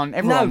 everyone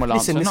will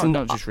answer,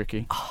 not just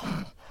Ricky.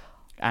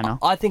 Anna?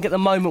 I think at the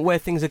moment where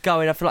things are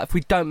going, I feel like if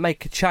we don't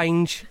make a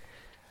change,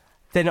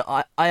 then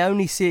I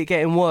only see it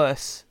getting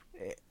worse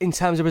in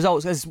terms of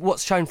results as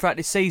what's shown throughout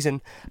this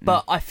season.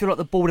 But I feel like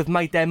the board have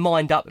made their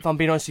mind up, if I'm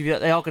being honest with you, that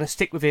they are going to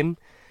stick with him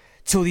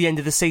till the end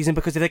of the season,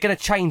 because if they're going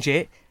to change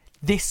it,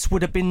 this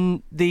would have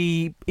been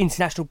the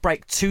international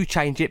break to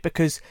change it,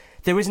 because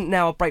there isn't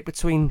now a break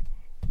between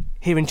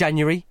here and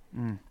January.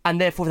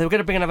 And therefore, if they were going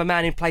to bring another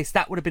man in place,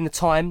 that would have been the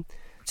time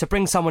to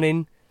bring someone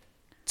in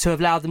to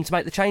have allowed them to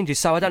make the changes.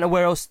 So I don't know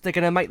where else they're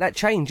going to make that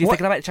change. If they're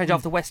going to make the change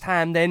after West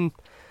Ham, then...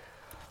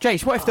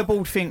 Jace, what if the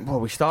board think, well,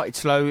 we started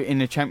slow in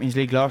the Champions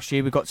League last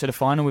year, we got to the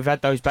final, we've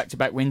had those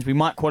back-to-back wins, we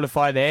might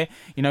qualify there,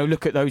 you know,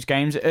 look at those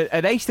games. Are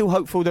they still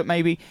hopeful that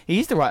maybe he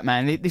is the right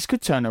man, this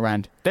could turn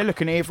around? They're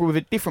looking at it with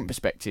a different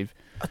perspective.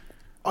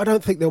 I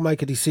don't think they'll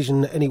make a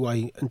decision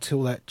anyway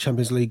until that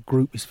Champions League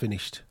group is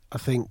finished. I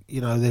think,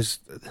 you know,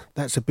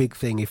 that's a big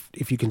thing.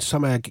 If you can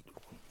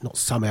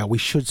we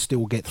should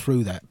still get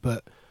through that,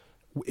 but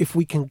if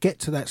we can get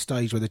to that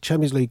stage where the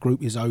Champions League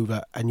group is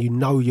over and you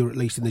know you're at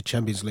least in the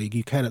Champions League,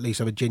 you can at least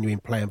have a genuine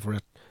plan for a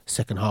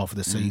second half of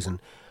the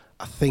season.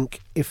 I think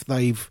if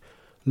they've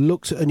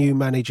looked at a new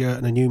manager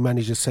and a new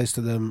manager says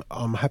to them,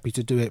 I'm happy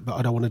to do it, but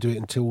I don't want to do it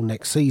until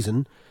next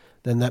season,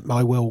 then that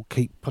might well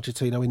keep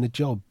Pochettino in the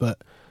job.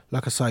 But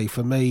like I say,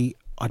 for me,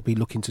 I'd be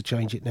looking to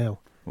change it now.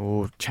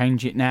 Or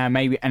change it now,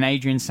 maybe. And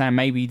Adrian saying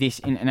maybe this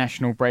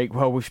international break,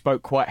 well, we've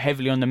spoke quite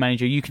heavily on the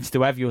manager. You can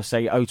still have your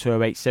say,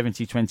 0208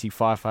 70 20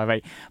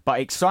 558. But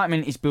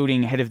excitement is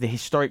building ahead of the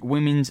historic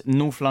women's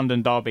North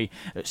London derby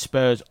at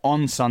Spurs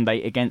on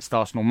Sunday against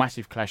Arsenal.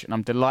 Massive clash, and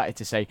I'm delighted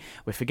to say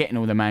we're forgetting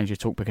all the manager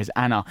talk because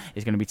Anna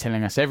is going to be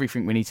telling us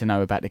everything we need to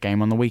know about the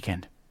game on the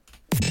weekend.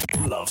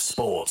 Love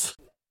Sport.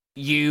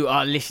 You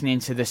are listening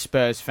to the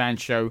Spurs Fan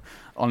Show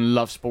on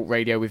Love Sport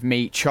Radio with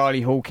me,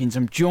 Charlie Hawkins.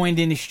 I'm joined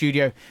in the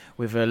studio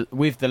with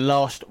the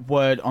last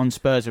word on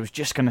Spurs. I was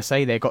just going to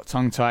say there, got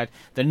tongue-tied.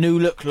 The new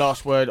look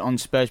last word on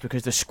Spurs,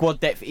 because the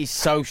squad depth is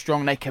so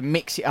strong. They can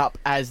mix it up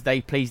as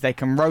they please. They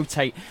can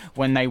rotate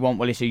when they want.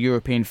 Well, it's a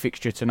European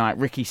fixture tonight.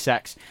 Ricky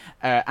Sachs,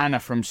 Anna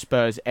from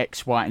Spurs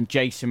XY, and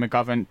Jason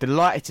McGovern.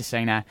 Delighted to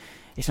say now,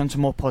 it's on to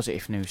more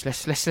positive news.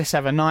 Let's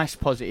have a nice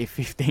positive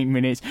 15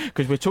 minutes,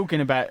 because we're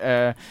talking about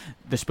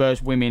the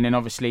Spurs women, and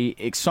obviously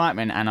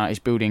excitement, Anna, is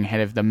building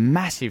ahead of the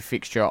massive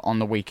fixture on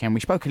the weekend. We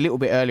spoke a little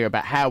bit earlier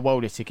about how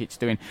well the ticket's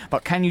doing,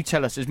 but can you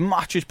tell us as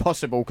much as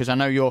possible, because I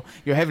know you're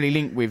heavily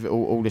linked with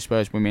all the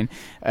Spurs women,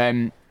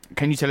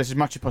 can you tell us as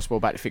much as possible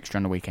about the fixture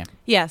on the weekend?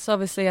 Yes,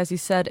 obviously, as you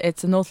said,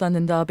 it's a North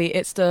London derby.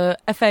 It's the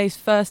FA's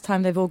first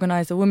time they've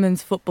organised a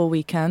women's football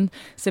weekend,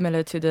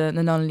 similar to the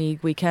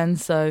non-league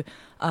weekend. So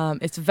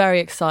it's very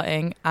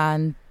exciting.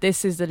 And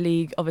this is the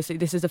league, obviously,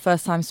 this is the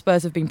first time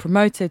Spurs have been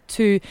promoted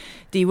to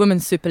the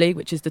Women's Super League,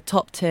 which is the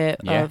top tier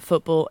of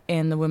football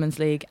in the Women's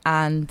League.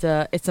 And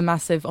it's a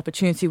massive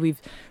opportunity.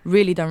 We've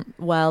really done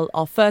well.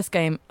 Our first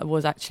game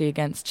was actually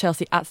against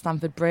Chelsea at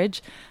Stamford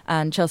Bridge.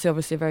 And Chelsea,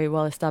 obviously, a very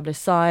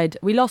well-established side.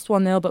 We lost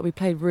 1-0, but we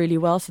played really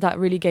well. So that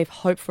really gave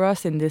hope for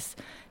us in this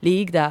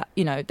league that,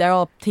 you know, there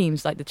are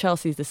teams like the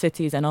Chelseas, the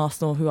Cities and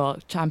Arsenal who are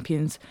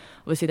champions.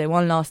 Obviously, they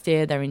won last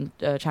year. They're in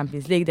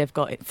Champions League. They've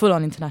got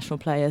full-on international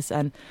players,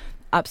 and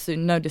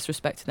absolutely no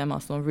disrespect to them,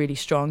 Arsenal are really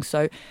strong.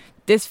 So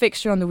this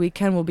fixture on the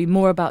weekend will be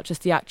more about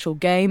just the actual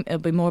game. It'll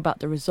be more about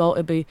the result.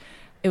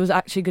 It was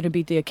actually going to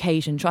be the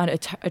occasion, trying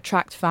to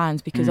attract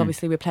fans, because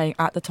obviously we're playing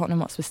at the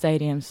Tottenham Hotspur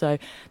Stadium. So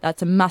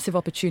that's a massive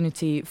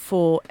opportunity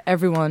for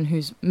everyone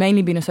who's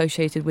mainly been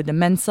associated with the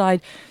men's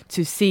side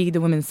to see the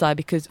women's side.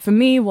 Because for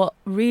me, what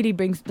really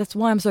that's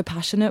why I'm so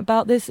passionate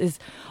about this, is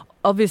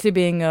obviously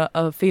being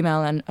a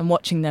female and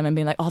watching them and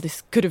being like, oh,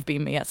 this could have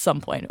been me at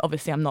some point.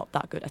 Obviously, I'm not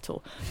that good at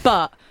all.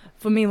 But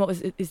for me,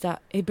 is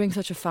that it brings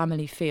such a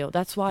family feel.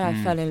 That's why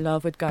I fell in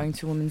love with going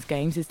to women's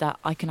games, is that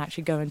I can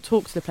actually go and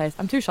talk to the players.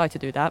 I'm too shy to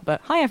do that,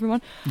 but hi,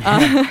 everyone.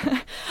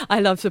 I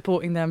love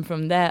supporting them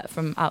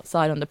from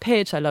outside on the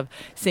pitch. I love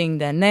seeing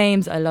their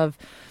names. I love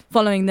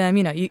following them.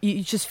 You know,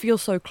 you just feel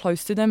so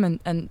close to them,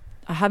 and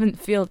I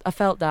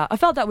felt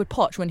that with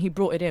Poch when he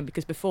brought it in,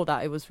 because before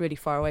that it was really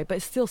far away. But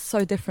it's still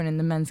so different in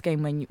the men's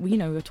game when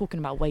we're talking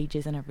about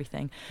wages and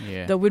everything.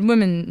 Yeah. Though with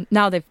women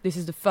now, this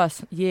is the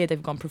first year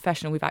they've gone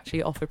professional. We've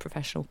actually offered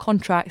professional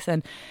contracts,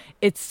 and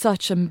it's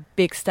such a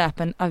big step.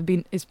 And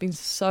it's been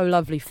so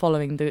lovely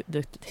following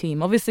the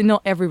team. Obviously,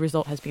 not every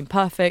result has been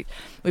perfect.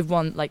 We've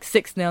won like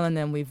 6-0, and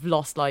then we've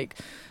lost like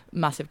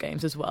massive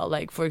games as well.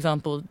 Like, for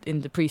example,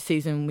 in the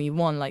pre-season we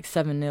won like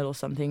 7-0 or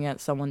something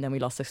at someone, then we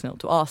lost 6-0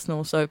 to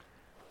Arsenal. So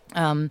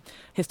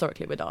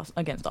historically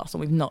against Arsenal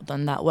we've not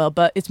done that well,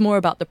 but it's more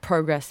about the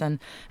progress and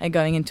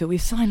going into it.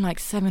 We've signed like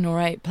 7 or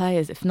 8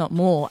 players, if not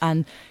more,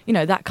 and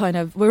that kind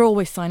of, we're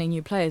always signing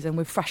new players and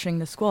we're freshening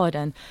the squad,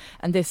 and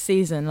this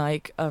season,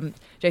 like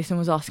Jason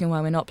was asking why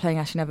we're not playing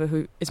Ashley Neville,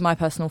 who is my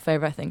personal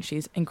favourite. I think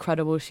she's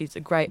incredible. She's a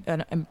great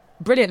and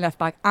brilliant left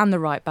back and the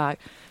right back.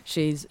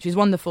 She's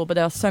wonderful, but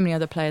there are so many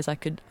other players I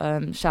could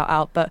shout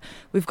out. But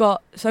we've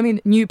got so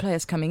many new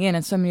players coming in,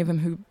 and so many of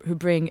them who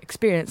bring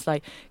experience,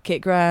 like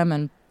Kit Graham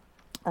and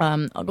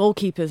our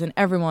goalkeepers, and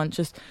everyone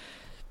just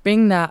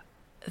bring the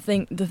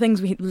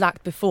things we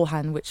lacked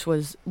beforehand, which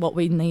was what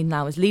we need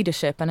now is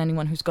leadership, and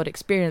anyone who's got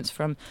experience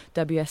from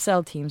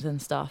WSL teams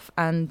and stuff.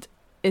 And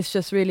it's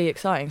just really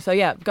exciting. So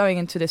yeah, going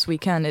into this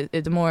weekend,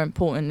 the more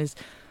important is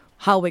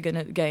how we're going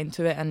to get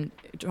into it and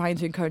trying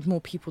to encourage more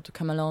people to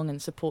come along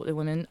and support the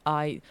women.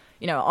 I'd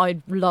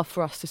love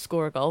for us to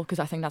score a goal, because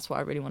I think that's what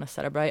I really want to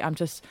celebrate. I'm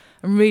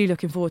really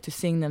looking forward to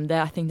seeing them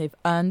there. I think they've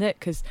earned it,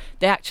 because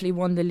they actually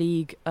won the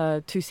league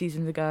 2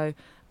 seasons ago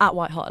at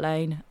White Hart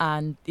Lane,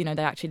 and they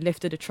actually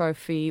lifted a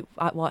trophy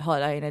at White Hart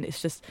Lane, and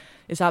it's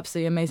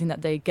absolutely amazing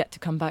that they get to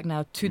come back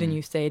now to the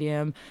new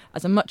stadium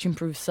as a much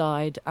improved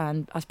side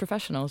and as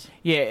professionals.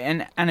 Yeah,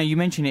 and Anna, you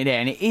mentioned it there,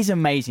 and it is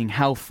amazing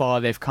how far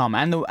they've come,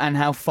 and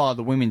how far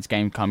the women's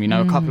game come.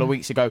 A couple of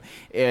weeks ago,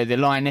 the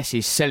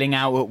Lionesses selling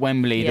out at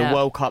Wembley, the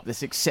World Cup, the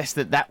success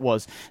that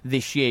was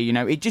this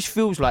year. It just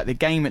feels like the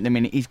game at the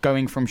minute is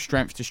going from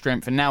strength to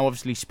strength, and now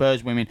obviously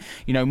Spurs women,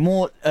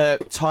 more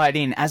tied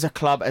in as a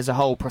club as a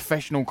whole,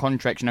 professional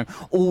contracts,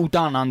 all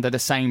done under the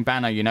same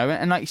banner,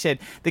 and like you said,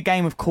 the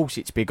game, of course,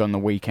 it's big on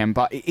the weekend,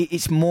 but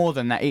it's more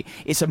than that.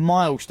 It's a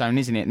milestone,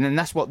 isn't it? And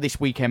that's what this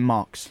weekend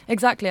marks.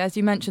 Exactly, as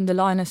you mentioned, the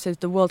Lionesses,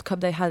 the World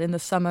Cup they had in the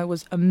summer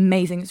was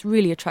amazing. It's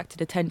really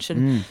attracted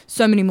attention.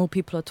 So many more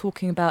people are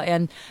talking about it,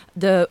 and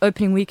the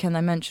opening weekend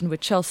I mentioned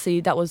with Chelsea,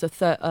 that was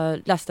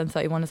less than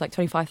 31, it's like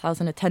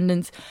 25,000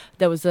 attendance.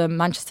 There was a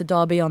Manchester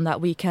derby on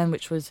that weekend,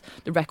 which was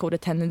the record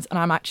attendance, and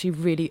I'm actually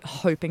really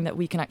hoping that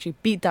we can actually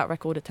beat that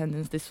record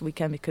attendance this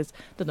weekend, because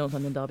the North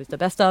London derby is the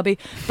best derby.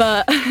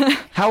 But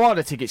how are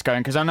the tickets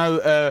going? Because I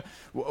know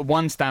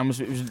one stand was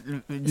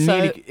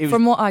completely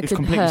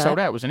sold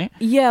out, wasn't it?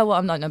 Yeah, well,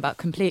 I'm not know about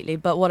completely,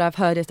 but what I've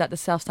heard is that the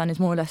South stand is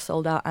more or less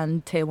sold out,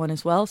 and Tier 1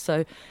 as well.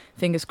 So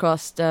fingers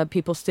crossed,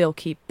 people still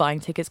keep buying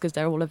tickets, because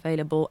they're all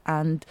available,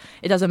 and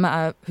it doesn't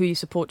matter who you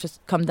support,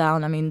 just come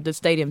down. I mean, the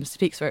stadium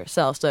speaks for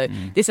itself, so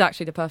this is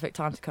actually the perfect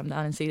time to come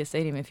down and see the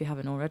stadium if you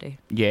haven't already.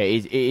 Yeah,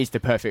 it is the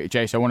perfect,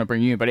 Jace, I want to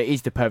bring you in, but it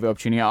is the perfect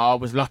opportunity. I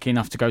was lucky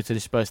enough to go to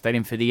the Spurs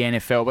Stadium for the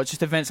NFL, but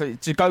just events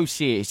like to go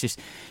see it, it's just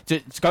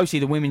to go see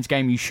the women's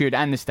game, you should,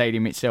 and the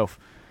stadium itself.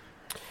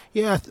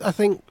 Yeah, I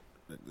think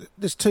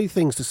there's 2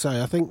 things to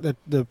say. I think that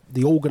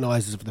the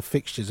organisers of the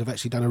fixtures have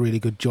actually done a really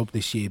good job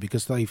this year,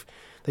 because they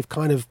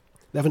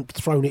haven't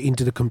thrown it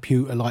into the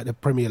computer like the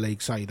Premier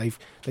League say.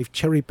 They've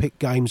cherry picked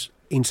games,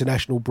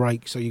 international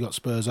break. So you got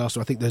Spurs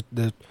Arsenal. I think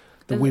the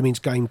women's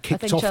game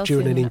kicked off Chelsea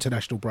during an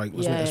international break,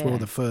 wasn't it? As well,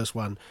 the first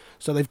one.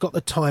 So they've got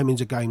the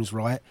timings of games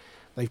right.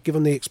 They've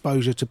given the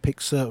exposure to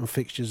pick certain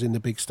fixtures in the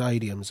big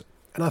stadiums.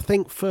 And I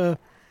think for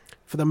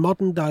the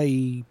modern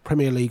day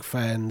Premier League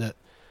fan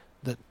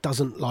that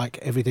doesn't like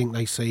everything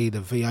they see,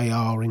 the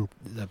VAR,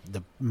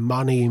 the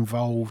money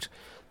involved,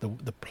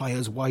 the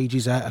players'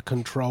 wages out of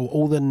control,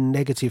 all the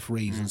negative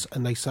reasons,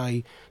 and they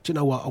say, do you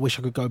know what, I wish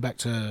I could go back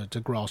to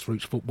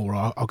grassroots football,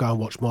 or I'll go and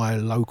watch my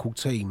local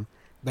team.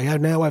 They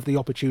now have the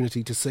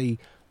opportunity to see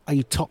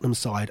a Tottenham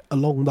side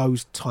along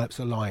those types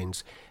of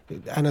lines.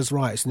 Anna's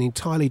right, it's an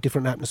entirely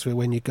different atmosphere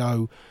when you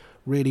go.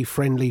 Really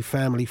friendly,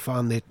 family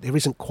fun. There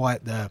isn't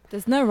quite the...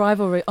 There's no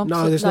rivalry.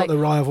 No, there's not the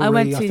rivalry. I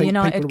went to the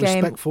United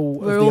game.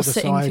 We're all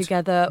sitting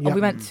together. Yep.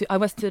 I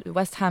went to the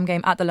West Ham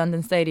game at the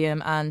London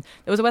Stadium, and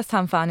there was a West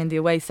Ham fan in the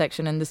away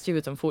section, and the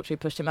stewards unfortunately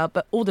pushed him out.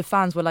 But all the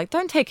fans were like,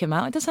 "Don't take him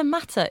out. It doesn't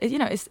matter.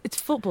 It's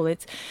football.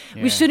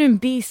 We shouldn't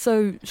be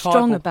so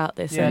strong about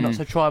this. Yeah, not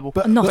so tribal.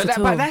 But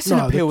that's an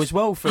appeal as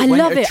well for I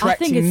love it. attracting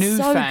I think it's new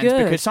so fans,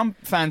 good. because some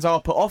fans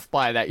are put off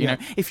by that. You know,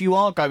 if you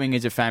are going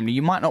as a family,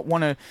 you might not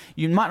want to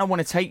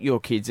take your your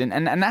kids,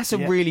 and that's a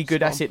really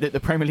good asset that the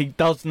Premier League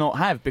does not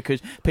have,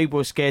 because people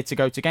are scared to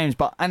go to games.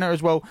 But Anna,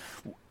 as well,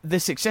 the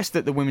success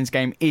that the women's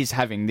game is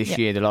having this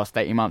year, the last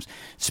 18 months,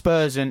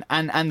 Spurs and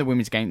the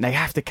women's game, they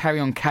have to carry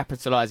on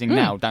capitalising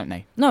now, don't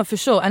they? No, for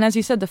sure. And as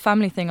you said, the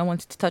family thing, I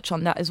wanted to touch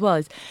on that as well,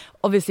 is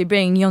obviously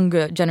bringing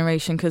younger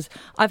generation, because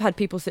I've had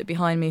people sit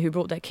behind me who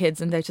brought their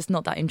kids and they're just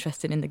not that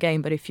interested in the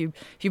game. But if you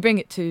bring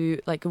it to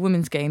like a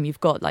women's game,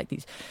 you've got like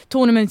these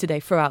tournaments, they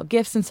throw out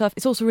gifts and stuff.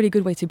 It's also a really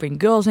good way to bring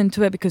girls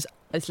into it because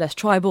it's less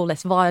tribal,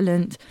 less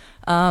violent.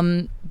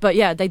 But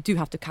yeah, they do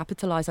have to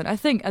capitalise. And I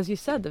think, as you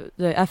said,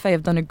 the FA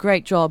have done a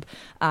great job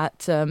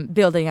at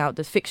building out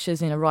the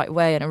fixtures in a right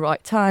way and a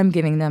right time,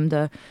 giving them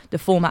the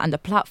format and the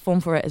platform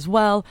for it as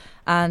well.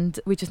 And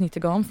we just need to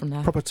go on from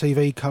there. Proper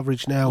TV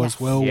coverage now as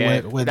well.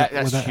 Yeah, where that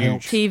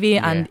helps.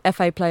 TV and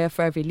FA player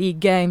for every league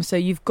game. So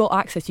you've got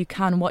access, you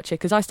can watch it.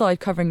 Because I started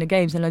covering the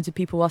games and loads of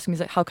people were asking me,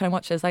 like, how can I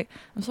watch it? I was like,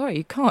 I'm sorry,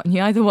 you can't.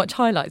 You either watch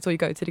highlights or you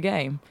go to the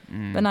game.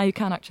 But now you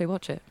can actually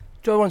watch it.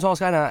 Joe, I wanted to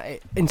ask Anna,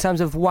 in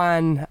terms of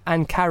Juan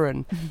and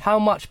Karen, how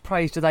much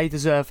praise do they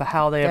deserve for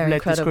how they have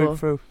led this group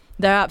through?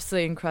 They're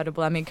absolutely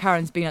incredible. I mean,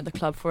 Karen's been at the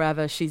club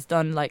forever. She's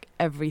done like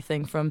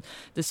everything from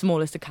the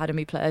smallest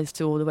academy players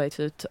to all the way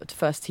to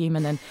first team.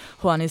 And then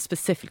Juan is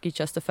specifically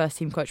just the first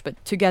team coach.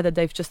 But together,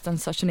 they've just done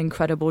such an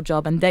incredible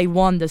job. And they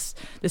won the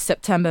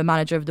September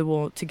Manager of the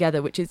World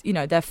together, which is, you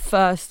know, their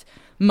first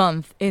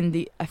month in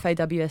the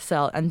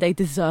FAWSL, and they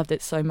deserved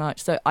it so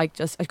much. So I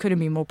couldn't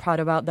be more proud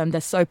about them. They're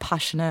so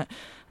passionate.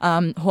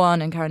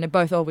 Juan and Karen, they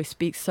both always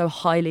speak so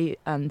highly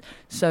and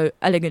so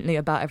elegantly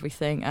about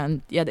everything,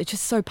 and yeah, they're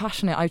just so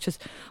passionate.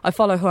 I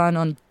follow Juan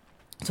on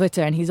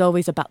Twitter, and he's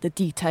always about the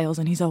details,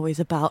 and he's always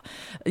about,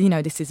 you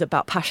know, this is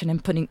about passion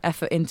and putting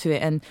effort into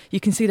it, and you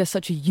can see there's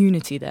such a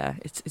unity there.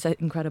 It's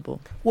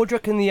incredible. What do you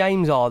reckon the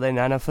aims are then,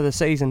 Anna, for the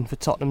season for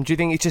Tottenham? Do you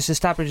think it's just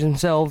established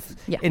themselves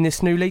in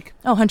this new league?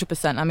 Oh,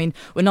 100%. I mean,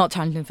 we're not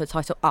challenging for the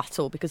title at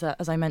all, because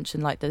as I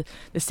mentioned, like the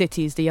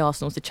Cities, the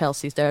Arsenals, the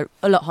Chelseas, they're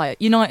a lot higher.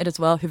 United as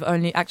well, who've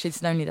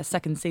it's only their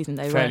second season.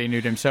 They fairly new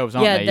themselves,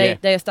 aren't they?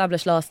 They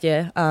established last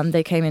year.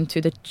 They came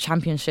into the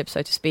championship,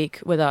 so to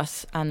speak, with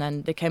us, and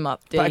then they came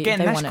up. But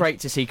again, that's great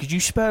to see, because you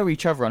spur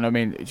each other on. I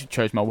mean, it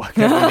chose my word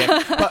there.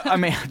 But I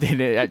mean, I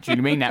didn't actually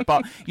mean that.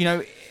 But, you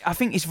know, I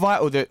think it's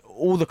vital that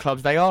all the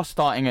clubs, they are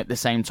starting at the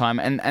same time,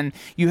 and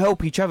you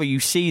help each other. You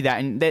see that,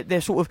 and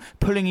they're sort of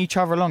pulling each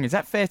other along. Is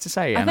that fair to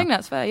say, Anna? I think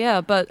that's fair, yeah.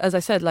 But as I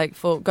said, like,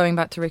 for going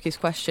back to Ricky's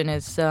question,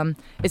 it's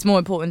more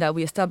important that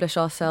we establish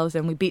ourselves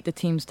and we beat the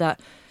teams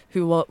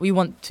who we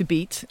want to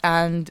beat,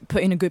 and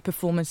put in a good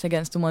performance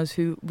against the ones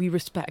who we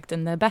respect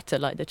and they're better,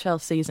 like the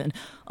Chelseas and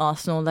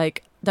Arsenal.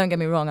 Like, don't get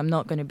me wrong, I'm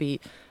not going to be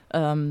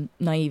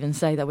naive and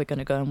say that we're going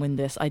to go and win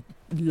this. I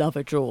love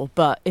a draw,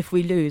 but if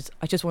we lose,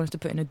 I just want us to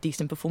put in a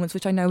decent performance,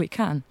 which I know we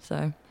can.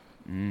 So.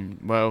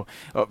 Well,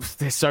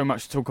 there's so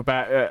much to talk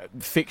about.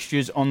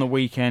 Fixtures on the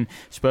weekend,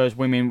 Spurs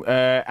women,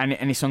 and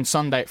it's on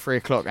Sunday at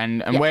 3:00.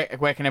 And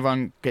where can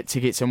everyone get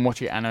tickets and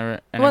watch it, Anna?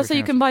 Well, so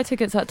you can buy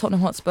tickets at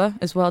Tottenham Hotspur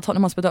as well,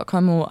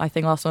 TottenhamHotspur.com, or I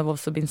think Arsenal have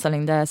also been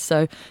selling there.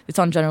 So it's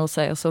on general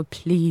sale. So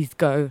please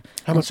go.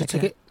 How much a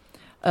ticket?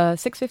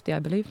 $6.50, I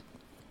believe.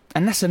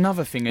 And that's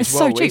another thing as it's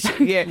well. So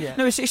cheap.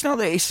 No, it's not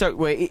that it's so.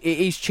 Well, it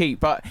is cheap,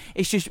 but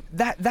it's just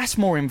that's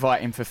more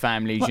inviting for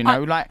families. You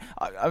know,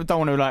 I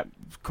don't want to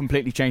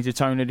completely change the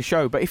tone of the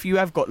show, but if you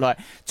have got like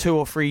 2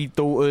 or 3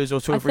 daughters or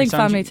 2 or 3 sons, I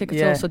think family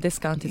tickets are also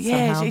discounted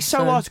somehow. It's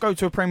so hard to go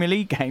to a Premier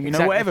League game. You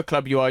know, whatever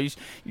club you are, you're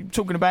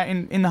talking about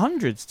in the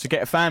hundreds to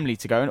get a family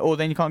to go, or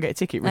then you can't get a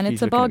ticket. And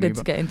it's a bargain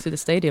to get into the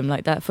stadium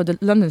like that. For the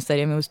London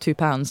Stadium, it was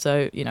 £2,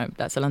 so you know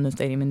that's a London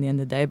Stadium in the end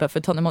of the day. But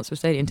for Tottenham Hotspur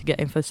Stadium, to get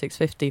in for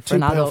 $6.50 for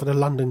an adult for the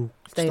London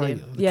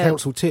Stadium, the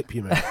council tip,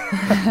 you mean?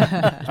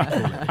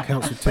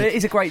 Council tip. But it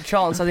is a great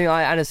chance. I think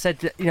Anna said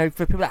that, you know,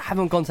 for people that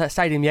haven't gone to that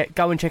stadium yet,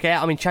 go and check it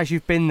out. I mean, Chaz,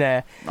 you've been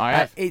there. I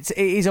have. It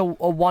is a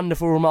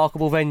wonderful,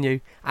 remarkable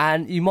venue,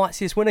 and you might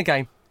see us win a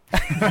game.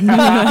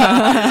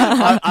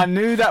 I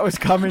knew that was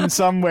coming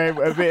somewhere.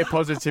 A bit of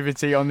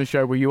positivity on the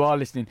show. Well, you are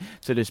listening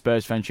to the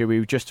Spurs Fan Show. We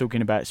were just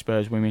talking about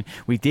Spurs women.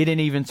 We didn't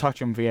even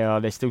touch on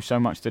VAR. There's still so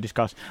much to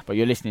discuss, but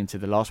you're listening to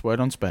The Last Word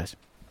on Spurs.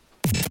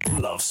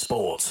 Love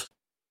Sport.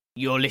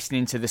 You're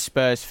listening to the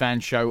Spurs Fan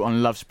Show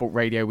on Love Sport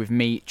Radio with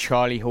me,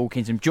 Charlie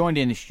Hawkins. I'm joined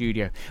in the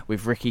studio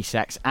with Ricky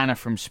Sachs, Anna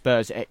from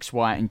Spurs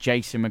XY, and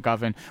Jason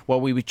McGovern.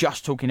 Well, we were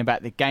just talking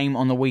about the game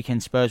on the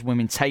weekend, Spurs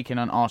women taking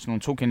on Arsenal,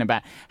 and talking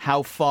about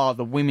how far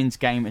the women's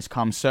game has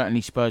come.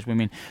 Certainly Spurs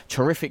women,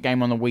 terrific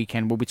game on the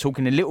weekend. We'll be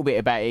talking a little bit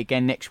about it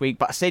again next week,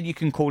 but I said you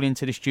can call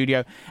into the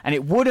studio, and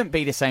it wouldn't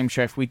be the same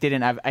show if we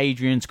didn't have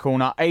Adrian's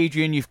corner.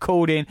 Adrian, you've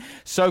called in.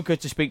 So good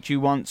to speak to you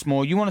once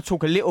more. You want to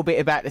talk a little bit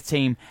about the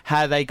team,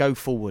 how they go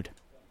forward?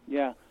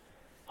 Yeah.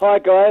 Hi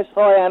guys.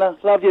 Hi Anna.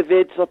 Love your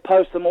vids. I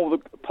post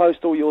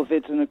all your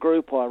vids in a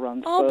group I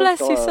run. Oh, bless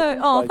you so.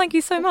 Oh, thank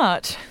you so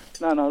much.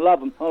 No,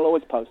 love them. I'll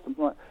always post them.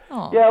 Right.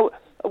 Aww. Yeah.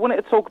 I wanted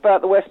to talk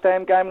about the West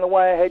Ham game and the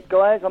way ahead,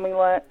 guys. I mean,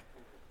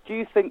 do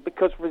you think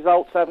because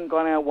results haven't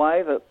gone our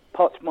way that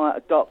Poch might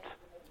adopt,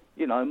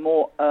 you know,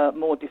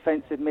 more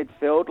defensive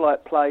midfield,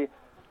 like play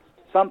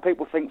Some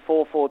people think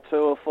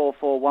 4-4-2 or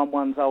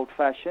 4-4-1-1's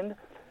old-fashioned,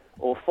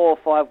 or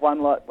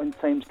 4-5-1 like when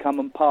teams come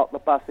and park the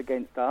bus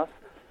against us.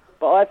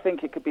 But I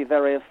think it could be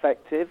very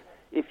effective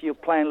if you're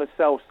playing Lo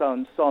Celso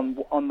and Son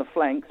on the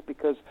flanks,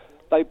 because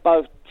they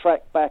both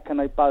track back and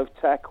they both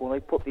tackle, they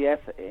put the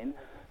effort in.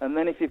 And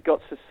then if you've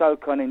got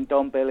Sissoko and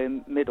Ndombele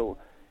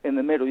in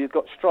the middle, you've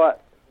got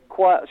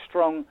quite a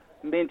strong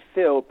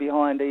midfield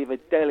behind either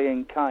Dele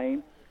and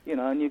Kane,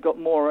 and you've got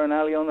Moura and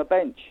Ali on the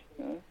bench.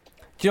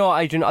 Do you know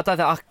what, Adrian? I don't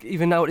think I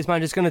even know what his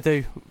manager's going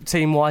to do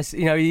team-wise.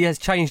 He has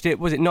changed it.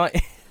 Was it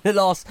the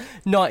last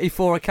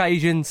 94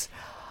 occasions?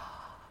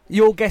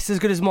 Your guess is as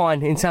good as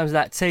mine in terms of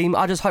that team.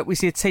 I just hope we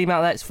see a team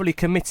out there that's fully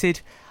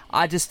committed.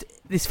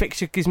 This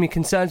fixture gives me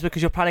concerns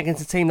because you're playing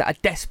against a team that are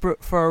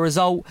desperate for a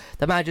result.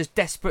 The manager's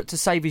desperate to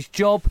save his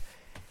job.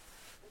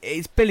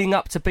 It's building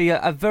up to be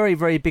a very,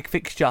 very big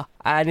fixture.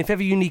 And if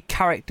ever you need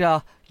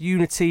character,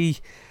 unity,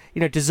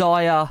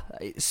 desire,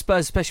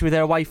 Spurs, especially with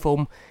their away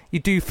form, you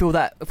do feel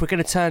that if we're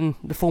going to turn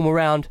the form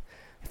around,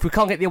 if we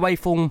can't get the away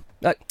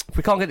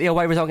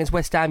result against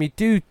West Ham, you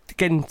do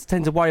again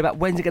tend to worry about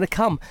when's it going to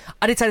come.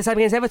 I did say the same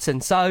against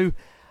Everton, so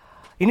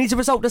he needs a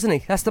result, doesn't he?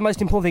 That's the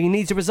most important thing. He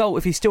needs a result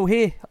if he's still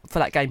here for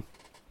that game.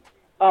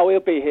 Oh, he'll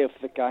be here for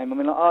the game. I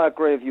mean, I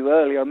agree with you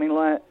earlier. I mean,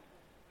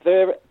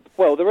 there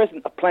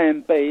isn't a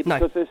plan B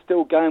because they're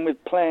still going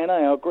with plan A.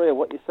 I agree with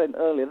what you said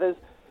earlier.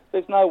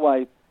 There's no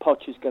way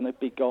Poch is going to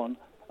be gone.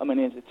 I mean,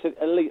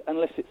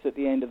 unless it's at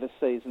the end of the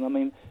season. I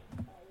mean,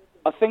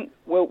 I think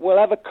we'll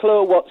have a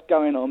clue what's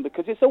going on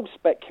because it's all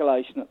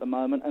speculation at the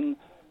moment, and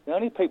the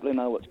only people who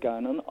know what's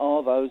going on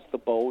are the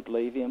Bold,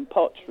 Levy and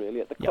Poch, really,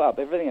 at the club.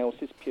 Everything else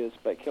is pure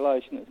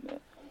speculation, isn't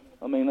it?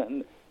 I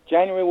mean,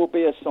 January will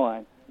be a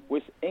sign.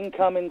 With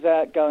incomings,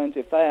 outgoings,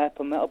 if they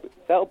happen,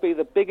 that'll be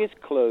the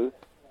biggest clue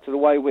to the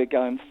way we're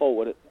going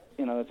forward,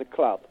 as a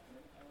club.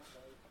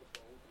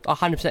 I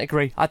 100%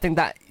 agree. I think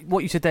that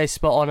what you said there is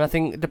spot on. I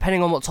think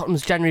depending on what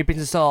Tottenham's January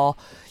business are,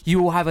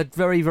 you will have a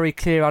very, very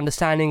clear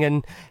understanding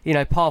and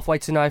pathway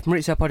to know if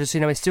Maurizio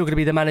Pochettino is still going to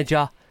be the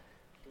manager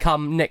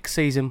come next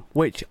season,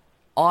 which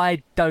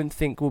I don't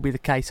think will be the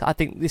case. I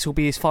think this will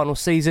be his final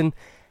season,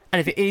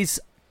 and if it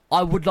is,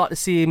 I would like to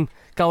see him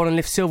go on and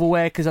lift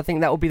silverware because I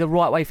think that would be the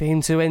right way for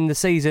him to end the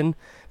season.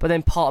 But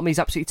then part of me is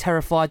absolutely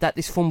terrified that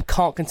this form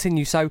can't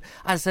continue. So,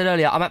 as I said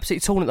earlier, I'm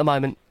absolutely torn at the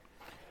moment.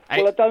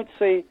 Well, I don't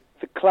see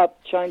the club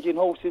changing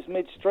horses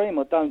midstream.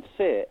 I don't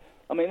see it.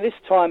 I mean, this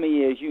time of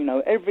year, as you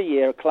know, every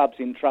year a club's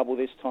in trouble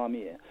this time of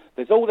year.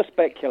 There's all the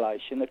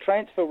speculation. The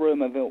transfer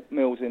rumour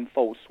mill's in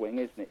full swing,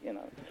 isn't it?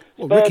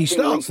 Well, Ricky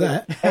starts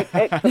that.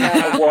 X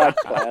amount of wide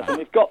players, and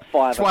we've got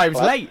 5 That's why it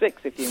was late.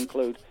 6 if you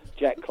include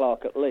Jack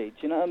Clark at Leeds.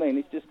 You know what I mean?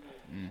 It's just...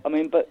 I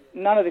mean, but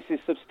none of this is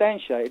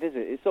substantiated, is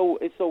it?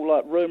 It's all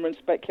like rumour and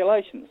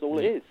speculation. That's all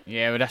it is.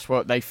 Yeah, well, that's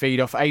what they feed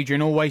off.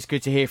 Adrian, always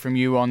good to hear from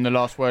you on the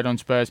last word on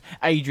Spurs.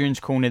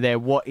 Adrian's corner there.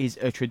 What is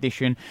a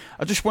tradition?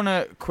 I just want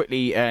to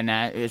quickly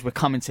now, as we're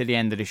coming to the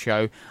end of the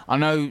show, I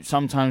know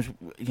sometimes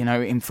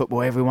in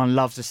football everyone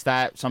loves a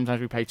stat. Sometimes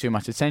we pay too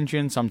much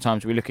attention.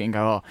 Sometimes we look at it and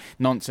go, "Oh,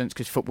 nonsense,"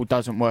 because football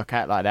doesn't work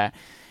out like that.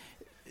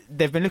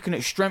 They've been looking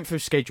at strength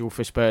of schedule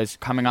for Spurs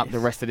coming up the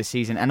rest of the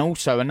season, and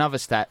also another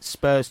stat,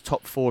 Spurs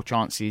top 4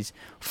 chances,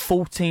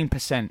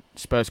 14%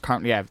 Spurs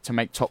currently have to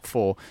make top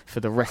 4 for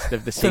the rest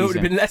of the season. So it would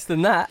have been less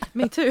than that.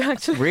 Me too,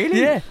 actually.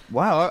 Really? Yeah.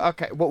 Wow,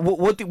 okay.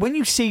 When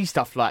you see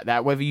stuff like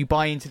that, whether you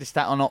buy into the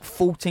stat or not,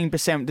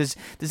 14%, does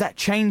that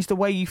change the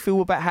way you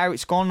feel about how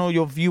it's gone or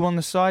your view on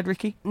the side,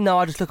 Ricky? No,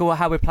 I just look at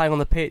how we're playing on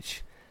the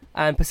pitch,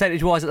 and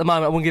percentage-wise at the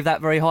moment, I wouldn't give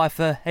that very high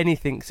for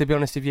anything, to be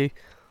honest with you.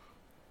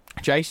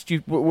 Jace,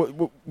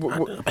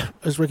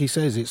 as Ricky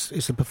says,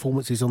 it's the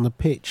performances on the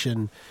pitch,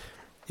 and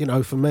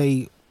for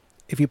me,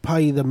 if you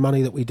pay the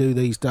money that we do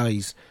these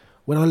days,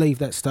 when I leave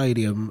that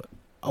stadium,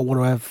 I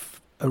want to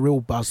have a real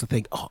buzz to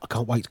think, I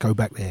can't wait to go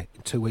back there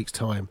in 2 weeks'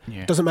 time.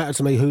 Yeah. It doesn't matter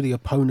to me who the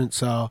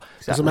opponents are.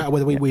 It doesn't matter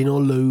whether we win or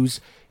lose.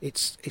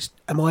 It's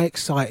am I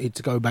excited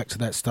to go back to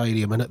that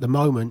stadium? And at the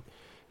moment,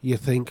 you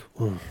think,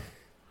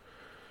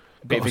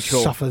 got to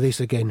suffer this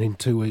again in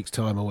 2 weeks'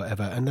 time or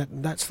whatever, and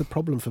that's the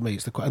problem for me.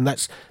 And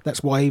that's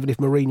why even if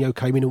Mourinho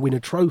came in and win a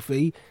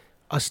trophy,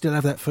 I still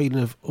have that feeling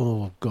of,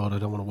 oh God, I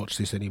don't want to watch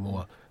this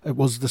anymore. It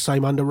was the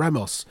same under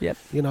Ramos. Yep.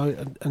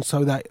 And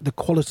so that the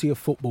quality of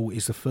football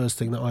is the first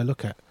thing that I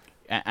look at.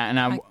 And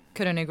I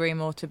couldn't agree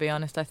more, to be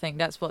honest. I think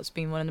that's what's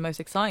been one of the most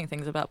exciting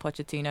things about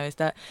Pochettino is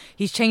that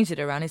he's changed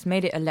it around. He's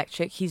made it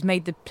electric. He's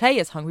made the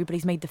players hungry, but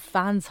he's made the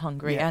fans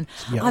hungry. Yeah. And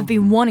I've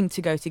been wanting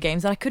to go to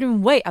games, and I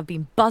couldn't wait. I've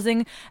been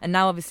buzzing, and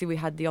now obviously we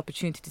had the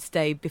opportunity to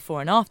stay before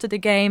and after the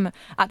game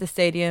at the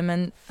stadium,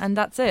 and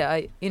that's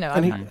it.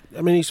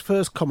 His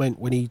first comment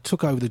when he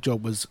took over the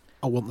job was,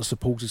 "I want the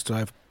supporters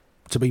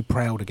to be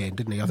proud again,"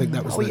 didn't he? I think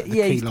that was the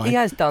key line. He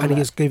has done and that. he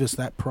has given us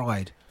that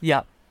pride.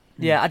 Yeah.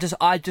 Yeah,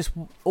 I just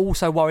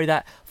also worry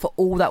that for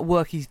all that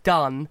work he's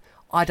done,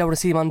 I don't want to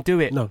see him undo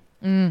it. No.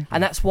 And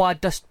that's why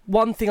just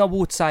one thing I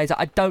would say is that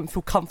I don't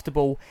feel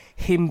comfortable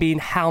him being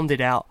hounded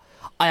out.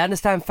 I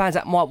understand fans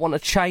that might want to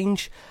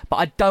change, but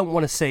I don't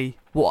want to see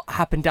what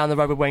happened down the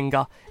road with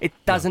Wenger. It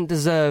doesn't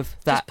deserve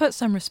that. Just put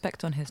some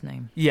respect on his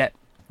name. Yeah.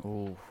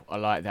 Oh, I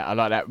like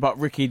that. But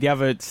Ricky, the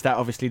other stat,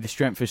 obviously the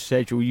strength of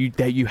schedule.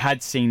 You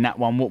had seen that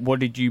one. What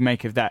did you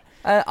make of that?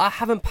 I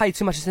haven't paid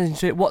too much attention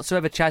to it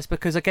whatsoever, Chaz,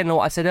 because again,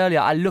 like I said earlier,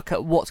 I look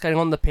at what's going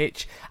on the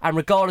pitch, and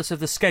regardless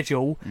of the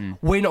schedule,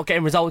 we're not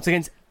getting results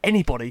against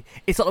anybody.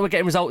 It's not that we're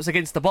getting results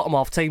against the bottom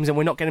half teams and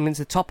we're not getting them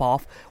into the top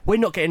half. We're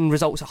not getting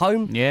results at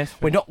home. Yes.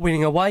 We're not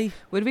winning away.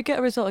 Would we get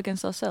a result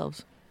against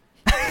ourselves?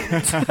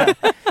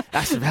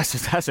 That's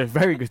a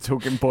very good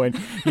talking point.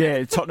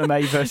 Yeah, Tottenham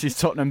A versus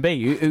Tottenham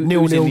B. Who's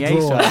 0-0 in the A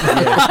draw. side?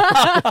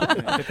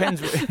 Yeah.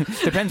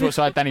 Depends what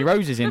side Danny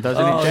Rose is in,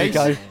 doesn't it, There you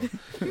Jace?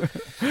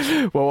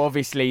 Well,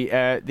 obviously,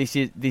 this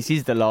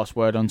is the last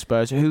word on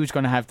Spurs. Who's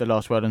going to have the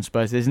last word on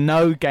Spurs? There's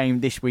no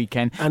game this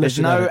weekend. There's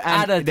no.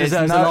 Ada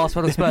deserves the last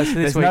word on Spurs this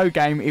there's week. no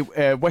game.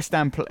 West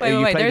Ham.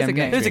 Wait, there's a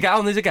game. There's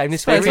a game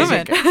this Spurs week.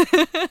 women.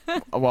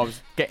 Well, I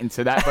was getting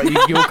to that, but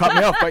you'll cut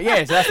me off. But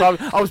yeah, so that's why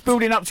I was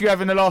building up to you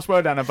having the last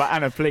word, Anna. But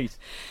Anna, please.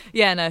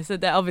 Yeah, no, so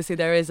obviously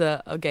there is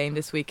a game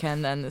this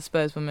weekend, and the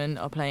Spurs women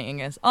are playing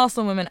against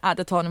Arsenal women at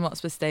the Tottenham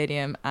Hotspur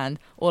Stadium, and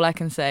all I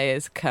can say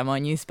is, come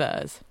on, you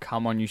Spurs.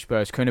 Come on, you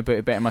Spurs. Couldn't have put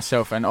it better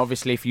myself. And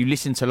obviously, if you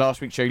listen to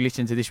last week's show, you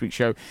listen to this week's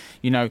show,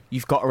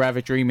 you've got to have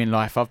a dream in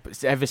life.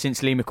 Ever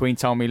since Lee McQueen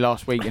told me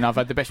last week, I've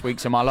had the best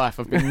weeks of my life.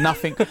 I've been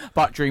nothing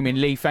but dreaming.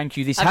 Lee, thank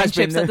you. This has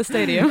been chips at the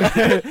stadium.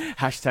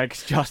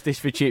 Hashtag Justice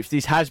for Chips.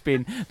 This has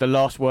been the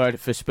last word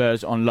for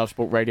Spurs on Love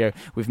Sport Radio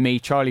with me,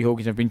 Charlie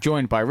Hawkins. I've been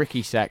joined by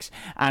Ricky Sachs,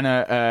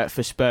 Anna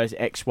for Spurs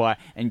XY,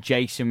 and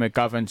Jason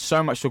McGovern.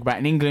 So much to talk about.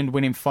 In England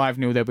winning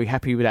 5-0, they'll be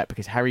happy with that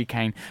because Harry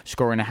Kane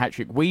scoring a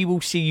hat-trick. We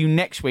will see you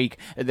next week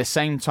at the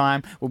same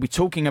time. We'll be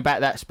talking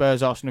about that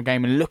Spurs-Arsenal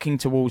game and looking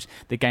towards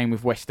the game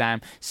with West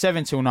Ham,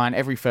 7 till 9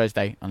 every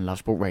Thursday on Love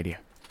Sport Radio.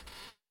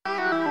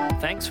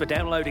 Thanks for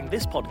downloading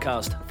this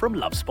podcast from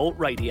Love Sport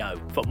Radio.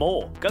 For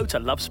more, go to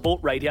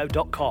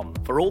lovesportradio.com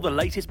for all the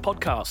latest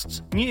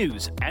podcasts,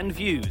 news and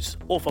views.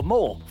 Or for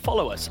more,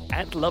 follow us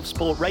at Love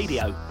Sport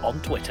Radio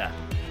on Twitter.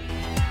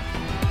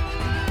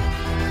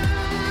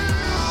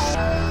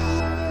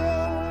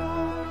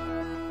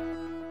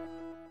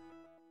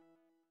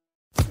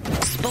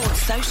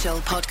 Sports Social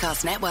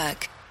Podcast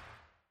Network.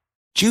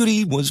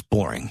 Judy was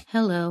boring.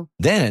 Hello.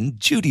 Then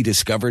Judy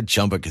discovered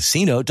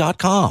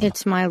ChumbaCasino.com.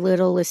 It's my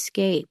little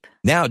escape.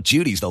 Now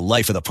Judy's the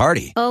life of the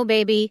party. Oh,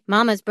 baby,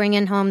 mama's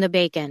bringing home the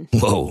bacon.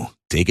 Whoa,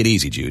 take it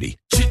easy, Judy.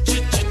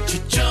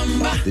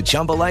 The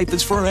Chumba life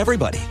is for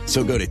everybody.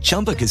 So go to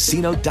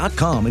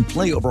ChumbaCasino.com and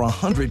play over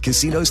 100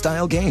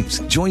 casino-style games.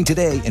 Join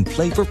today and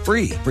play for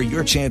free for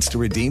your chance to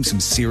redeem some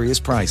serious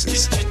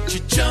prizes.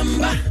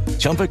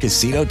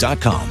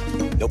 ChumbaCasino.com.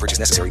 No purchase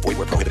necessary. Void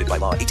where prohibited by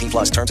law.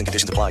 18+ terms and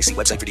conditions apply. See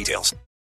website for details.